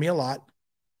Eric Bieniemy a lot.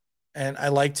 And I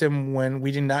liked him when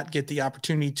we did not get the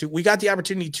opportunity to. We got the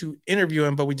opportunity to interview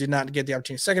him, but we did not get the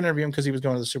opportunity to second interview him because he was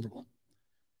going to the Super Bowl.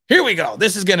 Here we go.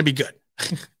 This is going to be good.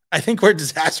 I think we're a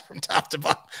disaster from top to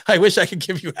bottom. I wish I could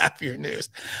give you happier news.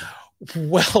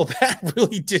 Well,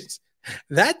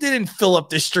 that didn't fill up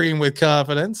the stream with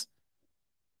confidence.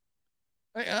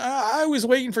 I was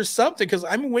waiting for something because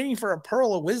I'm waiting for a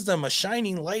pearl of wisdom, a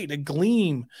shining light, a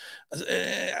gleam,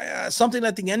 something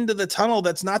at the end of the tunnel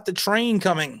that's not the train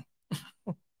coming.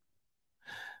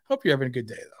 Hope you're having a good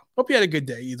day, though. Hope you had a good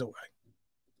day either way.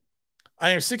 I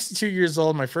am 62 years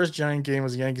old. My first Giant game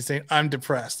was Yankee Stadium. I'm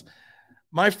depressed.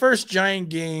 My first Giant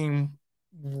game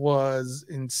was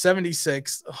in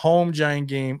 76, home Giant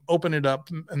game, open it up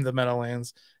in the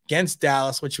Meadowlands against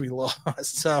Dallas, which we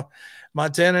lost. So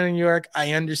Montana and New York,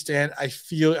 I understand. I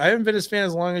haven't been a fan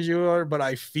as long as you are, but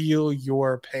I feel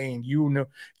your pain. You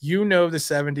know the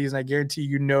 70s, and I guarantee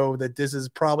you know that this is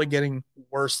probably getting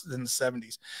worse than the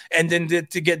 70s. And then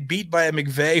to get beat by a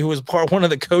McVay, who was one of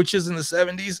the coaches in the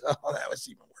 70s, oh, that was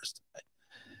even worse.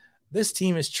 This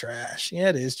team is trash. Yeah,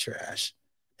 it is trash.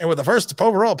 And with the first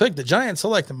overall pick, the Giants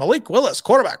select Malik Willis,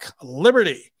 quarterback,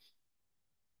 Liberty.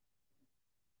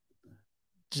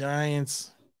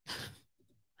 Giants.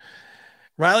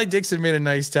 Riley Dixon made a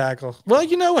nice tackle. Well,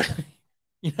 you know what?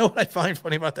 You know what I find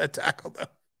funny about that tackle, though?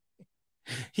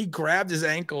 He grabbed his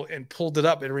ankle and pulled it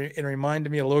up. It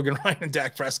reminded me of Logan Ryan and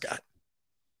Dak Prescott.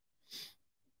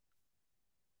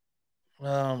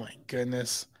 Oh, my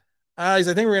goodness. I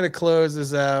think we're going to close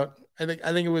this out. I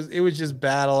think it was just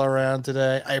battle around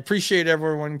today. I appreciate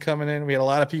everyone coming in. We had a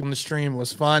lot of people in the stream. It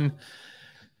was fun.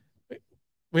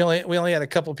 We only had a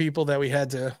couple people that we had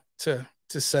to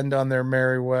send on their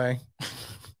merry way.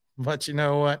 But you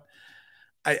know what?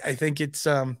 I think it's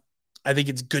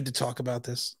good to talk about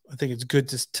this. I think it's good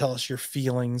to tell us your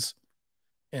feelings.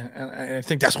 And I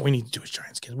think that's what we need to do as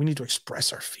Giants kids. We need to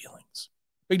express our feelings.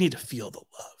 We need to feel the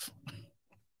love.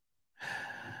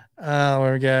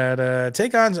 We got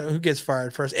take on who gets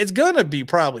fired first. It's gonna be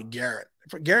probably Garrett.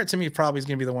 Garrett to me probably is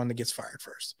gonna be the one that gets fired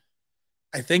first.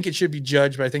 I think it should be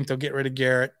Judge, but I think they'll get rid of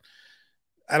Garrett.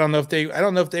 I don't know if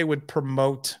they would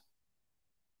promote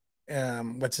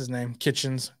what's his name?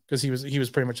 Kitchens, because he was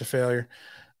pretty much a failure.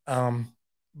 But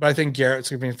I think Garrett's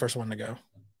gonna be the first one to go.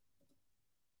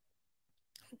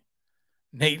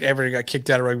 Nate Everett got kicked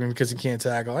out of rugby because he can't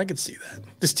tackle. I could see that.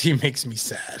 This team makes me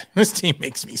sad. I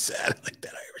like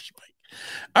that Irish Mike.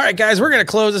 All right, guys, we're gonna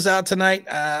close this out tonight.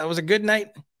 It was a good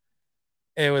night.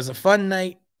 It was a fun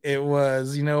night. It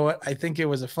was, you know what? I think it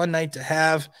was a fun night to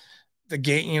have the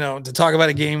game, to talk about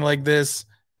a game like this.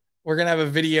 We're going to have a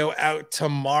video out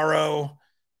tomorrow.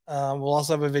 We'll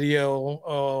also have a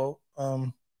video.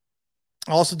 I'll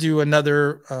also do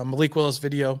another Malik Willis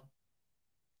video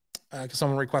because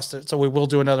someone requested it. So we will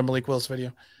do another Malik Willis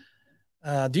video.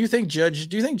 Do you think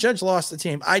Judge lost the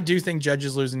team? I do think Judge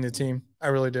is losing the team. I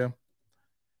really do.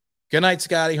 Good night,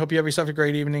 Scotty. Hope you have yourself a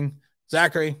great evening.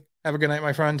 Zachary, have a good night,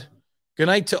 my friend. Good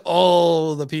night to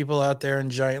all the people out there in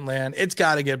Giant Land. It's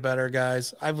got to get better,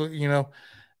 guys.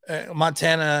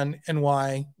 Montana and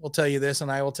NY will tell you this, and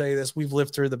I will tell you this. We've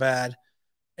lived through the bad,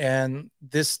 and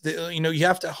you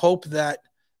have to hope that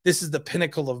this is the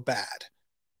pinnacle of bad,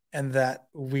 and that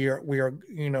we are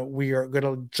going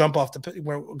to jump off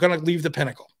we're going to leave the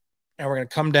pinnacle, and we're going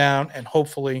to come down, and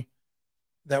hopefully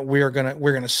that we're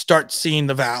going to start seeing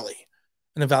the valley.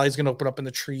 And the valley's going to open up in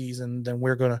the trees, and then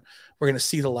we're going to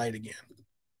see the light again.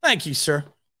 Thank you, sir.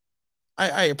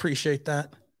 I appreciate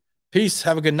that. Peace.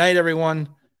 Have a good night, everyone.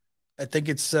 I think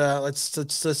it's let's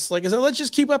like I said, let's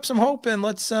just keep up some hope, and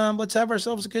let's have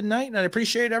ourselves a good night. And I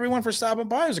appreciate everyone for stopping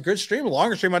by. It was a good stream, a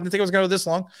longer stream. I didn't think it was going to go this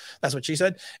long. That's what she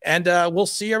said. And we'll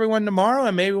see everyone tomorrow,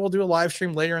 and maybe we'll do a live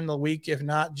stream later in the week. If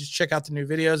not, just check out the new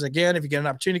videos. Again, if you get an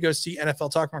opportunity to go see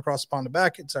NFL Talk from Across the Pond and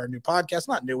Back, it's our new podcast.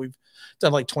 Not new. We've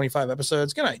done like 25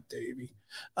 episodes. Good night, Davey.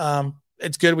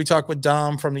 It's good. We talk with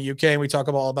Dom from the UK, and we talk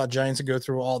all about Giants and go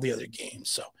through all the other games.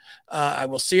 So I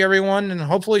will see everyone, and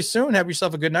hopefully soon. Have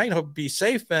yourself a good night. Hope be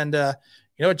safe. And you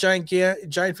know what, Giant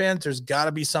fans, there's got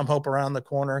to be some hope around the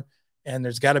corner, and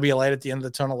there's got to be a light at the end of the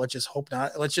tunnel. Let's just hope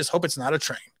not. Let's just hope it's not a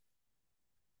train.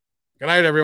 Good night, everyone.